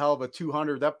had a hell of a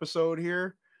 200th episode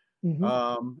here.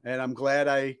 Mm-hmm. And I'm glad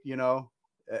I,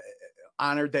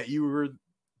 honored that you were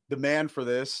the man for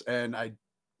this. And I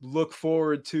look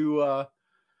forward to,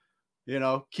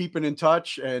 keeping in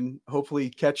touch and hopefully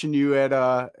catching you at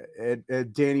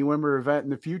Danny Wimmer event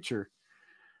in the future.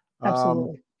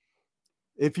 Absolutely.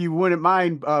 If you wouldn't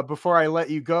mind, before I let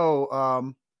you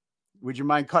go, would you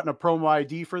mind cutting a promo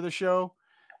ID for the show?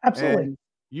 Absolutely. And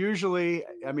usually,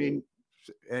 I mean,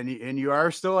 and you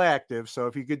are still active. So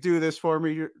if you could do this for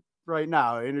me right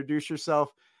now, introduce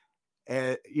yourself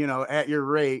at your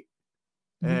rate,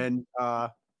 mm-hmm.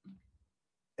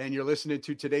 and you're listening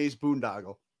to today's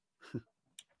Boondoggle.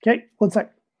 Okay, 1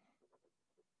 sec.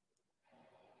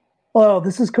 Hello,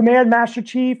 this is Command Master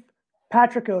Chief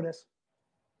Patrick Otis.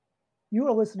 You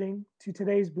are listening to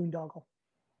today's Boondoggle.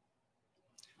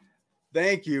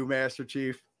 Thank you, Master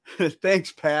Chief.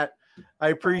 Thanks, Pat. I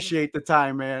appreciate the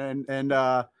time, man. And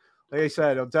like I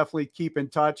said, I'll definitely keep in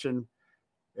touch. And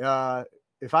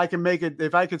if I can make it,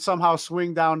 if I could somehow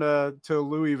swing down to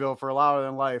Louisville for Louder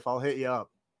Than Life, I'll hit you up.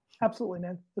 Absolutely,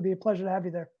 man. It'll be a pleasure to have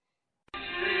you there.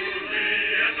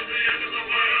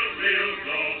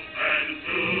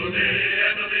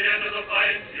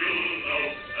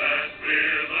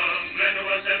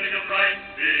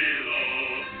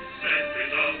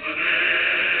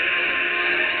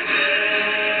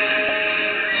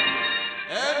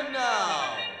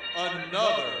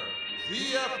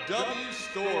 VFW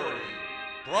story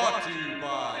brought to you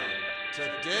by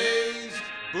today's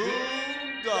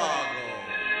Boondoggle.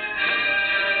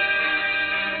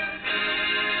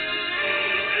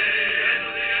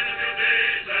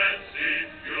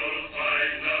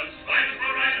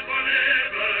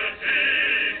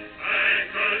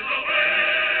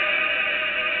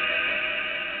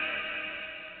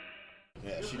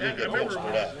 Yeah, she did get punched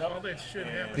for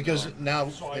that. Because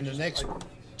now in the next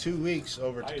 2 weeks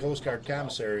over at the Coast Guard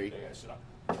Commissary,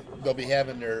 they'll be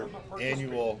having their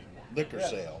annual liquor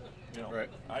sale.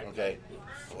 Right. Okay.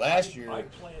 Last year,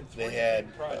 they had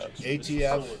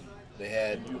ATF, they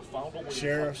had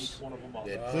sheriffs,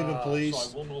 they had Cleveland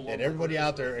police, and everybody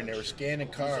out there, and they were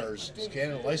scanning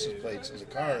the license plates of the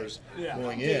cars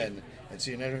going in and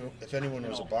seeing if anyone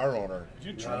was a bar owner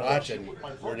and watching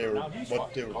what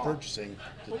they were purchasing.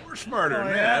 Well, we're smarter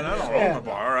than that. I don't own a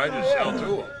bar. I just sell to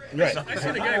them. Right. I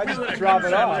see the guy wheeling a drop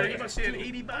it off. He must have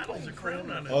 80 bottles of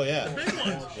Crown on it. Oh, yeah. The big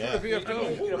ones. Yeah.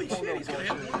 Holy shit, he's going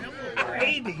to have one.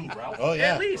 80. Oh,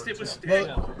 yeah. At least it was.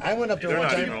 Well, I went up there one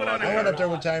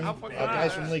time.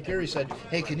 Guys from Lake Erie said,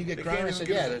 "Hey, can you get Crown?" I said,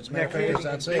 "Yeah, as a matter of fact, it's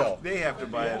on sale." They have to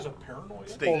buy it.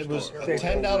 It was a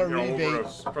 $10 rebate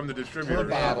from the distributor. per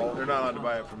bottle. They're not allowed to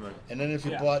buy it from the. And then if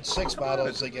you bought 6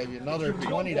 bottles, they gave you another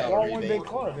 $20 All rebate. one big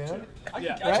club, man.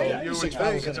 Right? You 6 would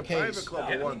bottles think in it's a a private case.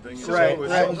 club for one thing. Right,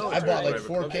 I bought like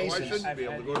 4 cases, Why shouldn't be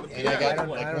able to go to the and I got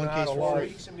like I don't 1 know how case the for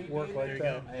laws free. work like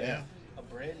that. Yeah.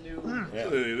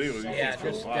 Yeah,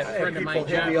 just that friend of mine,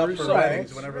 People John be up for Russo,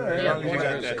 weddings whenever he they're had one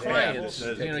of his clients,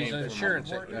 he's an insurance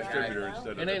distributor instead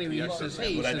of and anyway, he says,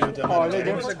 hey, he But I says, do them Oh, in they a do?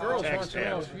 one of the girls wants to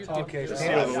know if you Okay, can The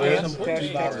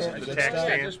tax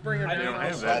stand. just bring her They don't down.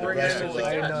 have that. Bring her Rest down of like the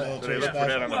that. So they military look for that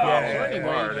special. on the bottle So of the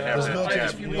bar and have Does that military,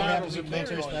 tax. do you have a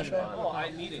military special?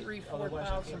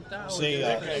 $3,000-4,000. Say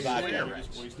vodka.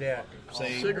 Yeah.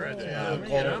 Say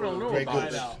Man, I don't know Grey about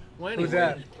Goose. that. Well, Who's anyway,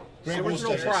 that? Grey there was Goose no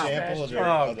takes a problem. sample of their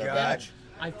Oh, batch.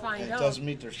 I find It out doesn't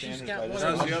meet their she's standards got by one the of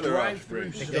How's those the other drive-through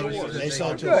offspring? stores. They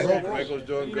sell to Good. a broker. Michael's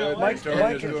doing good. Mike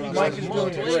Tony's is doing doing awesome.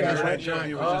 great. Right, John,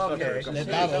 he was just up there. Okay. They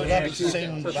bottle it up, it's the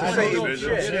same So vodka. same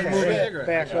visit. shit. Move it.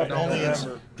 Back up. Only it's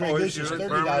Grey Goose is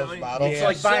 $30 bottle. It's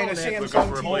like buying a Samsung TV, Looking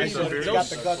but for it's got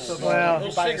the guts of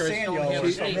Those buy a cigarettes don't have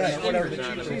Sanyo, any right, whatever the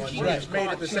fingers on cheapest them. one. It's made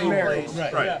at the same Married.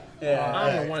 place. Right. I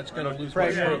don't know when it's going to lose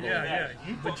my shrivel.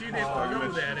 But you didn't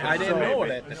know that. I didn't know it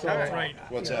at the time. Right.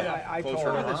 What's that? I told One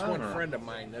of her this one friend of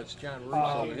mine, that's John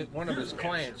Russo, one of his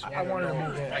clients wanted to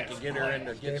know if I could get her in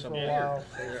to get some beer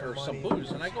or some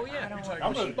booze. And I go, yeah.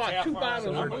 She bought 2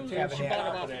 bottles of booze and she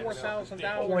bought about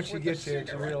 $4,000. Once you get to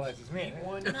it, you realize it's me.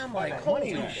 And I'm like,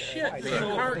 holy shit, the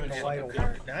carton after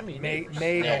carton. I mean, May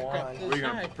stacked go up on. this We're going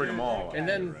high. to bring them all. And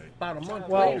then about a month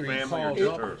Well, later, he family calls or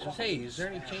up her. and says, hey, is there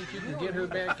any chance you can get her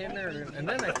back in there? And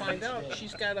then I find out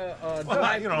she's got a Well,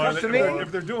 drive. you know, to me?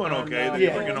 if they're doing okay, then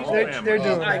you're bringing the whole family. They're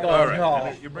doing I it. go, All right,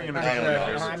 no. you're bringing the family.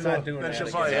 I'm not doing Then that. she'll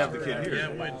probably have the kid here.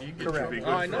 But you get Which would be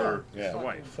I good know. for the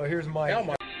wife. So here's my. Hell,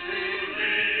 my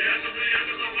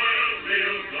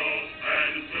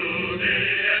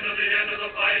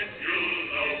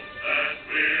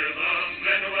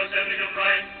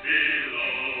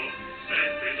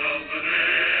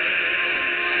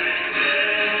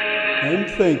And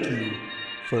thank you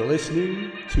for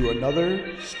listening to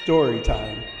another story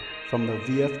time from the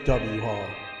VFW Hall,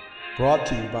 brought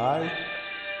to you by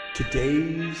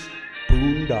Today's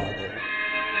Boondoggle.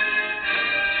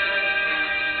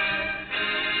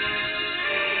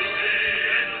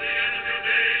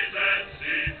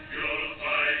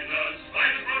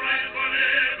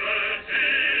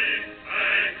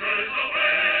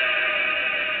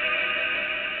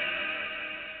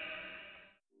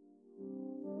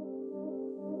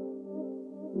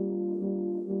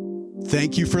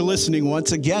 Thank you for listening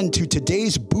once again to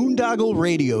today's Boondoggle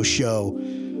Radio Show.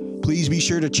 Please be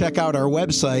sure to check out our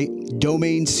website,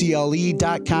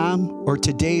 domaincle.com or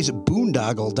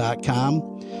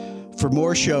todaysboondoggle.com for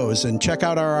more shows, and check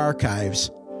out our archives.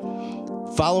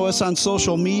 Follow us on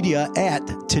social media at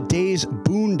Today's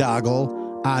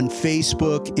Boondoggle on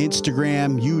Facebook,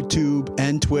 Instagram, YouTube,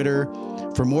 and Twitter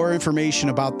for more information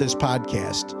about this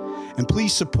podcast. And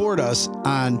please support us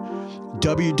on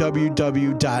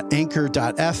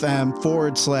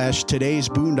www.anchor.fm/Today's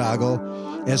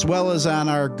Boondoggle, as well as on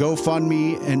our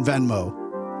GoFundMe and Venmo.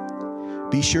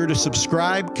 Be sure to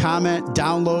subscribe, comment,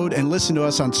 download, and listen to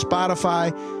us on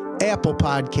Spotify, Apple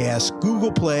Podcasts,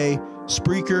 Google Play,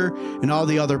 Spreaker, and all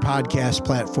the other podcast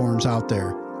platforms out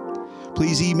there.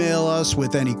 Please email us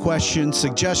with any questions,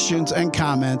 suggestions, and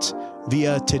comments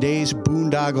via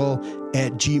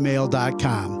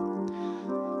todaysboondoggle@gmail.com.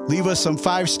 Leave us some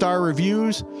 5-star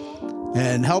reviews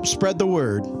and help spread the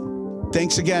word.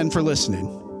 Thanks again for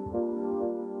listening.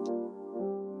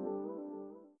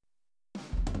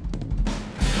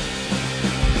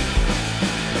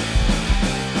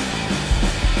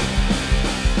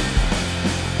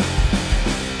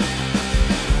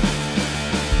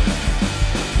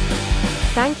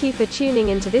 Thank you for tuning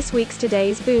into this week's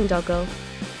Today's Boondoggle.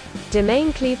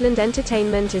 Domain Cleveland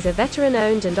Entertainment is a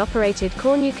veteran-owned and operated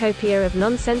cornucopia of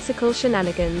nonsensical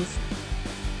shenanigans.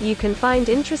 You can find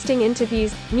interesting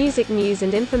interviews, music news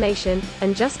and information,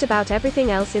 and just about everything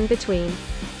else in between.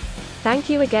 Thank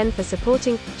you again for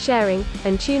supporting, sharing,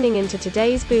 and tuning into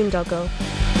Today's Boondoggle.